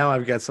 Well, now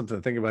I've got something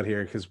to think about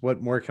here, because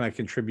what more can I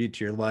contribute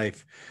to your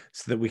life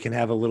so that we can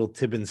have a little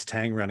Tibbens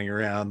Tang running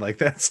around? Like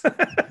that's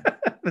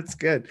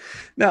good.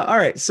 Now, all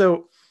right.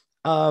 So,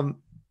 I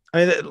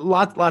mean,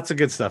 lots of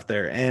good stuff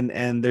there,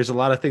 and there's a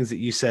lot of things that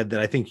you said that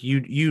I think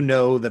you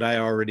know that I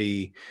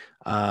already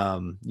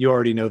you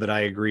already know that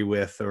I agree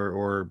with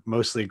or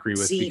mostly agree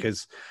with,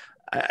 because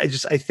I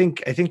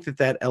think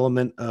that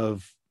element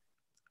of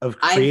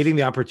creating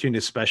the opportunity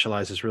to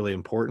specialize is really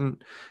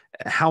important.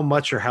 How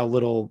much or how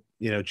little,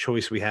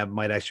 choice we have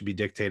might actually be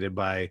dictated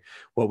by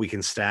what we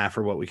can staff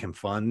or what we can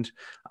fund.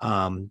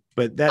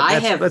 But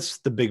that's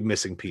the big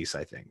missing piece,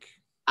 I think.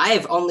 I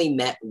have only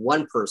met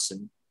one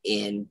person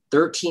in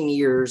 13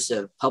 years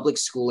of public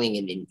schooling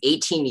and in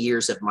 18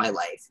 years of my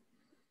life,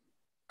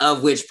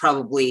 of which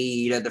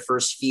probably, the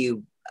first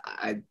few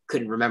I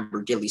couldn't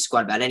remember diddly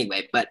squat about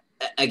anyway. But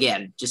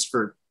again, just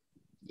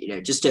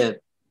to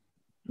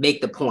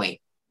make the point,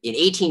 in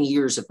 18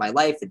 years of my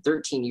life and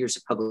 13 years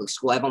of public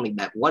school, I've only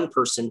met one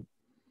person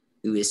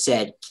who has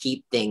said,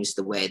 keep things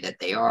the way that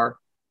they are.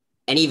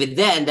 And even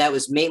then, that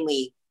was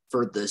mainly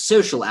for the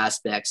social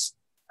aspects.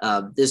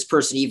 This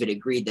person even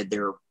agreed that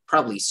there are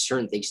probably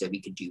certain things that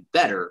we could do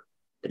better,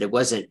 that it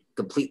wasn't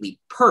completely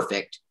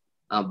perfect,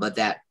 but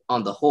that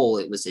on the whole,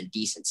 it was a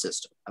decent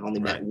system. I've only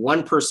met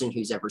one person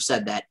who's ever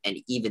said that. And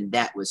even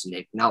that was an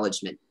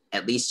acknowledgement,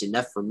 at least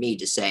enough for me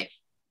to say,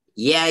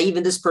 yeah,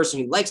 even this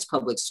person who likes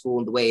public school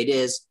and the way it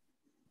is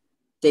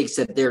thinks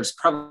that there's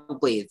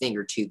probably a thing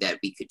or two that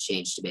we could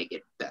change to make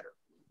it better.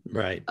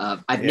 Right.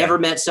 I've never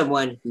met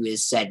someone who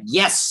has said,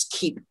 yes,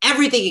 keep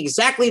everything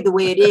exactly the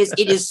way it is.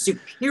 It is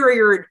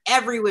superior in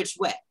every which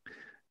way.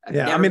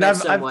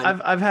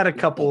 I've had a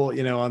couple,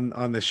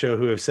 on the show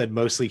who have said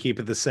mostly keep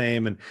it the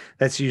same. And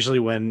that's usually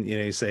when,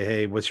 you say,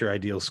 hey, what's your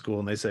ideal school?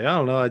 And they say, I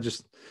don't know, I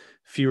just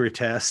fewer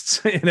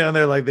tests, and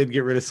they're like, they'd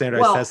get rid of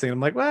standardized testing. I'm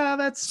like, well,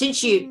 that's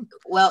I'm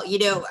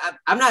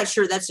not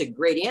sure that's a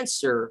great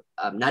answer.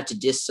 Not to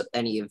diss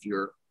any of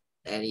your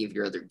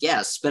other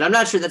guests, but I'm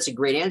not sure that's a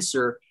great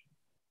answer.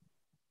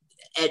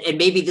 And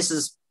maybe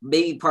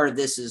part of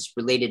this is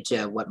related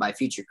to what my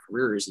future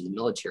career is in the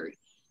military.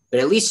 But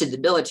at least in the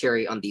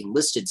military, on the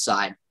enlisted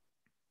side,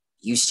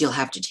 you still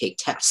have to take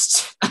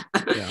tests.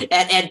 Yeah.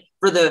 and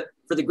for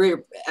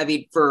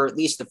at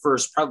least the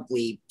first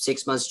probably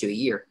 6 months to a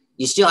year,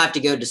 you still have to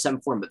go to some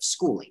form of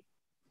schooling.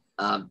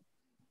 In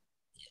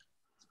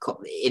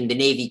the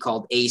Navy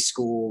called A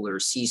school or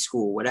C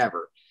school,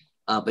 whatever.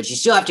 But you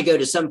still have to go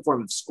to some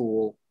form of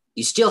school.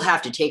 You still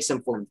have to take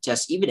some form of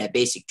test, even at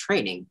basic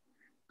training.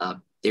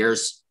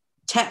 There's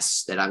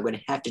tests that I'm going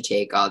to have to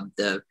take on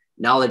the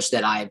knowledge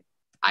that I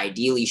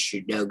ideally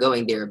should know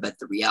going there. But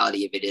the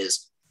reality of it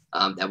is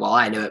that while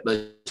I know it,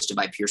 most of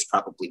my peers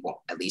probably won't,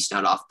 at least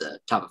not off the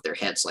top of their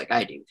heads like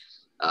I do.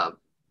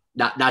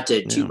 Not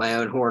to toot my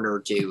own horn or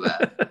to,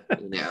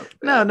 No,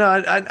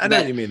 I know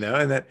what you mean though.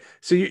 And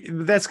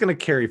that's going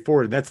to carry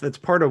forward. That's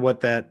part of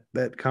what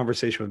that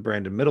conversation with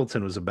Brandon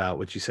Middleton was about,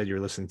 which you said you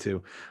were listening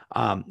to,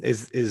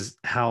 is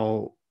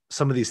how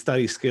some of these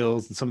study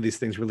skills and some of these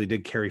things really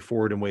did carry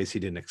forward in ways he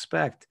didn't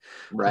expect.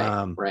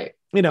 Right. Right.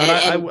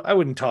 I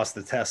wouldn't toss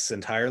the tests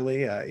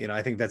entirely.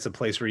 I think that's a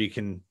place where you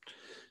can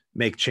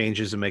make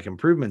changes and make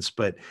improvements,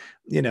 but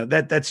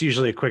that's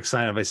usually a quick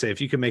sign. If I say, if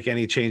you can make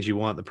any change you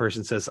want, the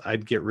person says,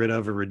 I'd get rid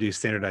of or reduce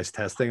standardized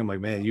testing. I'm like,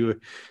 man, you're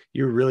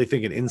really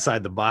thinking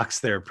inside the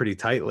box there pretty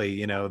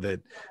tightly,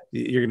 that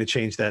you're going to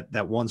change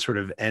that one sort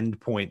of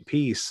endpoint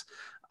piece.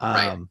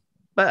 Right.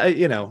 But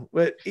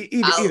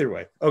either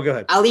way. Oh, go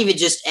ahead. I'll even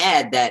just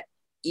add that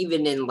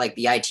even in like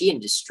the IT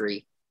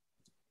industry,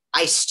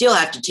 I still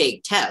have to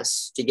take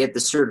tests to get the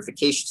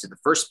certifications in the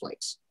first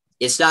place.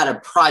 It's not a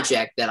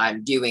project that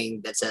I'm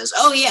doing that says,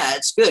 oh yeah,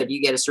 it's good,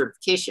 you get a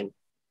certification.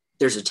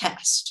 There's a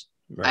test.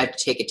 Right. I have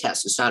to take a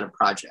test. It's not a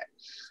project.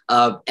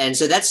 And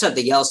so that's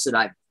something else that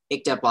I've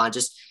picked up on.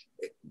 Just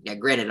now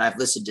granted, I've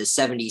listened to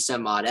 70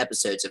 some odd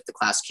episodes of the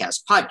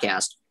ClassCast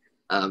podcast.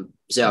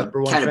 So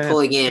I'm kind of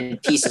pulling in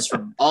pieces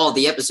from all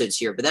the episodes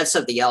here, but that's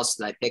something else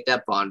that I picked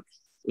up on,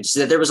 which is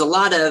that there was a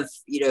lot of,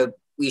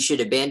 we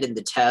should abandon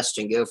the test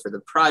and go for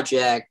the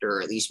project,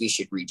 or at least we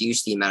should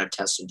reduce the amount of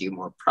tests and do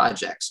more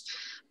projects.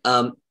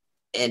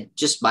 And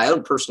just my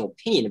own personal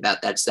opinion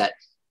about that is that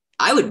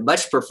I would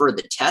much prefer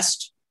the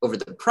test over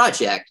the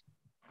project,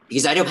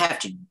 because I don't have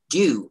to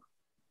do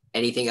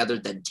anything other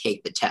than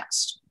take the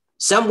test.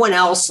 Someone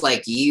else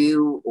like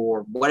you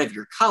or one of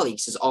your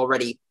colleagues has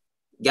already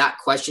got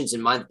questions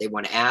in mind that they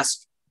want to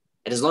ask.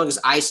 And as long as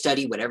I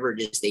study whatever it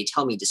is they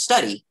tell me to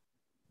study,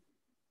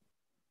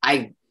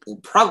 I will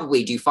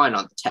probably do fine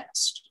on the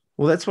test.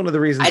 Well, that's one of the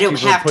reasons I don't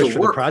people have push to for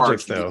work the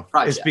projects, though,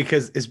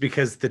 is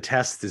because the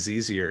test is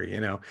easier,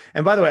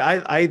 And by the way,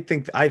 I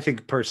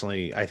think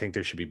personally, I think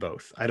there should be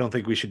both. I don't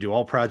think we should do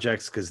all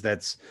projects, because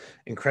that's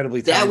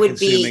incredibly time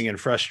consuming and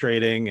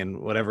frustrating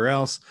and whatever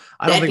else.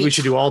 I don't think we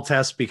should do all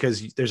tests,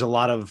 because there's a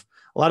lot of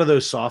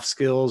those soft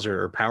skills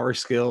or power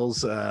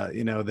skills,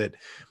 that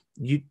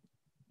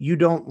you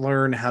don't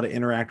learn how to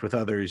interact with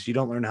others. You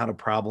don't learn how to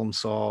problem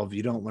solve.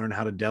 You don't learn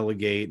how to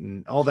delegate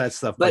and all that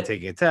stuff by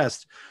taking a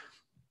test.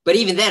 But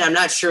even then, I'm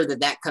not sure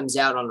that comes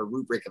out on a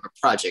rubric of a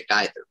project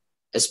either,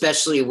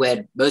 especially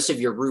when most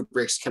of your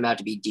rubrics come out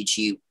to be, did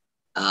you,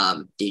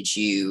 I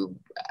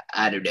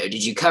don't know,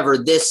 did you cover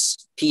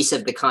this piece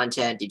of the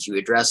content? Did you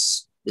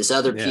address this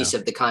other piece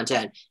of the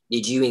content?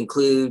 Did you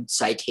include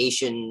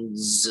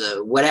citations,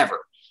 whatever,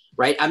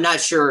 right? I'm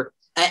not sure.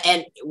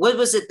 And what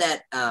was it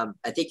that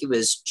I think it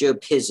was Joe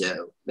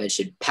Pizzo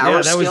mentioned?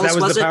 Power skills. That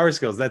was the power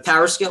skills. That's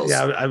power skills.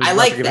 Yeah, I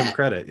like to give him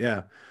credit.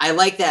 Yeah, I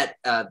like that.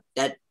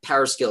 That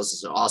power skills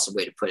is an awesome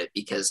way to put it,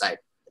 because I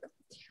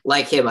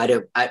like him.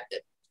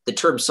 The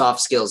term soft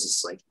skills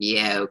is like,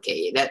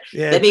 okay. That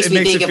makes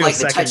me think of like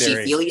the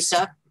touchy-feely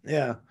stuff.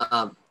 Yeah.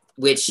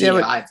 Which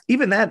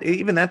even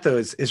that though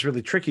is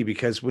really tricky,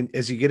 because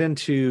as you get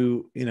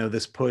into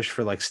this push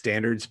for like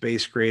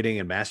standards-based grading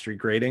and mastery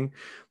grading,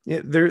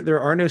 there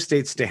are no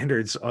state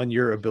standards on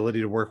your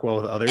ability to work well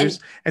with others,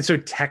 and so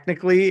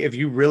technically, if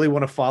you really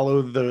want to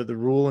follow the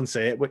rule and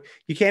say it,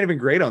 you can't even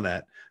grade on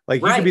that.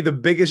 Like, you could be the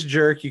biggest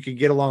jerk, you could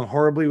get along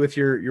horribly with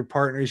your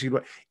partners.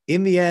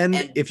 In the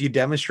end, if you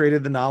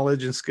demonstrated the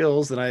knowledge and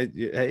skills, then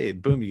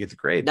boom, you get the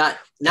grade. Not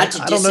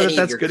to diss any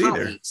of your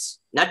colleagues.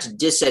 Not to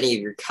diss any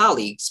of your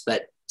colleagues,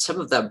 but some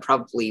of them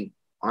probably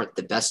aren't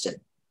the best at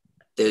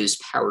those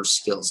power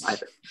skills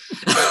either.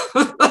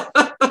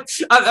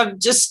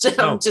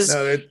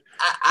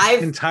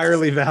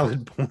 Entirely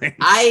valid point.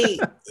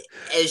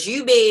 As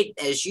you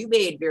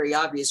made very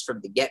obvious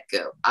from the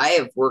get-go, I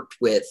have worked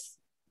with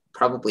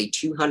probably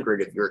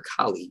 200 of your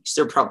colleagues.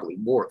 There are probably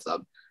more of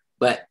them,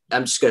 but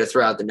I'm just going to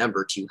throw out the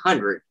number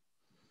 200.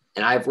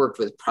 And I've worked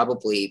with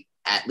probably,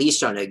 at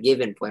least on a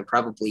given point,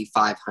 probably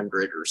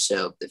 500 or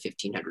so of the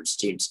 1,500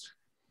 students.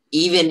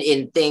 Even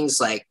in things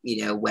like,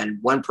 when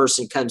one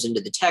person comes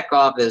into the tech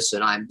office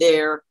and I'm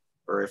there,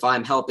 or if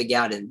I'm helping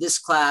out in this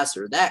class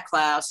or that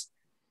class,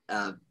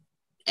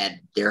 and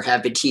there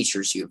have been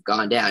teachers who have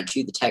gone down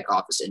to the tech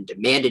office and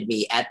demanded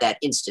me at that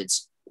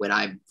instance when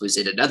I was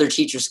in another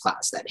teacher's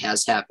class. That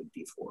has happened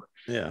before.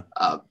 Yeah.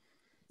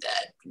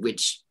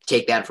 Which,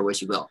 take that for what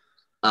you will.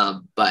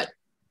 But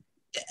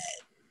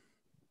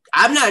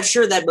I'm not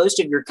sure that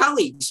most of your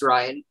colleagues,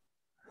 Ryan,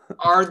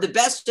 are the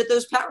best at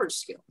those power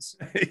skills.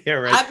 Yeah,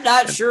 right. I'm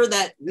not sure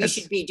that we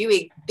should be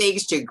doing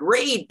things to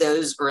grade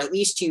those, or at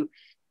least to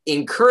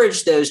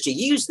encourage those to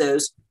use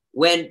those,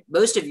 when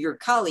most of your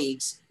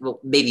colleagues, well,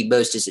 maybe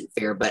most isn't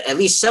fair, but at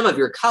least some of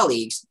your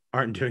colleagues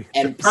aren't doing it,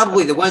 and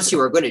probably the ones who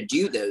are going to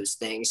do those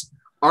things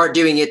aren't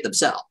doing it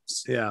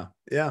themselves. Yeah.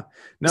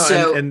 No,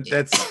 so, and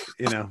that's,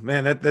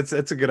 man, that's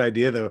a good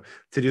idea though,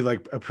 to do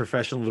like a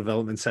professional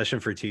development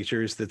session for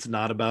teachers. That's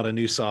not about a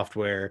new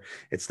software.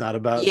 It's not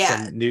about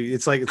some new,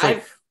 it's like,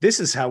 this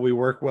is how we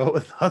work well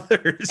with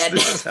others.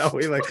 This is how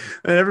we and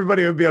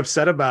everybody would be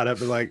upset about it.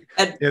 But like,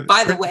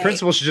 by the way,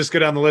 principal should just go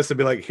down the list and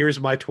be like, here's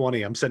my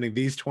 20, I'm sending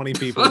these 20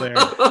 people there.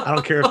 I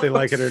don't care if they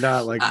like it or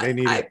not. Like, they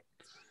need it.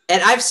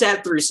 And I've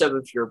sat through some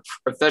of your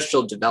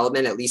professional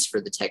development, at least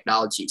for the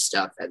technology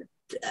stuff. And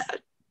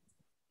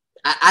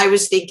I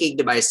was thinking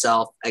to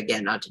myself,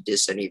 again, not to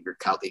diss any of your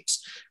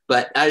colleagues,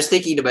 but I was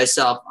thinking to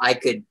myself, I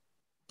could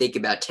think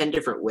about 10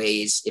 different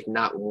ways, if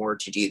not more,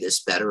 to do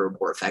this better or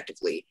more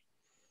effectively.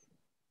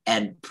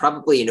 And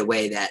probably in a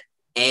way that,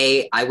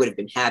 I would have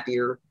been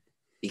happier,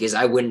 because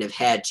I wouldn't have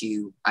had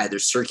to either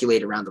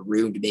circulate around the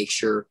room to make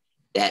sure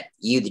that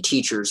you, the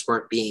teachers,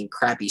 weren't being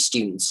crappy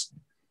students.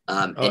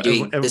 And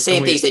doing the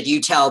same things that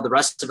you tell the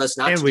rest of us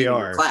not to do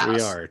in class.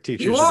 We are.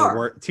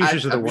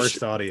 Teachers are the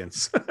worst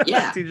audience.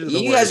 Yeah.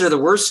 You guys are the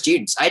worst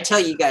students. I tell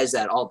you guys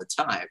that all the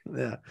time.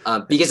 Yeah.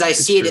 Because I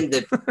see it in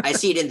the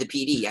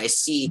PD. I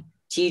see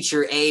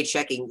teacher A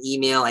checking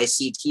email. I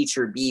see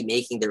teacher B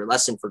making their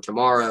lesson for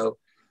tomorrow.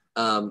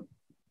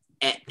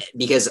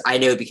 Because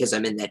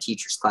I'm in that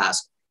teacher's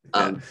class.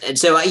 And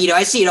so,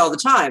 I see it all the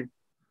time.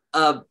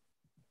 And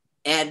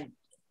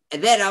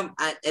then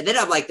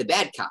I'm like the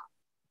bad cop.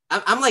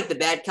 I'm like the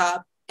bad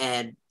cop,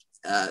 and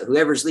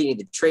whoever's leading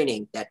the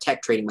training, that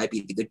tech training, might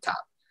be the good cop.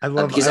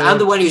 Because I'm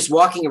the one who's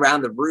walking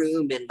around the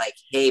room and like,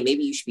 hey,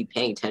 maybe you should be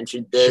paying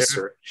attention to this,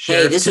 or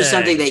hey, this is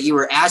something that you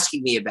were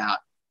asking me about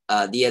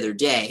the other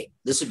day.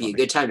 This would be a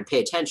good time to pay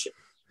attention,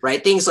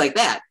 right? Things like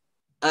that.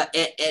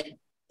 And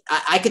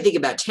I could think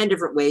about 10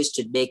 different ways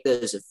to make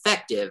those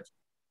effective,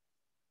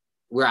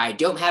 where I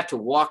don't have to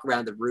walk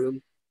around the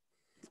room.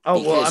 Oh,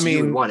 well, I mean,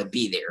 you would want to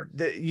be there.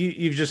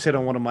 You've just hit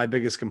on one of my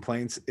biggest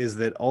complaints, is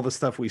that all the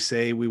stuff we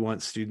say we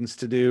want students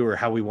to do, or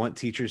how we want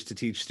teachers to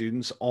teach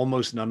students,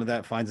 almost none of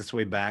that finds its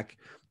way back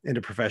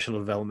into professional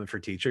development for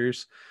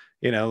teachers.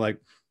 Like,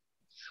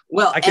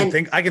 well, I can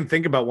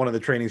think about one of the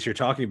trainings you're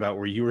talking about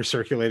where you were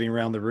circulating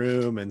around the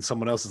room and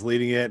someone else is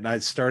leading it. And I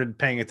started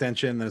paying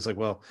attention, and it's like,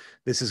 well,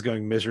 this is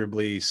going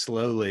miserably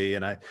slowly.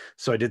 And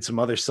so I did some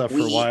other stuff for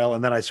a while,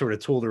 and then I sort of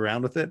tooled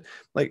around with it.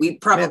 Like, we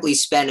probably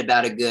spent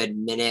about a good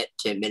minute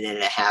to a minute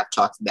and a half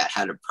talking about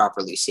how to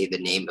properly say the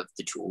name of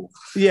the tool.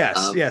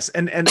 Yes.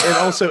 And it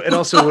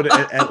also would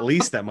at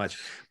least that much,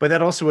 but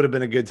that also would have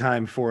been a good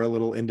time for a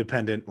little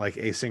independent, like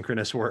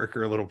asynchronous work,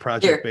 or a little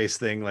project-based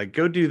thing. Like,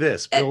 go do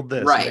this, build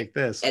this, make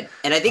this.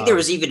 And I think there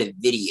was even a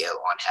video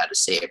on how to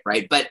say it,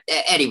 right? But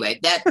anyway,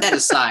 that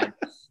aside,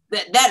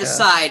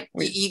 aside,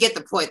 you get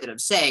the point that I'm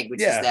saying,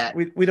 which is that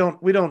we don't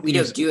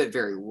do it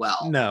very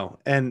well. No,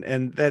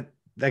 and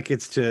that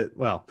gets to,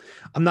 well,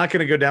 I'm not going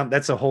to go down.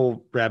 That's a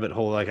whole rabbit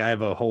hole. Like, I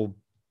have a whole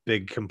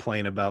big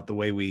complaint about the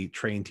way we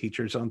train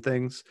teachers on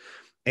things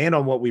and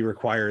on what we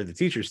require the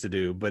teachers to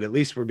do. But at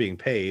least we're being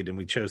paid and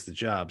we chose the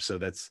job, so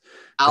that's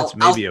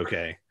maybe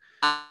okay.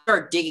 I'll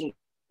start digging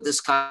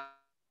this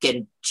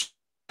and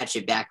catch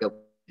it back up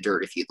the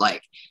dirt if you'd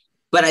like.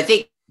 But I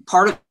think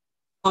part of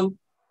the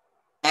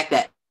fact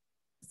that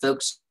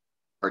folks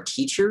are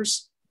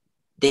teachers,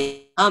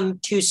 they come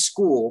to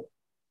school,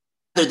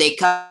 or they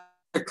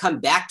come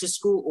back to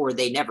school, or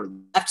they never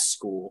left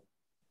school.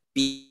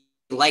 They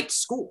liked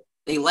school.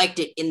 They liked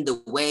it in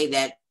the way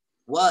that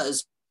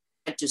was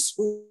went to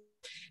school.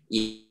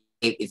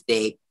 If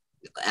they,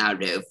 I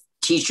don't know, if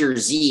teacher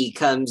Z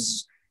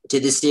comes to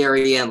this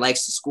area and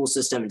likes the school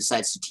system and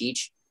decides to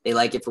teach, they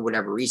like it for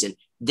whatever reason.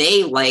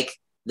 They like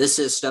the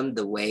system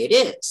the way it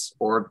is,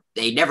 or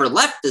they never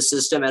left the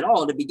system at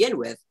all to begin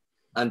with.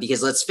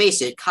 Because let's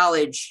face it,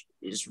 college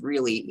is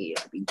really,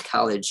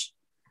 college.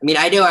 I mean,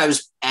 I know I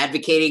was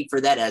advocating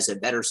for that as a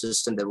better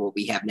system than what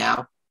we have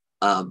now.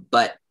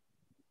 But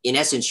in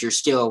essence, you're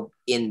still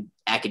in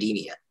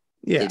academia.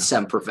 In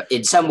some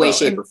way,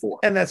 shape, or form.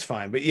 And that's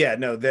fine. But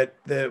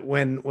that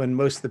when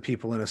most of the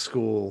people in a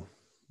school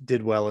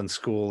did well in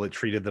school, it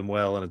treated them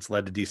well, and it's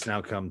led to decent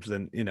outcomes,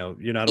 then,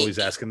 you're not always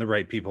asking the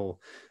right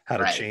people how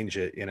to change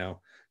it, and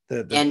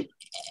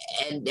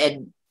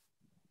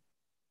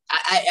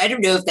I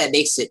don't know if that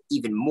makes it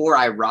even more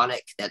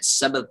ironic that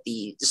some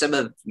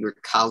of your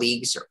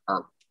colleagues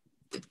are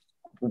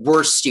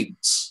worse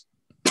students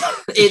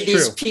in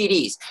these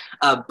PDs.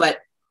 But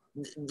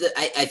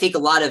I think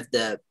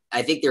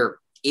I think there are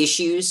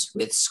issues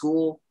with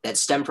school that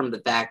stem from the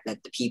fact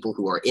that the people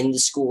who are in the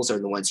schools are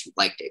the ones who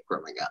liked it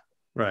growing up.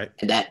 Right.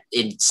 And that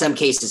in some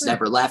cases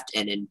never left,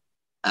 and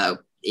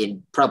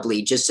in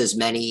probably just as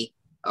many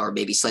or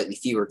maybe slightly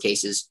fewer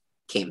cases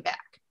came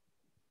back.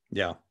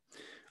 Yeah.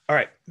 All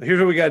right. Here's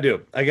what we got to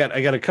do. I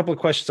got a couple of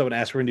questions I want to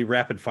ask. We're going to do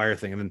rapid fire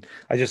thing. And then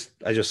I just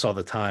saw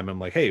the time. I'm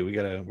like, hey, we're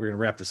going to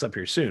wrap this up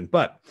here soon.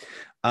 But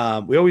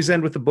we always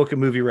end with the book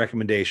and movie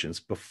recommendations.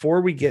 Before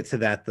we get to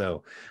that,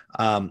 though,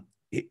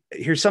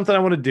 here's something I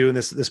want to do. And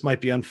this might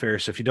be unfair.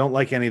 So if you don't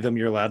like any of them,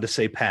 you're allowed to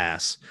say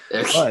pass.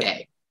 Okay.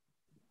 But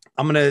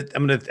I'm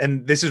gonna,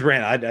 and this is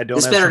random. I don't.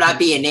 This better not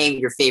be a name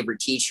your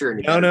favorite teacher.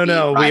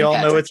 No. We all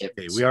know it's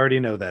okay. We already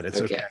know that it's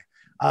okay.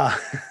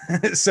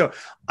 So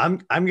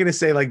I'm going to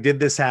say, like, did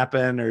this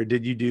happen, or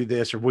did you do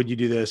this, or would you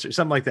do this, or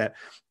something like that.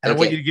 And I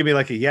want you to give me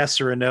like a yes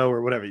or a no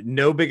or whatever.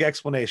 No big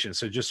explanation.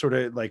 So just sort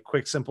of like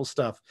quick, simple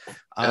stuff.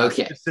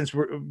 Since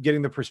we're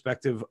getting the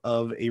perspective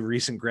of a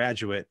recent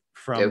graduate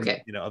from,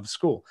 of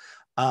school.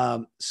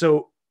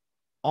 So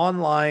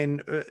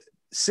online,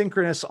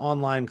 synchronous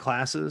online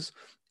classes,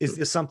 is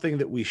this something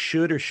that we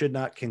should or should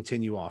not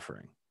continue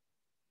offering?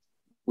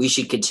 We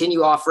should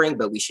continue offering,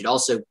 but we should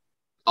also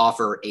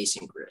offer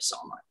asynchronous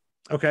online.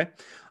 Okay.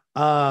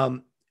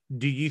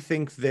 Do you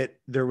think that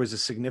there was a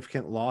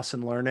significant loss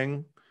in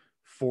learning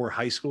for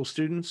high school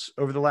students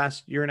over the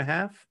last year and a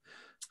half?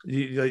 Do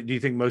you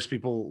think most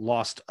people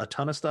lost a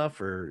ton of stuff,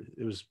 or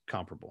it was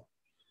comparable?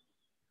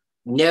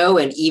 No.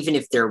 And even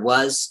if there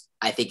was,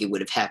 I think it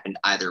would have happened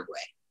either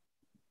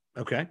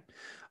way. Okay.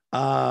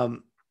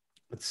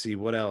 Let's see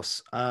what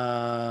else.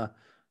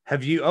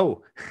 Have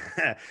you,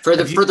 for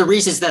the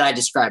reasons that I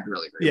described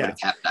earlier, it would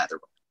have happened either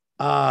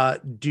way.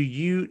 Do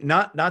you,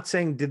 not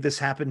saying did this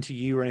happen to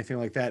you or anything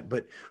like that,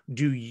 but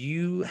do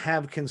you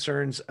have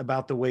concerns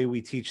about the way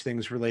we teach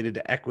things related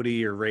to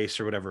equity or race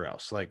or whatever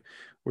else? Like,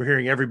 we're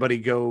hearing everybody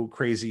go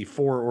crazy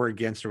for or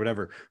against or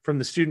whatever. From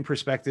the student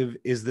perspective,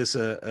 is this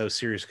a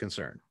serious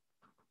concern?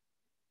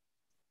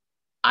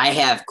 I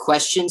have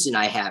questions and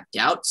I have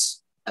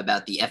doubts.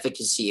 about the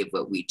efficacy of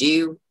what we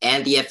do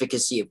and the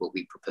efficacy of what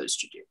we propose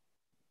to do.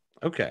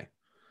 Okay.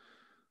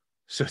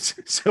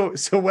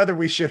 So whether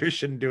we should or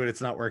shouldn't do it,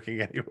 it's not working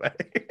anyway.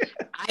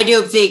 I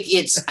don't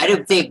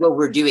think what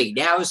we're doing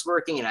now is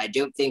working, and I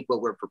don't think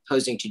what we're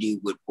proposing to do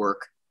would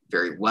work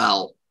very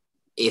well,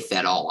 if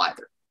at all,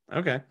 either.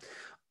 Okay.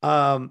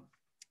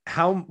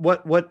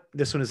 What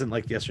this one isn't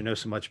like yes or no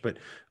so much, but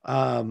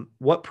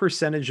what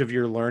percentage of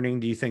your learning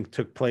do you think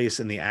took place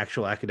in the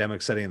actual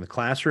academic setting in the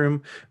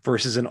classroom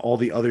versus in all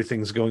the other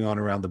things going on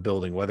around the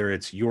building, whether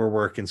it's your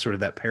work in sort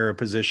of that para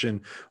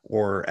position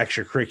or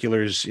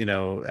extracurriculars,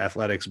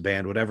 athletics,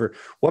 band, whatever?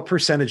 What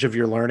percentage of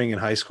your learning in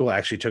high school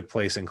actually took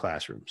place in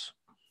classrooms?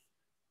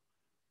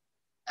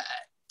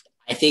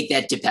 I think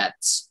that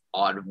depends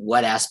on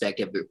what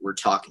aspect of it we're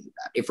talking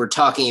about. If we're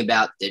talking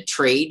about the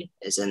trade,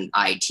 as in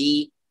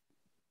IT,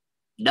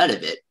 none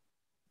of it.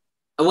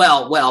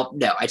 Well,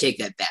 no, I take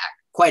that back.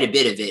 Quite a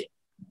bit of it,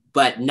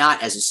 but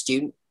not as a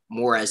student,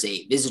 more as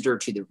a visitor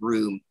to the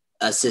room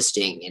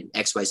assisting in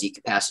XYZ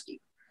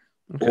capacity.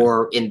 Okay.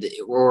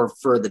 Or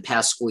for the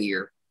past school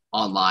year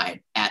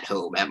online at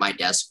home at my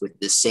desk with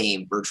the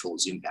same virtual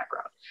Zoom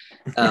background.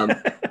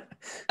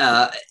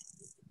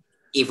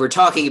 If we're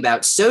talking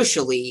about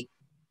socially,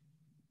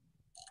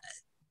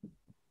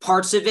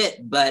 parts of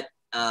it, but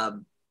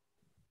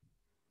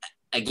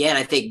again,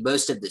 I think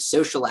most of the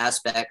social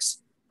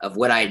aspects of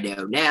what I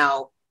know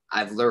now,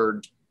 I've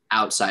learned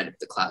outside of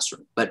the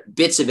classroom, but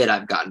bits of it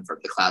I've gotten from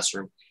the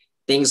classroom.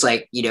 Things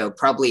like,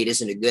 probably it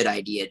isn't a good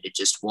idea to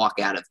just walk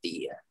out of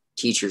the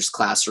teacher's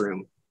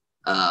classroom.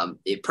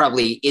 It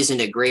probably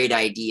isn't a great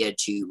idea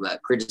to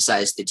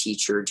criticize the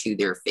teacher to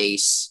their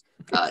face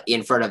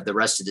in front of the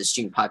rest of the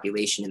student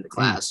population in the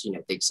class,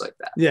 things like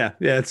that. Yeah.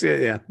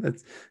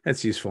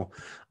 That's useful.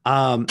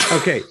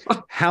 Okay.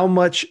 How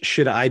much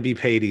should I be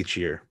paid each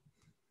year?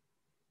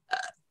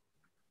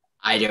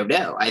 I don't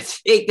know. I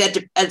think that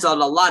depends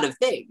on a lot of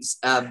things.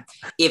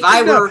 If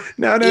I were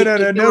no big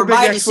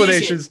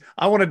explanations.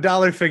 I want a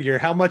dollar figure.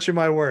 How much am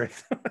I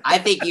worth? I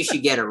think you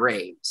should get a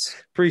raise.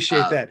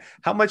 Appreciate that.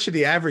 How much should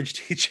the average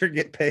teacher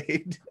get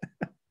paid?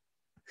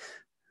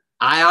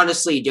 I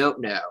honestly don't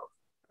know.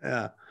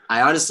 Yeah.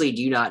 I honestly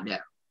do not know.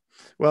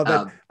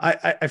 Well,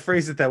 I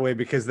phrase it that way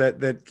because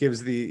that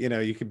gives the,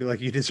 you could be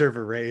like, you deserve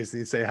a raise. And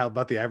you say, how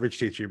about the average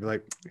teacher? You'd be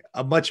like,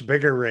 a much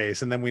bigger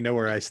raise. And then we know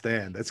where I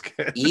stand. That's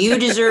good. You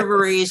deserve a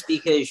raise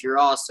because you're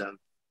awesome.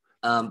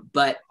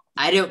 But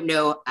I don't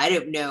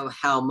know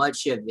how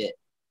much of it.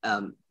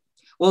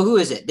 Well, who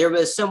is it? There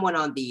was someone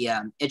on the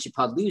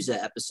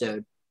Echipodlooza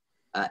episode.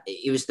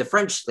 It was the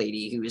French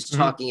lady who was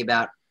talking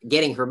about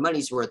getting her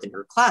money's worth in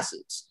her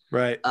classes.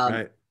 Right.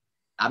 Right.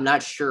 I'm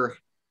not sure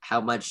how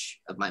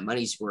much of my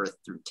money's worth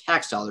through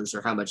tax dollars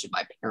or how much of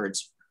my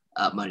parents'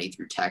 money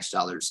through tax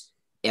dollars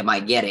am I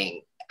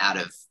getting out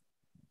of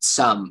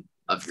some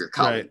of your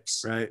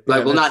colleagues. Right.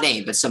 But we'll not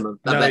name, but some of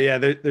them.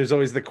 There's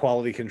always the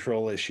quality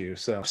control issue.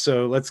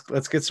 So let's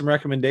get some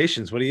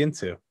recommendations. What are you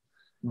into?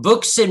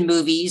 Books and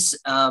movies.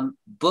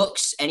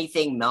 Books,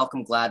 anything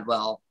Malcolm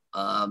Gladwell.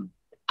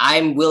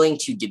 I'm willing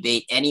to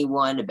debate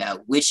anyone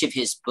about which of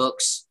his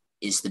books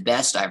is the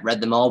best. I've read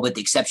them all with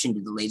the exception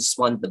to the latest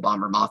one, The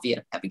Bomber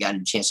Mafia. Haven't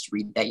gotten a chance to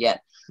read that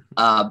yet.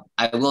 I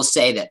will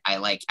say that I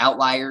like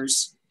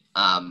Outliers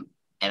and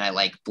I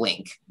like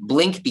Blink.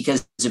 Blink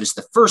because it was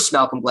the first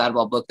Malcolm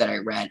Gladwell book that I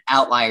read.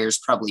 Outliers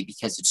probably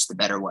because it's the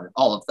better one of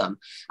all of them.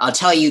 I'll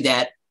tell you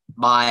that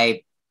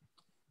my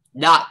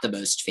not the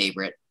most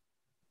favorite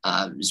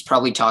was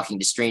probably Talking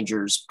to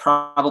Strangers,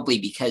 probably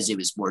because it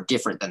was more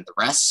different than the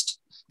rest.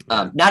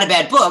 Not a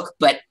bad book,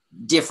 but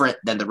different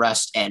than the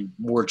rest and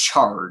more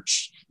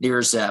charged.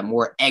 There's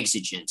more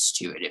exigence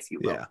to it, if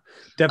you will. Yeah,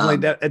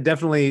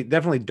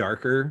 definitely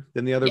darker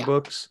than the other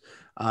books.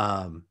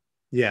 I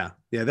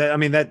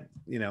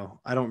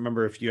don't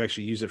remember if you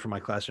actually used it for my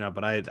class or not,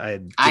 but I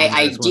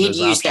did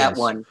use that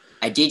one.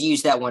 I did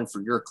use that one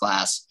for your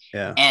class.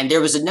 Yeah. And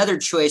there was another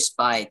choice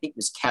by, I think it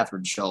was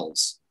Catherine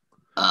Scholes.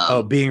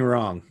 Being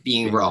Wrong.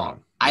 Being Wrong.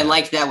 Yeah. I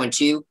liked that one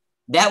too.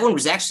 That one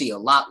was actually a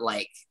lot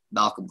like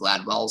Malcolm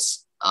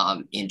Gladwell's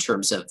in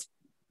terms of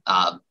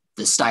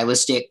the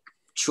stylistic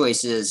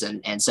choices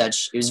and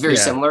such. It was very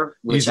similar,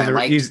 which I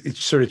liked. He's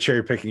sort of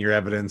cherry picking your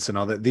evidence and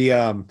all that.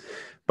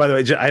 By the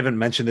way, I haven't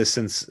mentioned this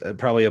since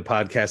probably a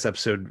podcast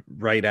episode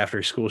right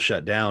after school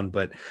shut down,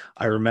 but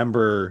I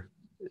remember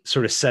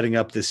sort of setting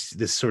up this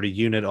sort of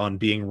unit on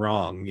being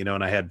wrong,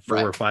 and I had 4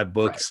 or 5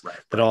 books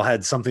that all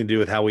had something to do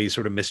with how we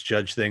sort of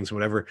misjudge things,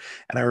 whatever.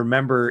 And I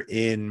remember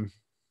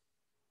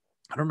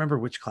I don't remember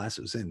which class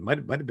it was in, might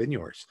have been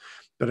yours,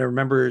 but I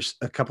remember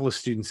a couple of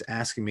students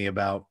asking me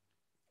about,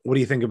 what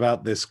do you think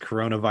about this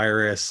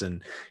coronavirus?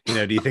 And,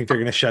 do you think they're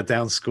going to shut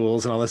down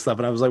schools and all this stuff?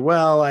 And I was like,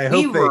 well, I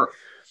think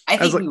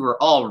we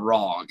were all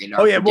wrong.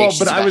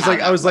 But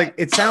I was like,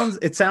 it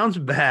sounds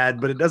bad,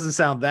 but it doesn't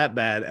sound that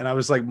bad. And I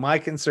was like, my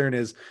concern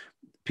is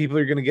people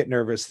are going to get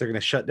nervous. They're going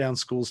to shut down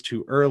schools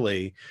too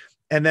early.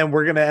 and then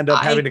we're going to end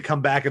up having to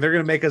come back, and they're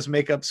going to make us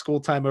make up school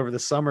time over the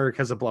summer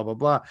because of blah, blah,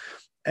 blah.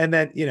 And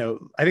then,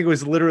 I think it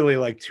was literally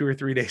like 2 or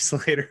 3 days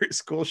later,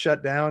 school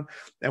shut down,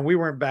 and we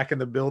weren't back in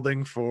the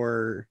building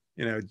for,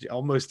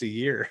 almost a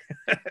year.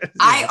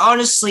 I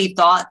honestly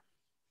thought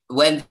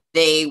when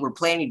they were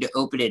planning to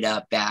open it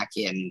up back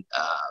in,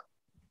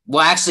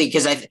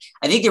 because I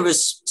think there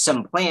was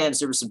some plans,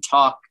 there was some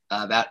talk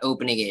about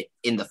opening it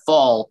in the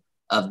fall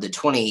of the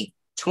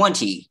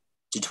 2020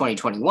 to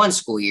 2021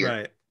 school year.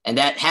 Right. And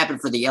that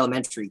happened for the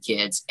elementary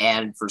kids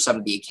and for some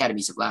of the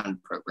Academies of Latin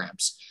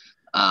programs.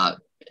 At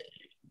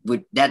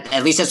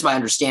least that's my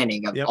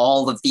understanding of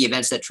all of the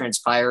events that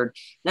transpired.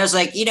 And I was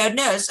like,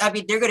 no,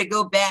 they're going to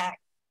go back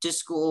to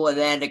school, and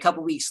then a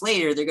couple weeks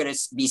later, they're going to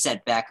be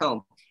sent back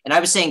home. And I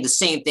was saying the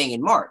same thing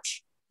in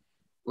March.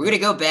 We're going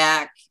to go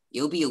back.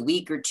 It'll be a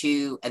week or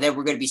two, and then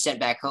we're going to be sent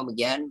back home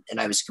again. And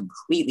I was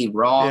completely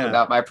wrong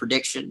about my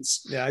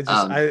predictions. Yeah,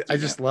 I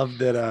just love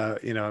that.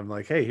 I'm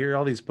like, hey, here are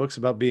all these books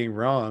about being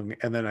wrong,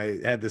 and then I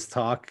had this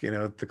talk,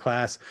 at the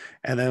class,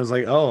 and then I was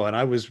like, oh, and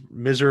I was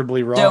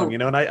miserably wrong,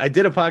 and I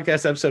did a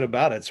podcast episode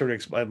about it, sort of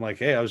explained like,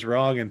 hey, I was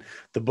wrong, and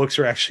the books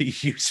are actually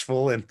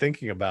useful in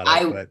thinking about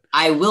it. But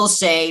I will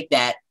say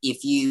that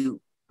if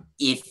you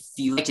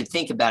like to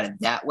think about it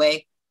that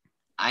way,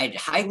 I'd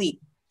highly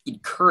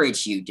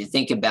encourage you to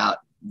think about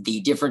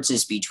the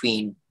differences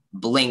between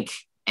Blink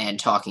and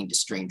Talking to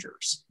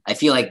Strangers. I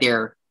feel like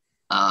they're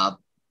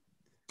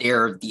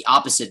the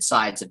opposite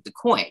sides of the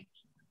coin.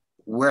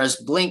 Whereas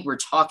Blink, we're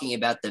talking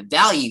about the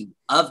value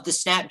of the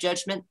snap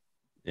judgment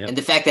and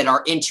the fact that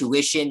our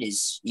intuition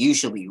is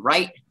usually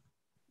right,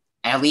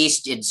 at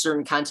least in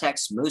certain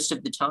contexts, most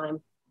of the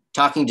time.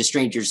 Talking to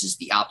Strangers is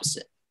the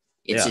opposite.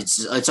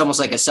 It's almost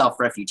like a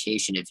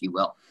self-refutation, if you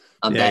will.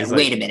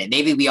 Wait a minute,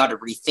 maybe we ought to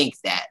rethink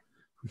that.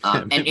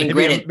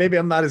 Maybe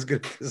I'm not as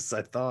good as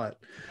I thought.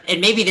 And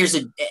maybe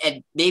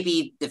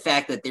maybe the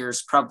fact that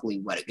there's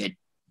probably a good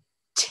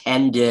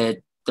 10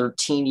 to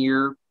 13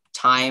 year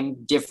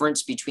time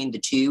difference between the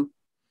two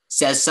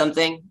says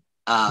something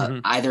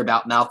either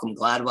about Malcolm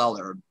Gladwell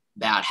or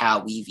about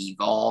how we've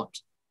evolved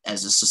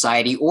as a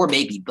society, or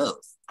maybe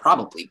both,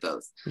 probably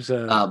both. There's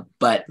a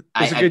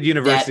good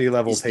university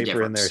level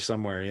paper in there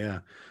somewhere. Yeah.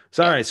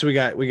 So, all right. So we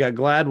got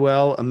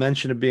Gladwell, a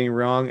mention of being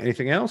wrong.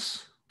 Anything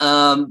else?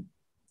 I've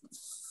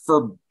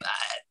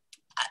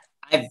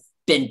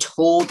been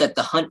told that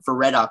The Hunt for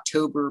Red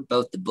October,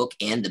 both the book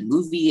and the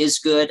movie, is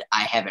good.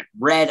 I haven't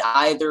read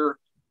either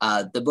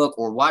the book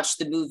or watched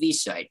the movie,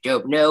 so I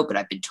don't know, but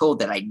I've been told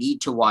that I need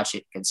to watch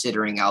it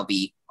considering I'll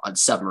be on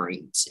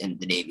submarines in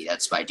the Navy.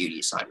 That's my duty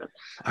assignment.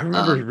 I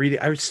remember reading,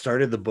 I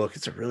started the book.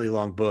 It's a really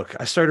long book.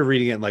 I started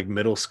reading it in like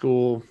middle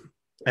school,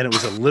 and it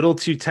was a little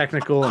too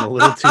technical and a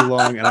little too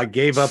long, and I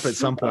gave up at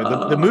some point.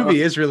 The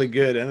movie is really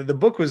good, and the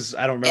book was,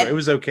 I don't remember, it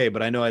was okay,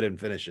 but I know I didn't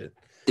finish it.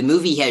 The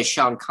movie has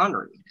Sean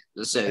Connery in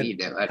it, so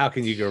how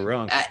can you go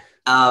wrong?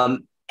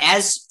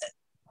 As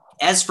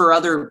for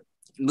other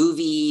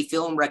movie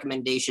film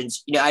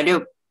recommendations, I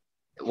don't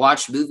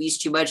watch movies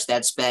too much.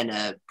 That's been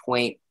a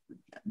point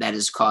that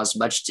has caused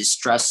much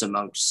distress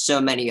among so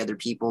many other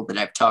people that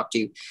I've talked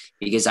to,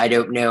 because I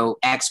don't know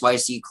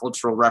XYZ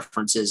cultural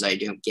references. I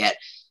don't get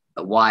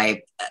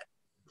why.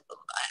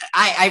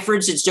 I, for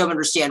instance, don't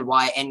understand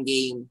why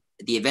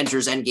the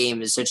Avengers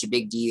Endgame is such a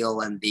big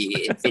deal and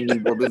the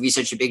Infinity War movie is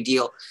such a big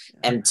deal.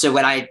 And so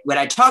when I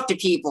talk to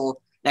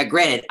people, now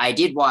granted, I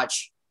did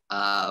watch,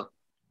 was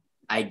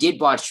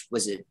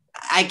it,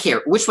 I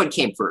care which one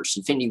came first,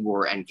 Infinity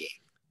War or Endgame?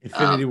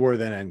 Infinity War,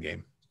 then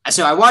Endgame.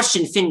 So I watched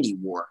Infinity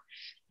War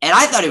and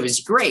I thought it was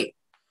great,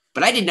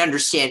 but I didn't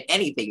understand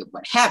anything of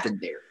what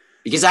happened there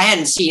because I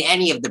hadn't seen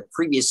any of the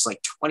previous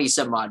 20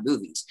 some odd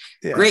movies.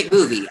 Yeah. Great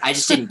movie. I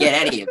just didn't get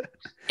any of it.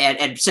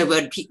 And so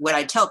when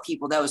I tell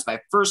people that was my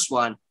first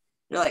one,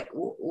 they're like,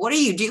 what are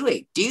you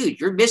doing? Dude,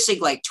 you're missing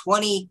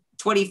 20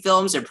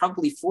 films and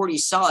probably 40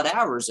 solid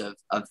hours of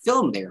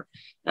film there.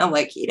 And I'm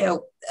like,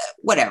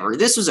 whatever.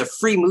 This was a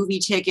free movie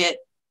ticket.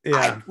 Yeah.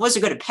 I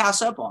wasn't going to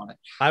pass up on it.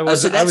 I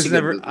was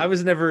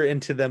never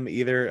into them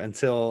either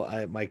until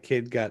my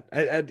kid got,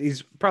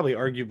 he's probably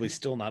arguably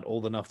still not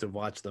old enough to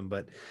watch them,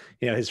 but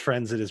his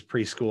friends at his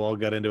preschool all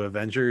got into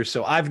Avengers.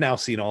 So I've now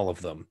seen all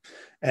of them.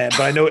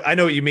 But I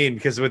know what you mean,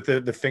 because with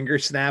the finger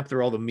snap, there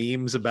are all the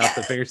memes about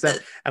the finger snap.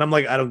 And I'm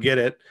like, I don't get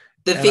it.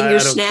 The finger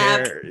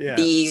snap,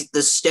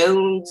 the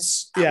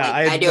stones. Yeah,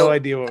 I had no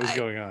idea what was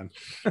going on.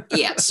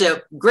 Yeah, so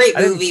great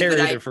movie. I didn't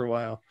care either for a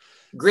while.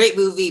 Great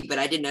movie, but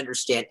I didn't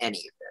understand any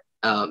of it.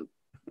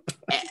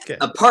 Okay.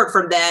 Apart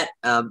from that,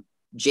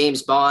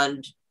 James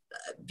Bond,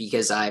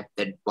 because I've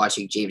been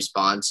watching James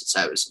Bond since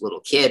I was a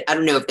little kid. I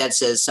don't know if that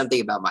says something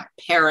about my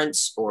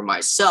parents or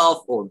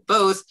myself or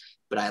both,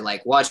 but I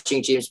like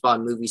watching James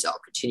Bond movies. I'll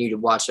continue to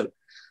watch them.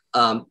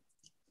 And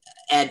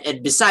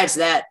besides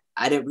that,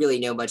 I don't really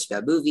know much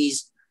about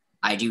movies.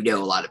 I do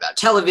know a lot about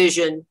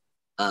television,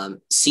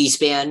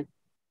 C-SPAN.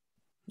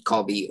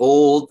 Call me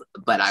old,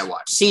 but I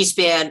watch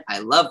C-SPAN. I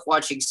love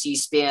watching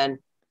C-SPAN.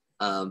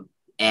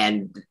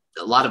 And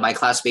a lot of my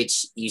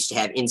classmates used to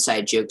have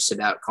inside jokes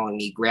about calling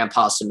me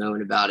Grandpa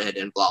Simone about it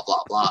and blah,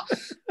 blah,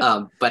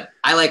 blah. But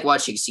I like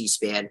watching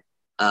C-SPAN.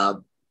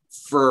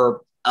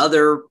 For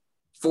other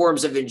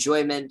forms of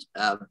enjoyment,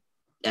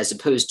 as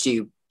opposed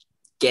to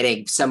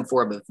getting some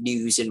form of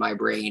news in my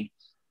brain,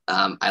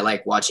 I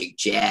like watching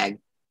JAG.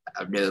 I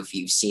don't know if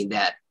you've seen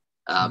that,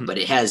 but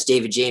it has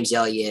David James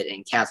Elliott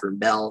and Catherine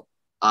Bell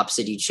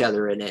opposite each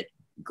other in it.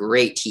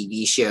 Great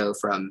TV show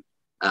from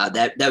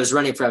that was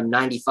running from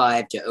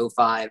 95 to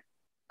 05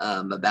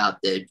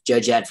 about the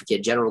Judge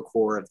Advocate General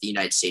Corps of the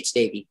United States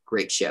Navy.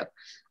 Great show.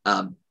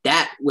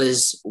 That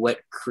was what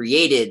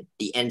created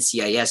the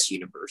NCIS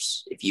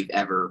universe, if you've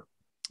ever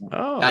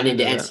gotten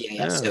into NCIS.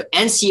 Yeah. So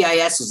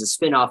NCIS is a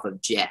spinoff of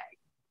JAG.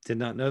 Did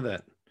not know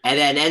that. And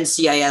then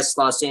NCIS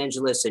Los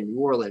Angeles and New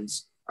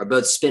Orleans are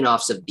both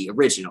spinoffs of the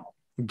original.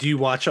 Do you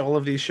watch all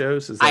of these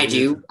shows? I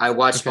do. I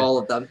watch all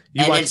of them.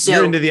 You're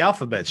into the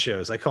alphabet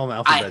shows. I call them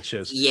alphabet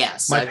shows.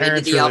 Yes. My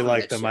parents really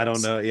like them. Shows. I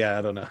don't know. Yeah,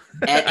 I don't know.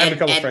 I have a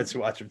couple friends who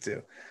watch them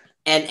too.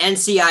 And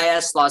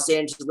NCIS Los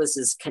Angeles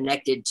is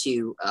connected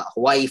to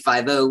Hawaii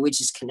Five-0, which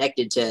is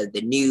connected to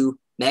the new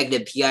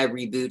Magnum PI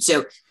reboot.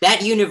 So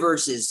that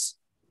universe is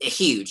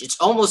huge. It's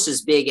almost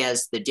as big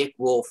as the Dick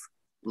Wolf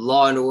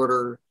Law and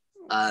Order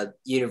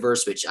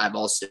universe, which I'm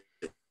also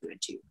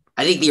into.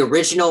 I think the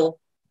original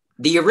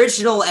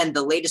and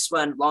the latest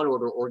one, Law and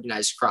Order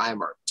Organized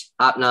Crime, are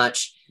top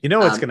notch. You know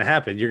what's going to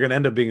happen? You're going to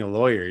end up being a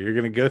lawyer. You're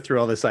going to go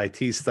through all this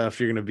IT stuff.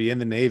 You're going to be in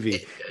the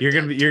Navy. You're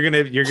going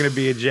to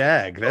be a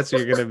JAG. That's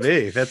what you're going to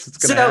be. That's what's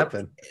going to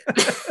happen.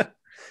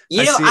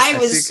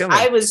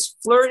 I was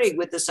flirting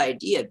with this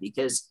idea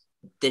because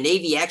the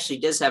Navy actually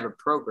does have a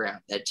program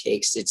that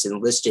takes its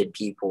enlisted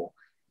people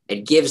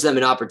and gives them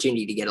an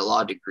opportunity to get a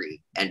law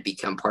degree and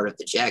become part of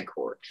the JAG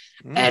Corps.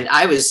 And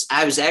I was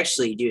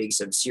actually doing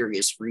some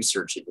serious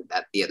research into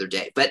that the other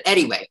day. But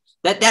anyway,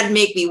 that'd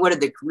make me one of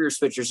the career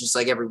switchers, just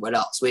like everyone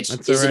else, which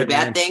isn't a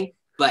bad thing.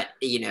 But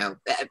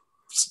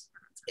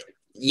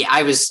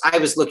I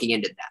was looking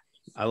into that.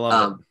 I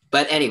love it.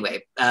 But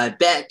anyway,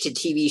 back to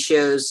TV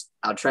shows.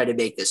 I'll try to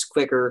make this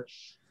quicker.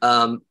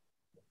 Law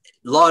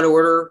and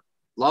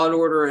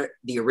Order,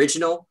 the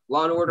original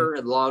Law and Order,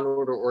 and Law and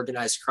Order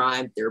Organized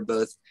Crime. They're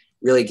both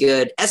really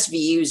good.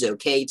 SVU is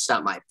okay. It's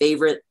not my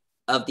favorite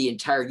of the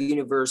entire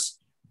universe.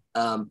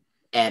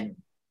 And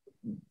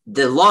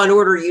the Law and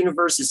Order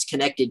universe is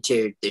connected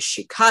to the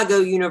Chicago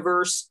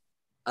universe.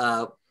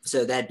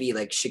 So that'd be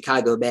like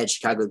Chicago Med,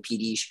 Chicago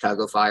PD,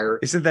 Chicago Fire.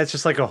 Isn't that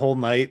just like a whole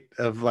night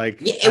of like?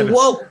 Yeah,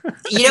 well,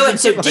 you know what?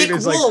 So Dick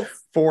Wolf, like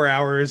 4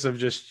 hours of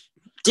just.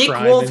 Dick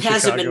Wolf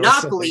has a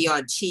monopoly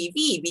on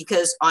TV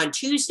because on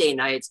Tuesday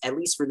nights, at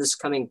least for this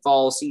coming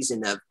fall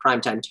season of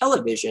primetime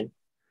television,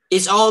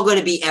 it's all going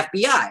to be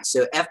FBI.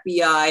 So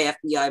FBI,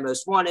 FBI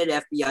Most Wanted,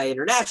 FBI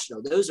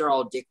International. Those are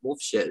all Dick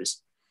Wolf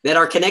shows that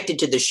are connected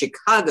to the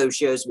Chicago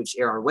shows, which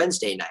air on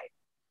Wednesday night,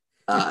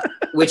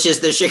 which is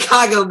the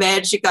Chicago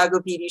Med, Chicago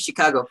PD,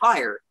 Chicago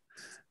Fire,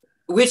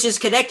 which is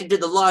connected to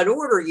the Law and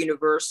Order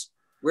universe,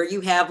 where you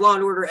have Law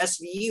and Order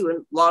SVU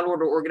and Law and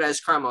Order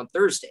Organized Crime on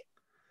Thursday.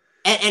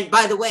 And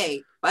by the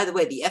way,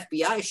 the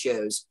FBI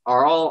shows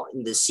are all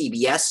in the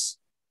CBS.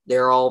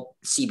 They're all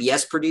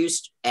CBS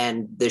produced,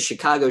 and the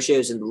Chicago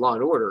shows in the Law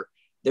and Order,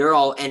 they're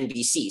all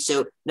NBC.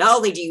 So not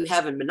only do you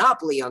have a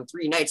monopoly on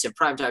 3 nights of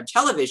primetime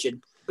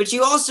television, but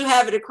you also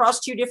have it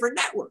across 2 different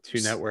networks. 2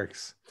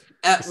 networks.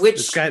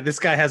 Which this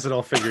guy has it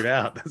all figured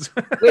out.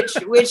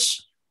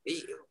 which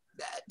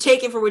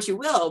take it for what you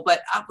will,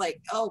 but I'm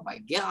like, oh my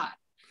God.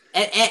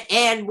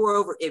 And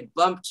moreover, it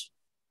bumped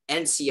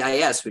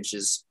NCIS, which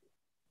is,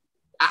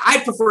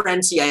 I prefer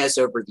NCIS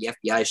over the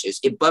FBI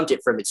shows. It bumped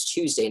it from its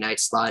Tuesday night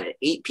slot at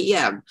 8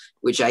 p.m.,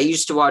 which I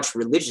used to watch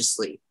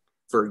religiously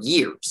for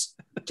years,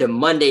 to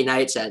Monday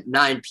nights at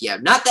 9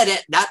 p.m. Not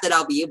that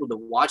I'll be able to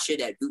watch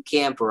it at boot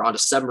camp or on a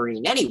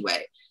submarine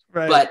anyway,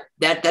 right. But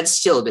that's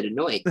still a bit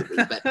annoying to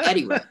me. But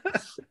anyway,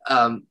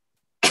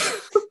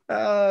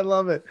 I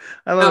love it.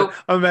 I love it.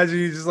 I imagine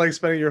you just like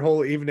spending your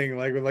whole evening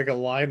like with like a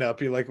lineup.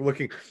 You're like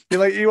looking.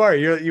 You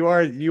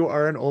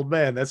are an old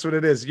man. That's what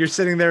it is. You're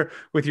sitting there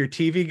with your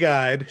TV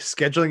guide,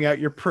 scheduling out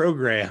your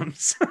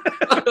programs.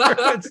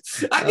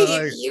 I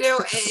mean,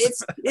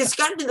 it's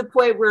gotten to the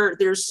point where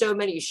there's so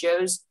many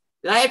shows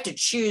that I have to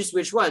choose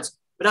which ones.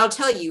 But I'll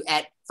tell you,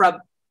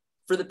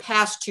 for the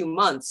past 2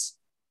 months,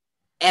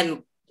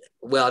 and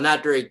well,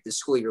 not during the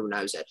school year when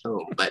I was at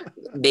home, but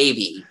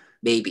maybe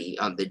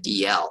on the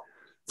DL.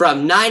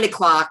 From 9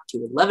 o'clock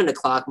to 11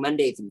 o'clock,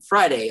 Monday through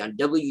Friday on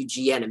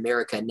WGN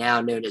America,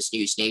 now known as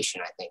News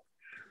Nation, I think.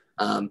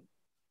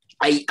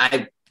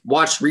 I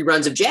watched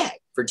reruns of JAG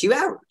for 2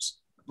 hours,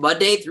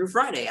 Monday through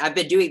Friday. I've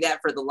been doing that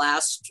for the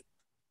last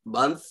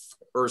month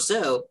or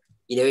so,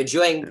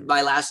 enjoying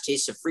my last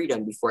taste of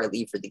freedom before I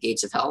leave for the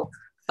gates of hell.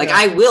 Like,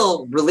 I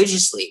will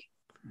religiously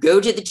go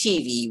to the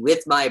TV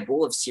with my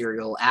bowl of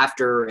cereal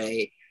after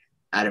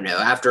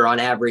on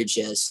average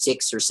a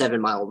 6 or 7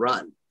 mile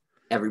run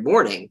every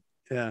morning.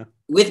 Yeah.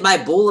 With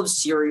my bowl of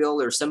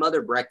cereal or some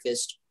other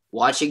breakfast,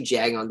 watching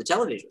JAG on the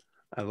television.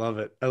 I love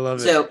it. I love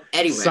it. So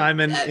anyway,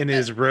 Simon in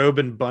his robe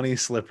and bunny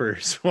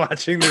slippers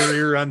watching the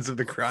reruns of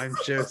the crime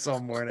shows all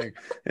morning.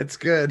 It's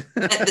good.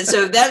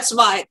 So that's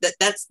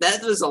that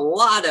was a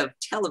lot of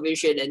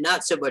television and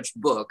not so much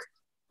book.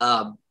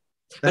 But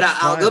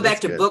I'll go back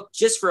to book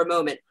just for a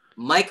moment.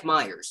 Mike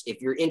Myers, if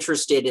you're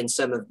interested in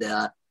some of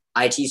the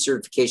IT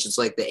certifications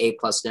like the A+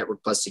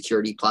 Network Plus,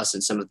 Security Plus,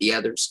 and some of the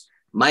others,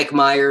 Mike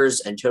Myers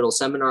and Total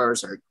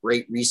Seminars are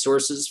great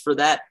resources for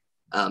that.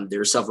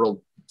 There are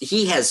several.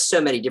 He has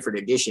so many different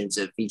editions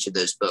of each of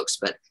those books,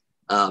 but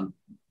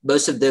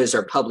most of those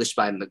are published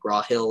by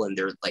McGraw-Hill, and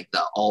they're like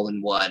the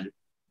all-in-one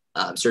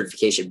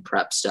certification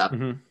prep stuff.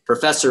 Mm-hmm.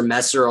 Professor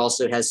Messer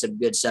also has some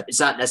good stuff. It's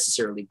not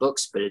necessarily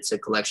books, but it's a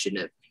collection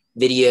of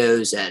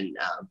videos and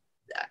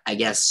I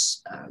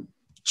guess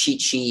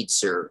cheat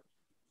sheets or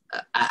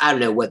I don't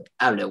know what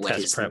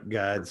test his prep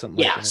guide,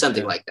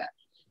 something like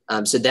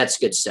that. So that's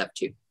good stuff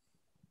too.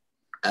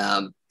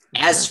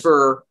 As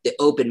for the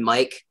open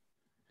mic,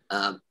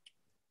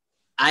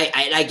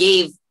 I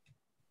gave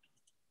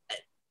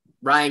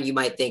Ryan, you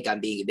might think I'm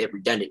being a bit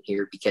redundant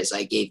here because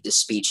I gave this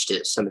speech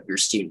to some of your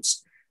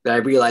students, but I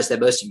realized that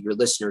most of your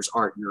listeners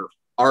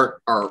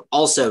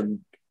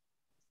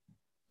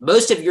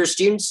most of your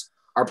students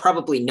are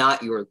probably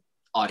not your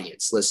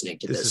audience listening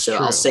to this. So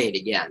true. I'll say it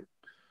again.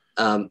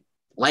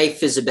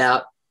 Life isn't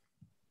about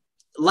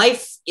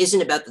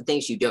the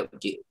things you don't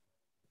do.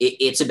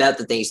 It's about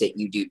the things that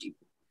you do.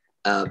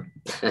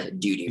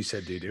 You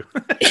said do.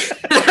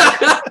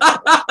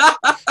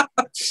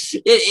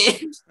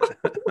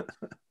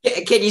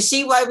 Can you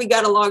see why we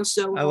got along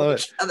so well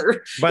with each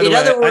other? By the way,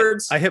 other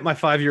words, I hit my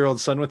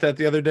 5-year-old son with that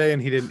the other day,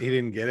 and he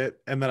didn't get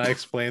it. And then I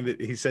explained that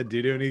he said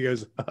doo-doo, and he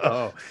goes,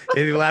 "Oh,"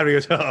 and he laughed. He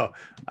goes, "Oh,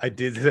 I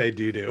did say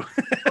doo-doo."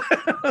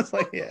 I was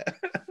like, "Yeah."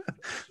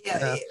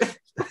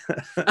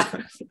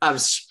 I'm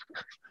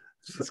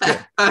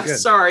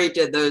sorry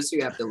to those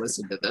who have to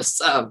listen to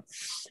this.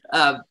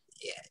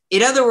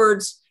 In other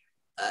words,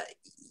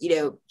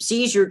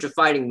 seize your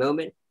defining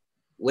moment,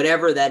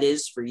 whatever that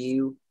is for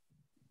you,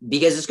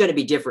 because it's going to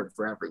be different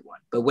for everyone.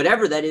 But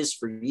whatever that is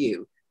for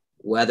you,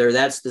 whether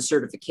that's the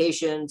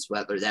certifications,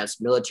 whether that's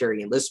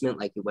military enlistment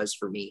like it was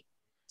for me,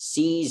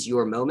 seize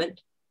your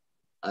moment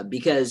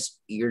because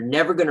you're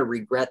never going to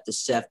regret the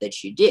stuff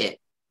that you did.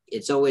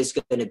 It's always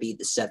going to be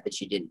the stuff that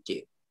you didn't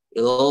do.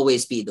 It'll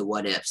always be the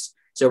what ifs.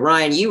 So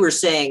Ryan, you were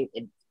saying,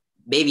 and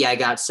maybe I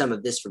got some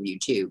of this from you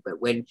too, but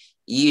when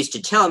you used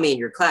to tell me in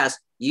your class,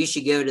 you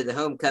should go to the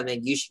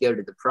homecoming, you should go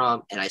to the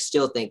prom. And I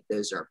still think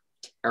those are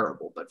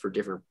terrible, but for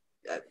different,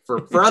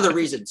 for other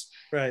reasons.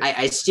 Right.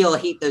 I still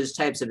hate those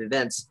types of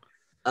events.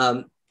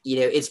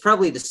 It's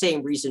probably the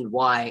same reason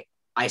why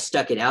I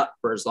stuck it out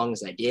for as long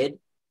as I did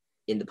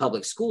in the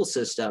public school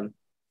system,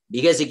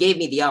 because it gave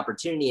me the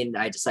opportunity and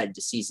I decided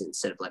to seize it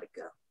instead of let it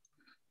go.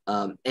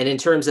 And in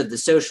terms of the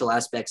social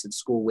aspects of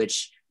school,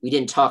 which we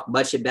didn't talk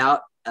much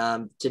about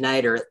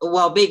tonight,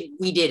 maybe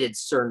we did in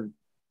certain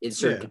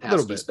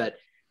capacities, but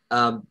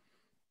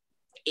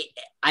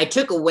I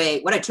took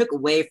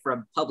away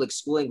from public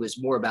schooling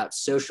was more about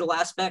social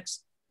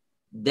aspects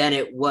than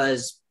it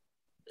was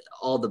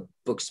all the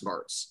book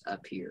smarts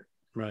up here.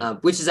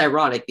 Right. Which is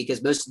ironic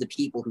because most of the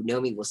people who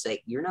know me will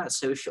say, "You're not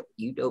social.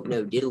 You don't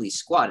know diddly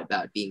squat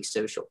about being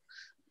social."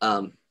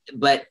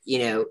 But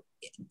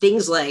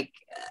things like,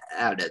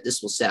 I don't know,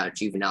 this will sound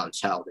juvenile and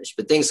childish,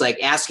 but things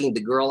like asking the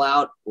girl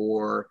out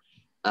or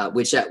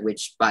which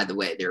by the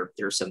way, there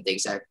are some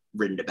things I've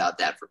written about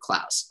that for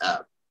class,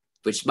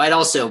 which might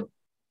also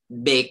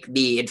make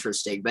me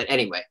interesting. But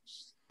anyway,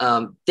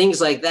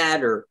 things like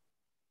that, or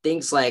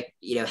things like,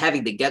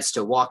 having the guts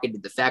to walk into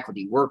the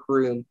faculty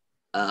workroom,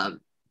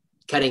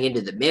 cutting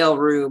into the mail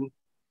room.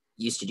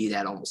 Used to do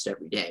that almost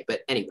every day.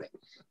 But anyway,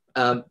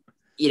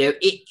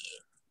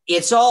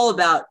 it's all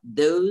about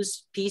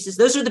those pieces.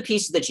 Those are the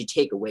pieces that you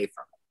take away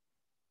from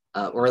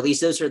it. Or at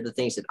least those are the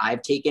things that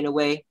I've taken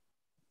away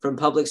from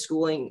public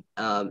schooling.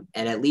 And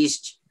at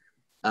least,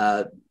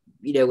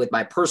 with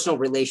my personal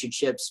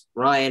relationships,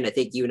 Ryan, I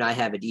think you and I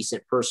have a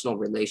decent personal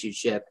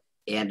relationship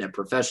and a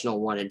professional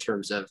one in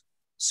terms of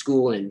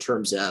school and in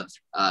terms of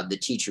the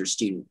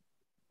teacher-student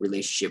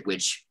relationship,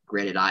 which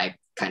granted I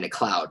kind of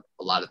cloud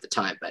a lot of the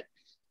time, but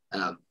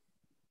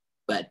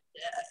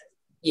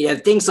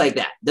things like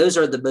that. Those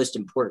are the most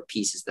important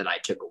pieces that I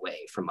took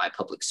away from my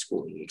public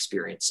schooling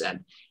experience.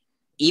 And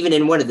even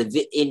in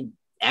in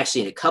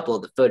a couple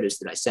of the photos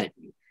that I sent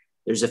you,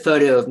 there's a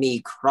photo of me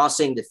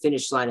crossing the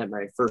finish line of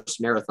my first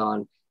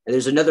marathon. And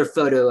there's another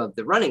photo of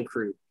the running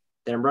crew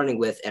that I'm running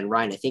with. And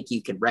Ryan, I think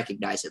you can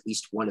recognize at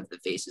least one of the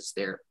faces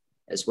there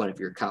as one of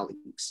your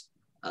colleagues.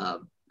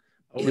 I'll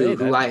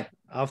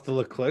have to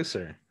look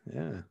closer.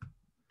 Yeah.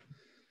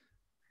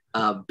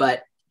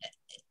 But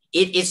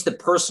it's the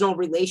personal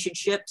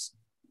relationships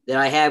that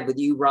I have with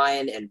you,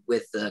 Ryan, and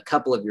with a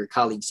couple of your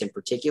colleagues in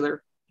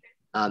particular,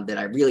 that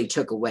I really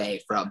took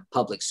away from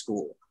public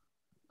school,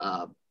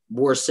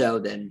 more so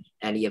than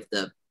any of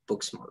the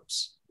book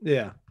smarts.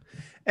 Yeah.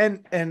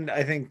 And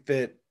I think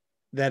that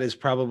is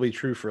probably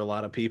true for a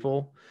lot of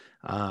people.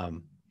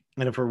 And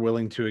if we're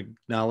willing to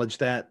acknowledge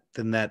that,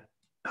 then that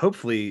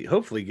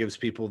hopefully gives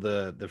people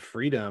the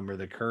freedom or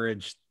the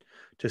courage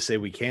to say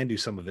we can do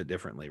some of it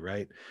differently,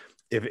 right?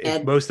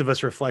 If most of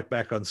us reflect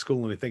back on school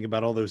and we think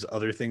about all those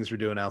other things we're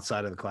doing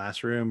outside of the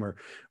classroom, or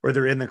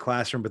they're in the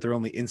classroom but they're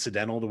only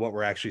incidental to what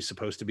we're actually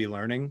supposed to be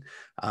learning,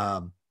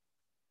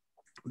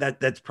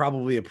 that's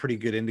probably a pretty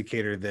good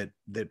indicator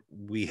that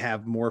we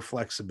have more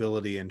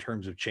flexibility in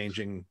terms of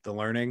changing the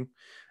learning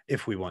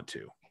if we want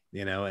to,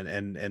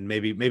 and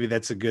maybe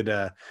that's a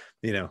good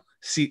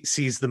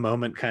seize the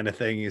moment kind of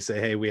thing. You say,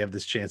 hey, we have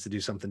this chance to do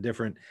something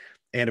different,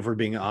 and if we're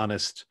being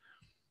honest,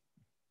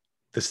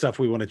 the stuff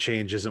we want to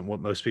change isn't what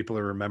most people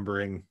are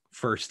remembering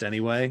first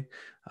anyway.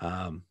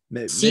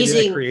 Maybe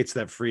that creates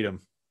that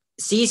freedom.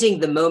 Seizing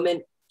the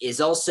moment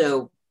is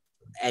also,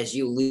 as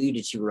you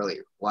alluded to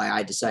earlier, why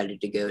I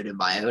decided to go to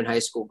my own high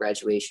school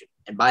graduation.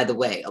 And by the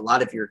way, a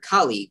lot of your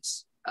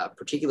colleagues,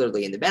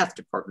 particularly in the math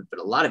department,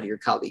 but a lot of your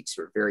colleagues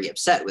were very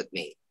upset with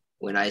me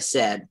when I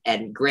said,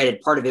 and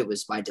granted, part of it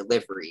was my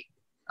delivery.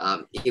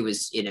 It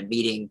was in a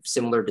meeting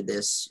similar to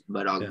this,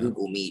 but on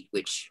Google Meet,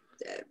 which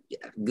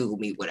Google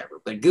Meet,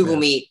 whatever, but Google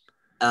Meet,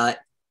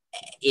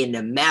 in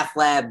a math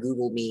lab,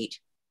 Google Meet,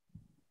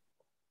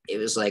 it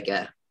was like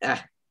or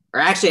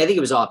actually, I think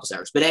it was office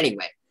hours, but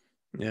anyway,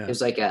 it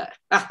was like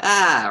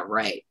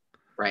right,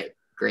 great.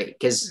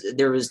 Because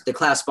the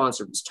class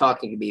sponsor was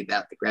talking to me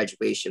about the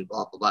graduation,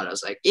 blah, blah, blah. And I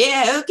was like,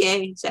 yeah,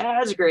 okay,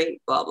 sounds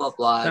great, blah, blah,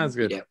 blah. Sounds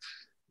good. And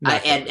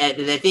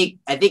I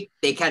think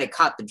they kind of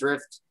caught the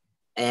drift,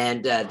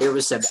 and there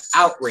was some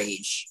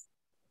outrage.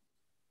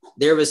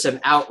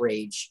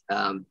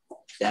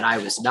 That I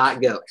was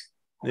not going.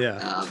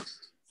 Yeah.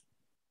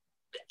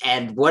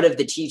 And one of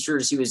the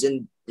teachers who was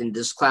in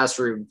this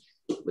classroom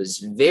was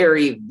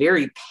very,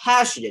 very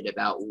passionate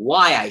about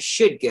why I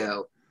should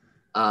go.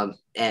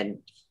 And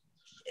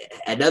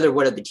another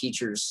one of the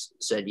teachers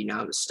said,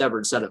 I'm a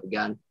stubborn son of a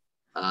gun.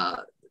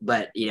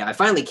 But, I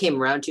finally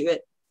came around to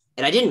it,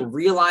 and I didn't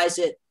realize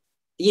it,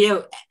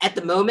 at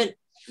the moment.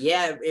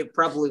 Yeah, it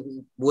probably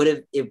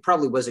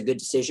was a good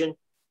decision,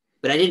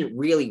 but I didn't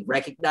really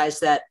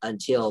recognize that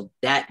until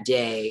that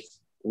day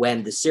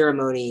when the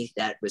ceremony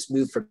that was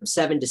moved from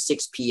 7 to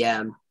 6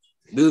 p.m.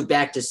 moved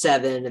back to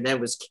 7, and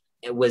then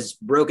it was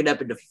broken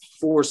up into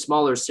 4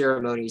 smaller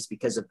ceremonies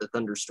because of the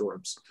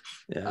thunderstorms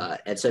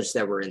and such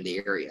that were in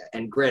the area.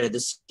 And granted,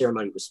 this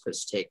ceremony was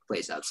supposed to take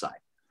place outside.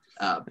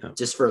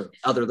 Just for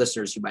other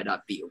listeners who might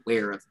not be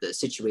aware of the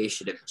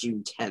situation of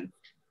June 10th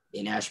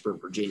in Ashburn,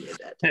 Virginia.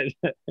 That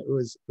it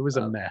was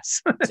a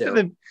mess. So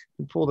then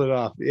pulled it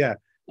off. Yeah.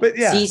 But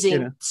yeah,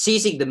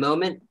 seizing the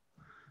moment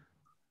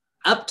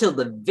up till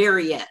the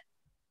very end.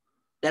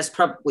 That's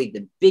probably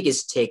the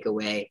biggest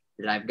takeaway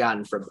that I've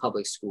gotten from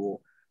public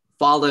school,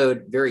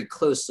 followed very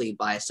closely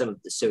by some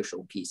of the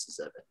social pieces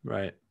of it.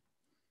 Right.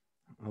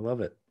 I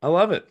love it.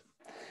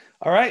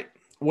 All right.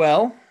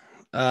 Well,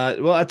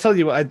 I tell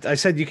you, I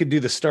said you could do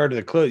the start of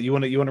the close. You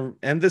want to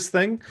end this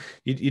thing?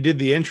 You did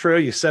the intro.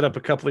 You set up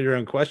a couple of your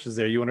own questions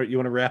there. You want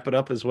to wrap it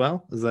up as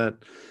well? Is that?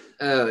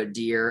 Oh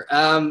dear.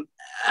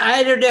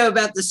 I don't know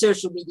about the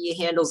social media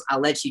handles.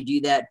 I'll let you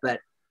do that. But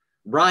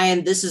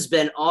Ryan, this has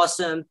been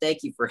awesome.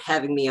 Thank you for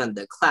having me on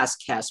the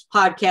ClassCast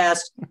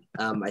podcast.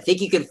 I think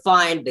you can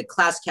find the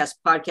ClassCast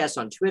podcast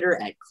on Twitter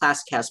at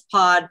ClassCast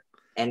Pod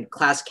and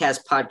ClassCast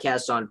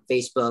Podcast on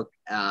Facebook.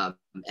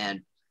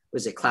 And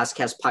was it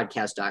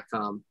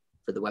classcastpodcast.com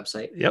for the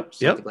website?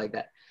 Something like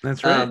that.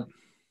 That's right.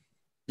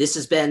 This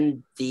has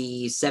been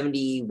the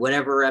 70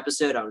 whatever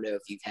episode. I don't know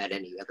if you've had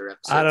any other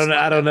episodes.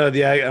 I don't know.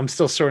 Yeah, I'm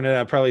still sorting it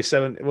out. Probably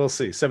 7. We'll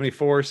see.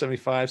 74,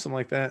 75, something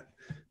like that.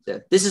 So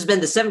this has been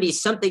the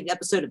 70-something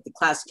episode of the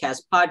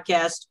ClassCast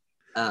podcast.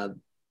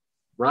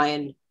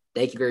 Ryan,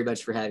 thank you very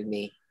much for having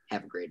me.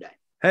 Have a great day.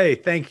 Hey,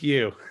 thank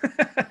you.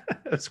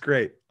 That's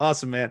great.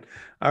 Awesome, man.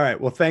 All right.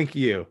 Well, thank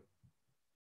you.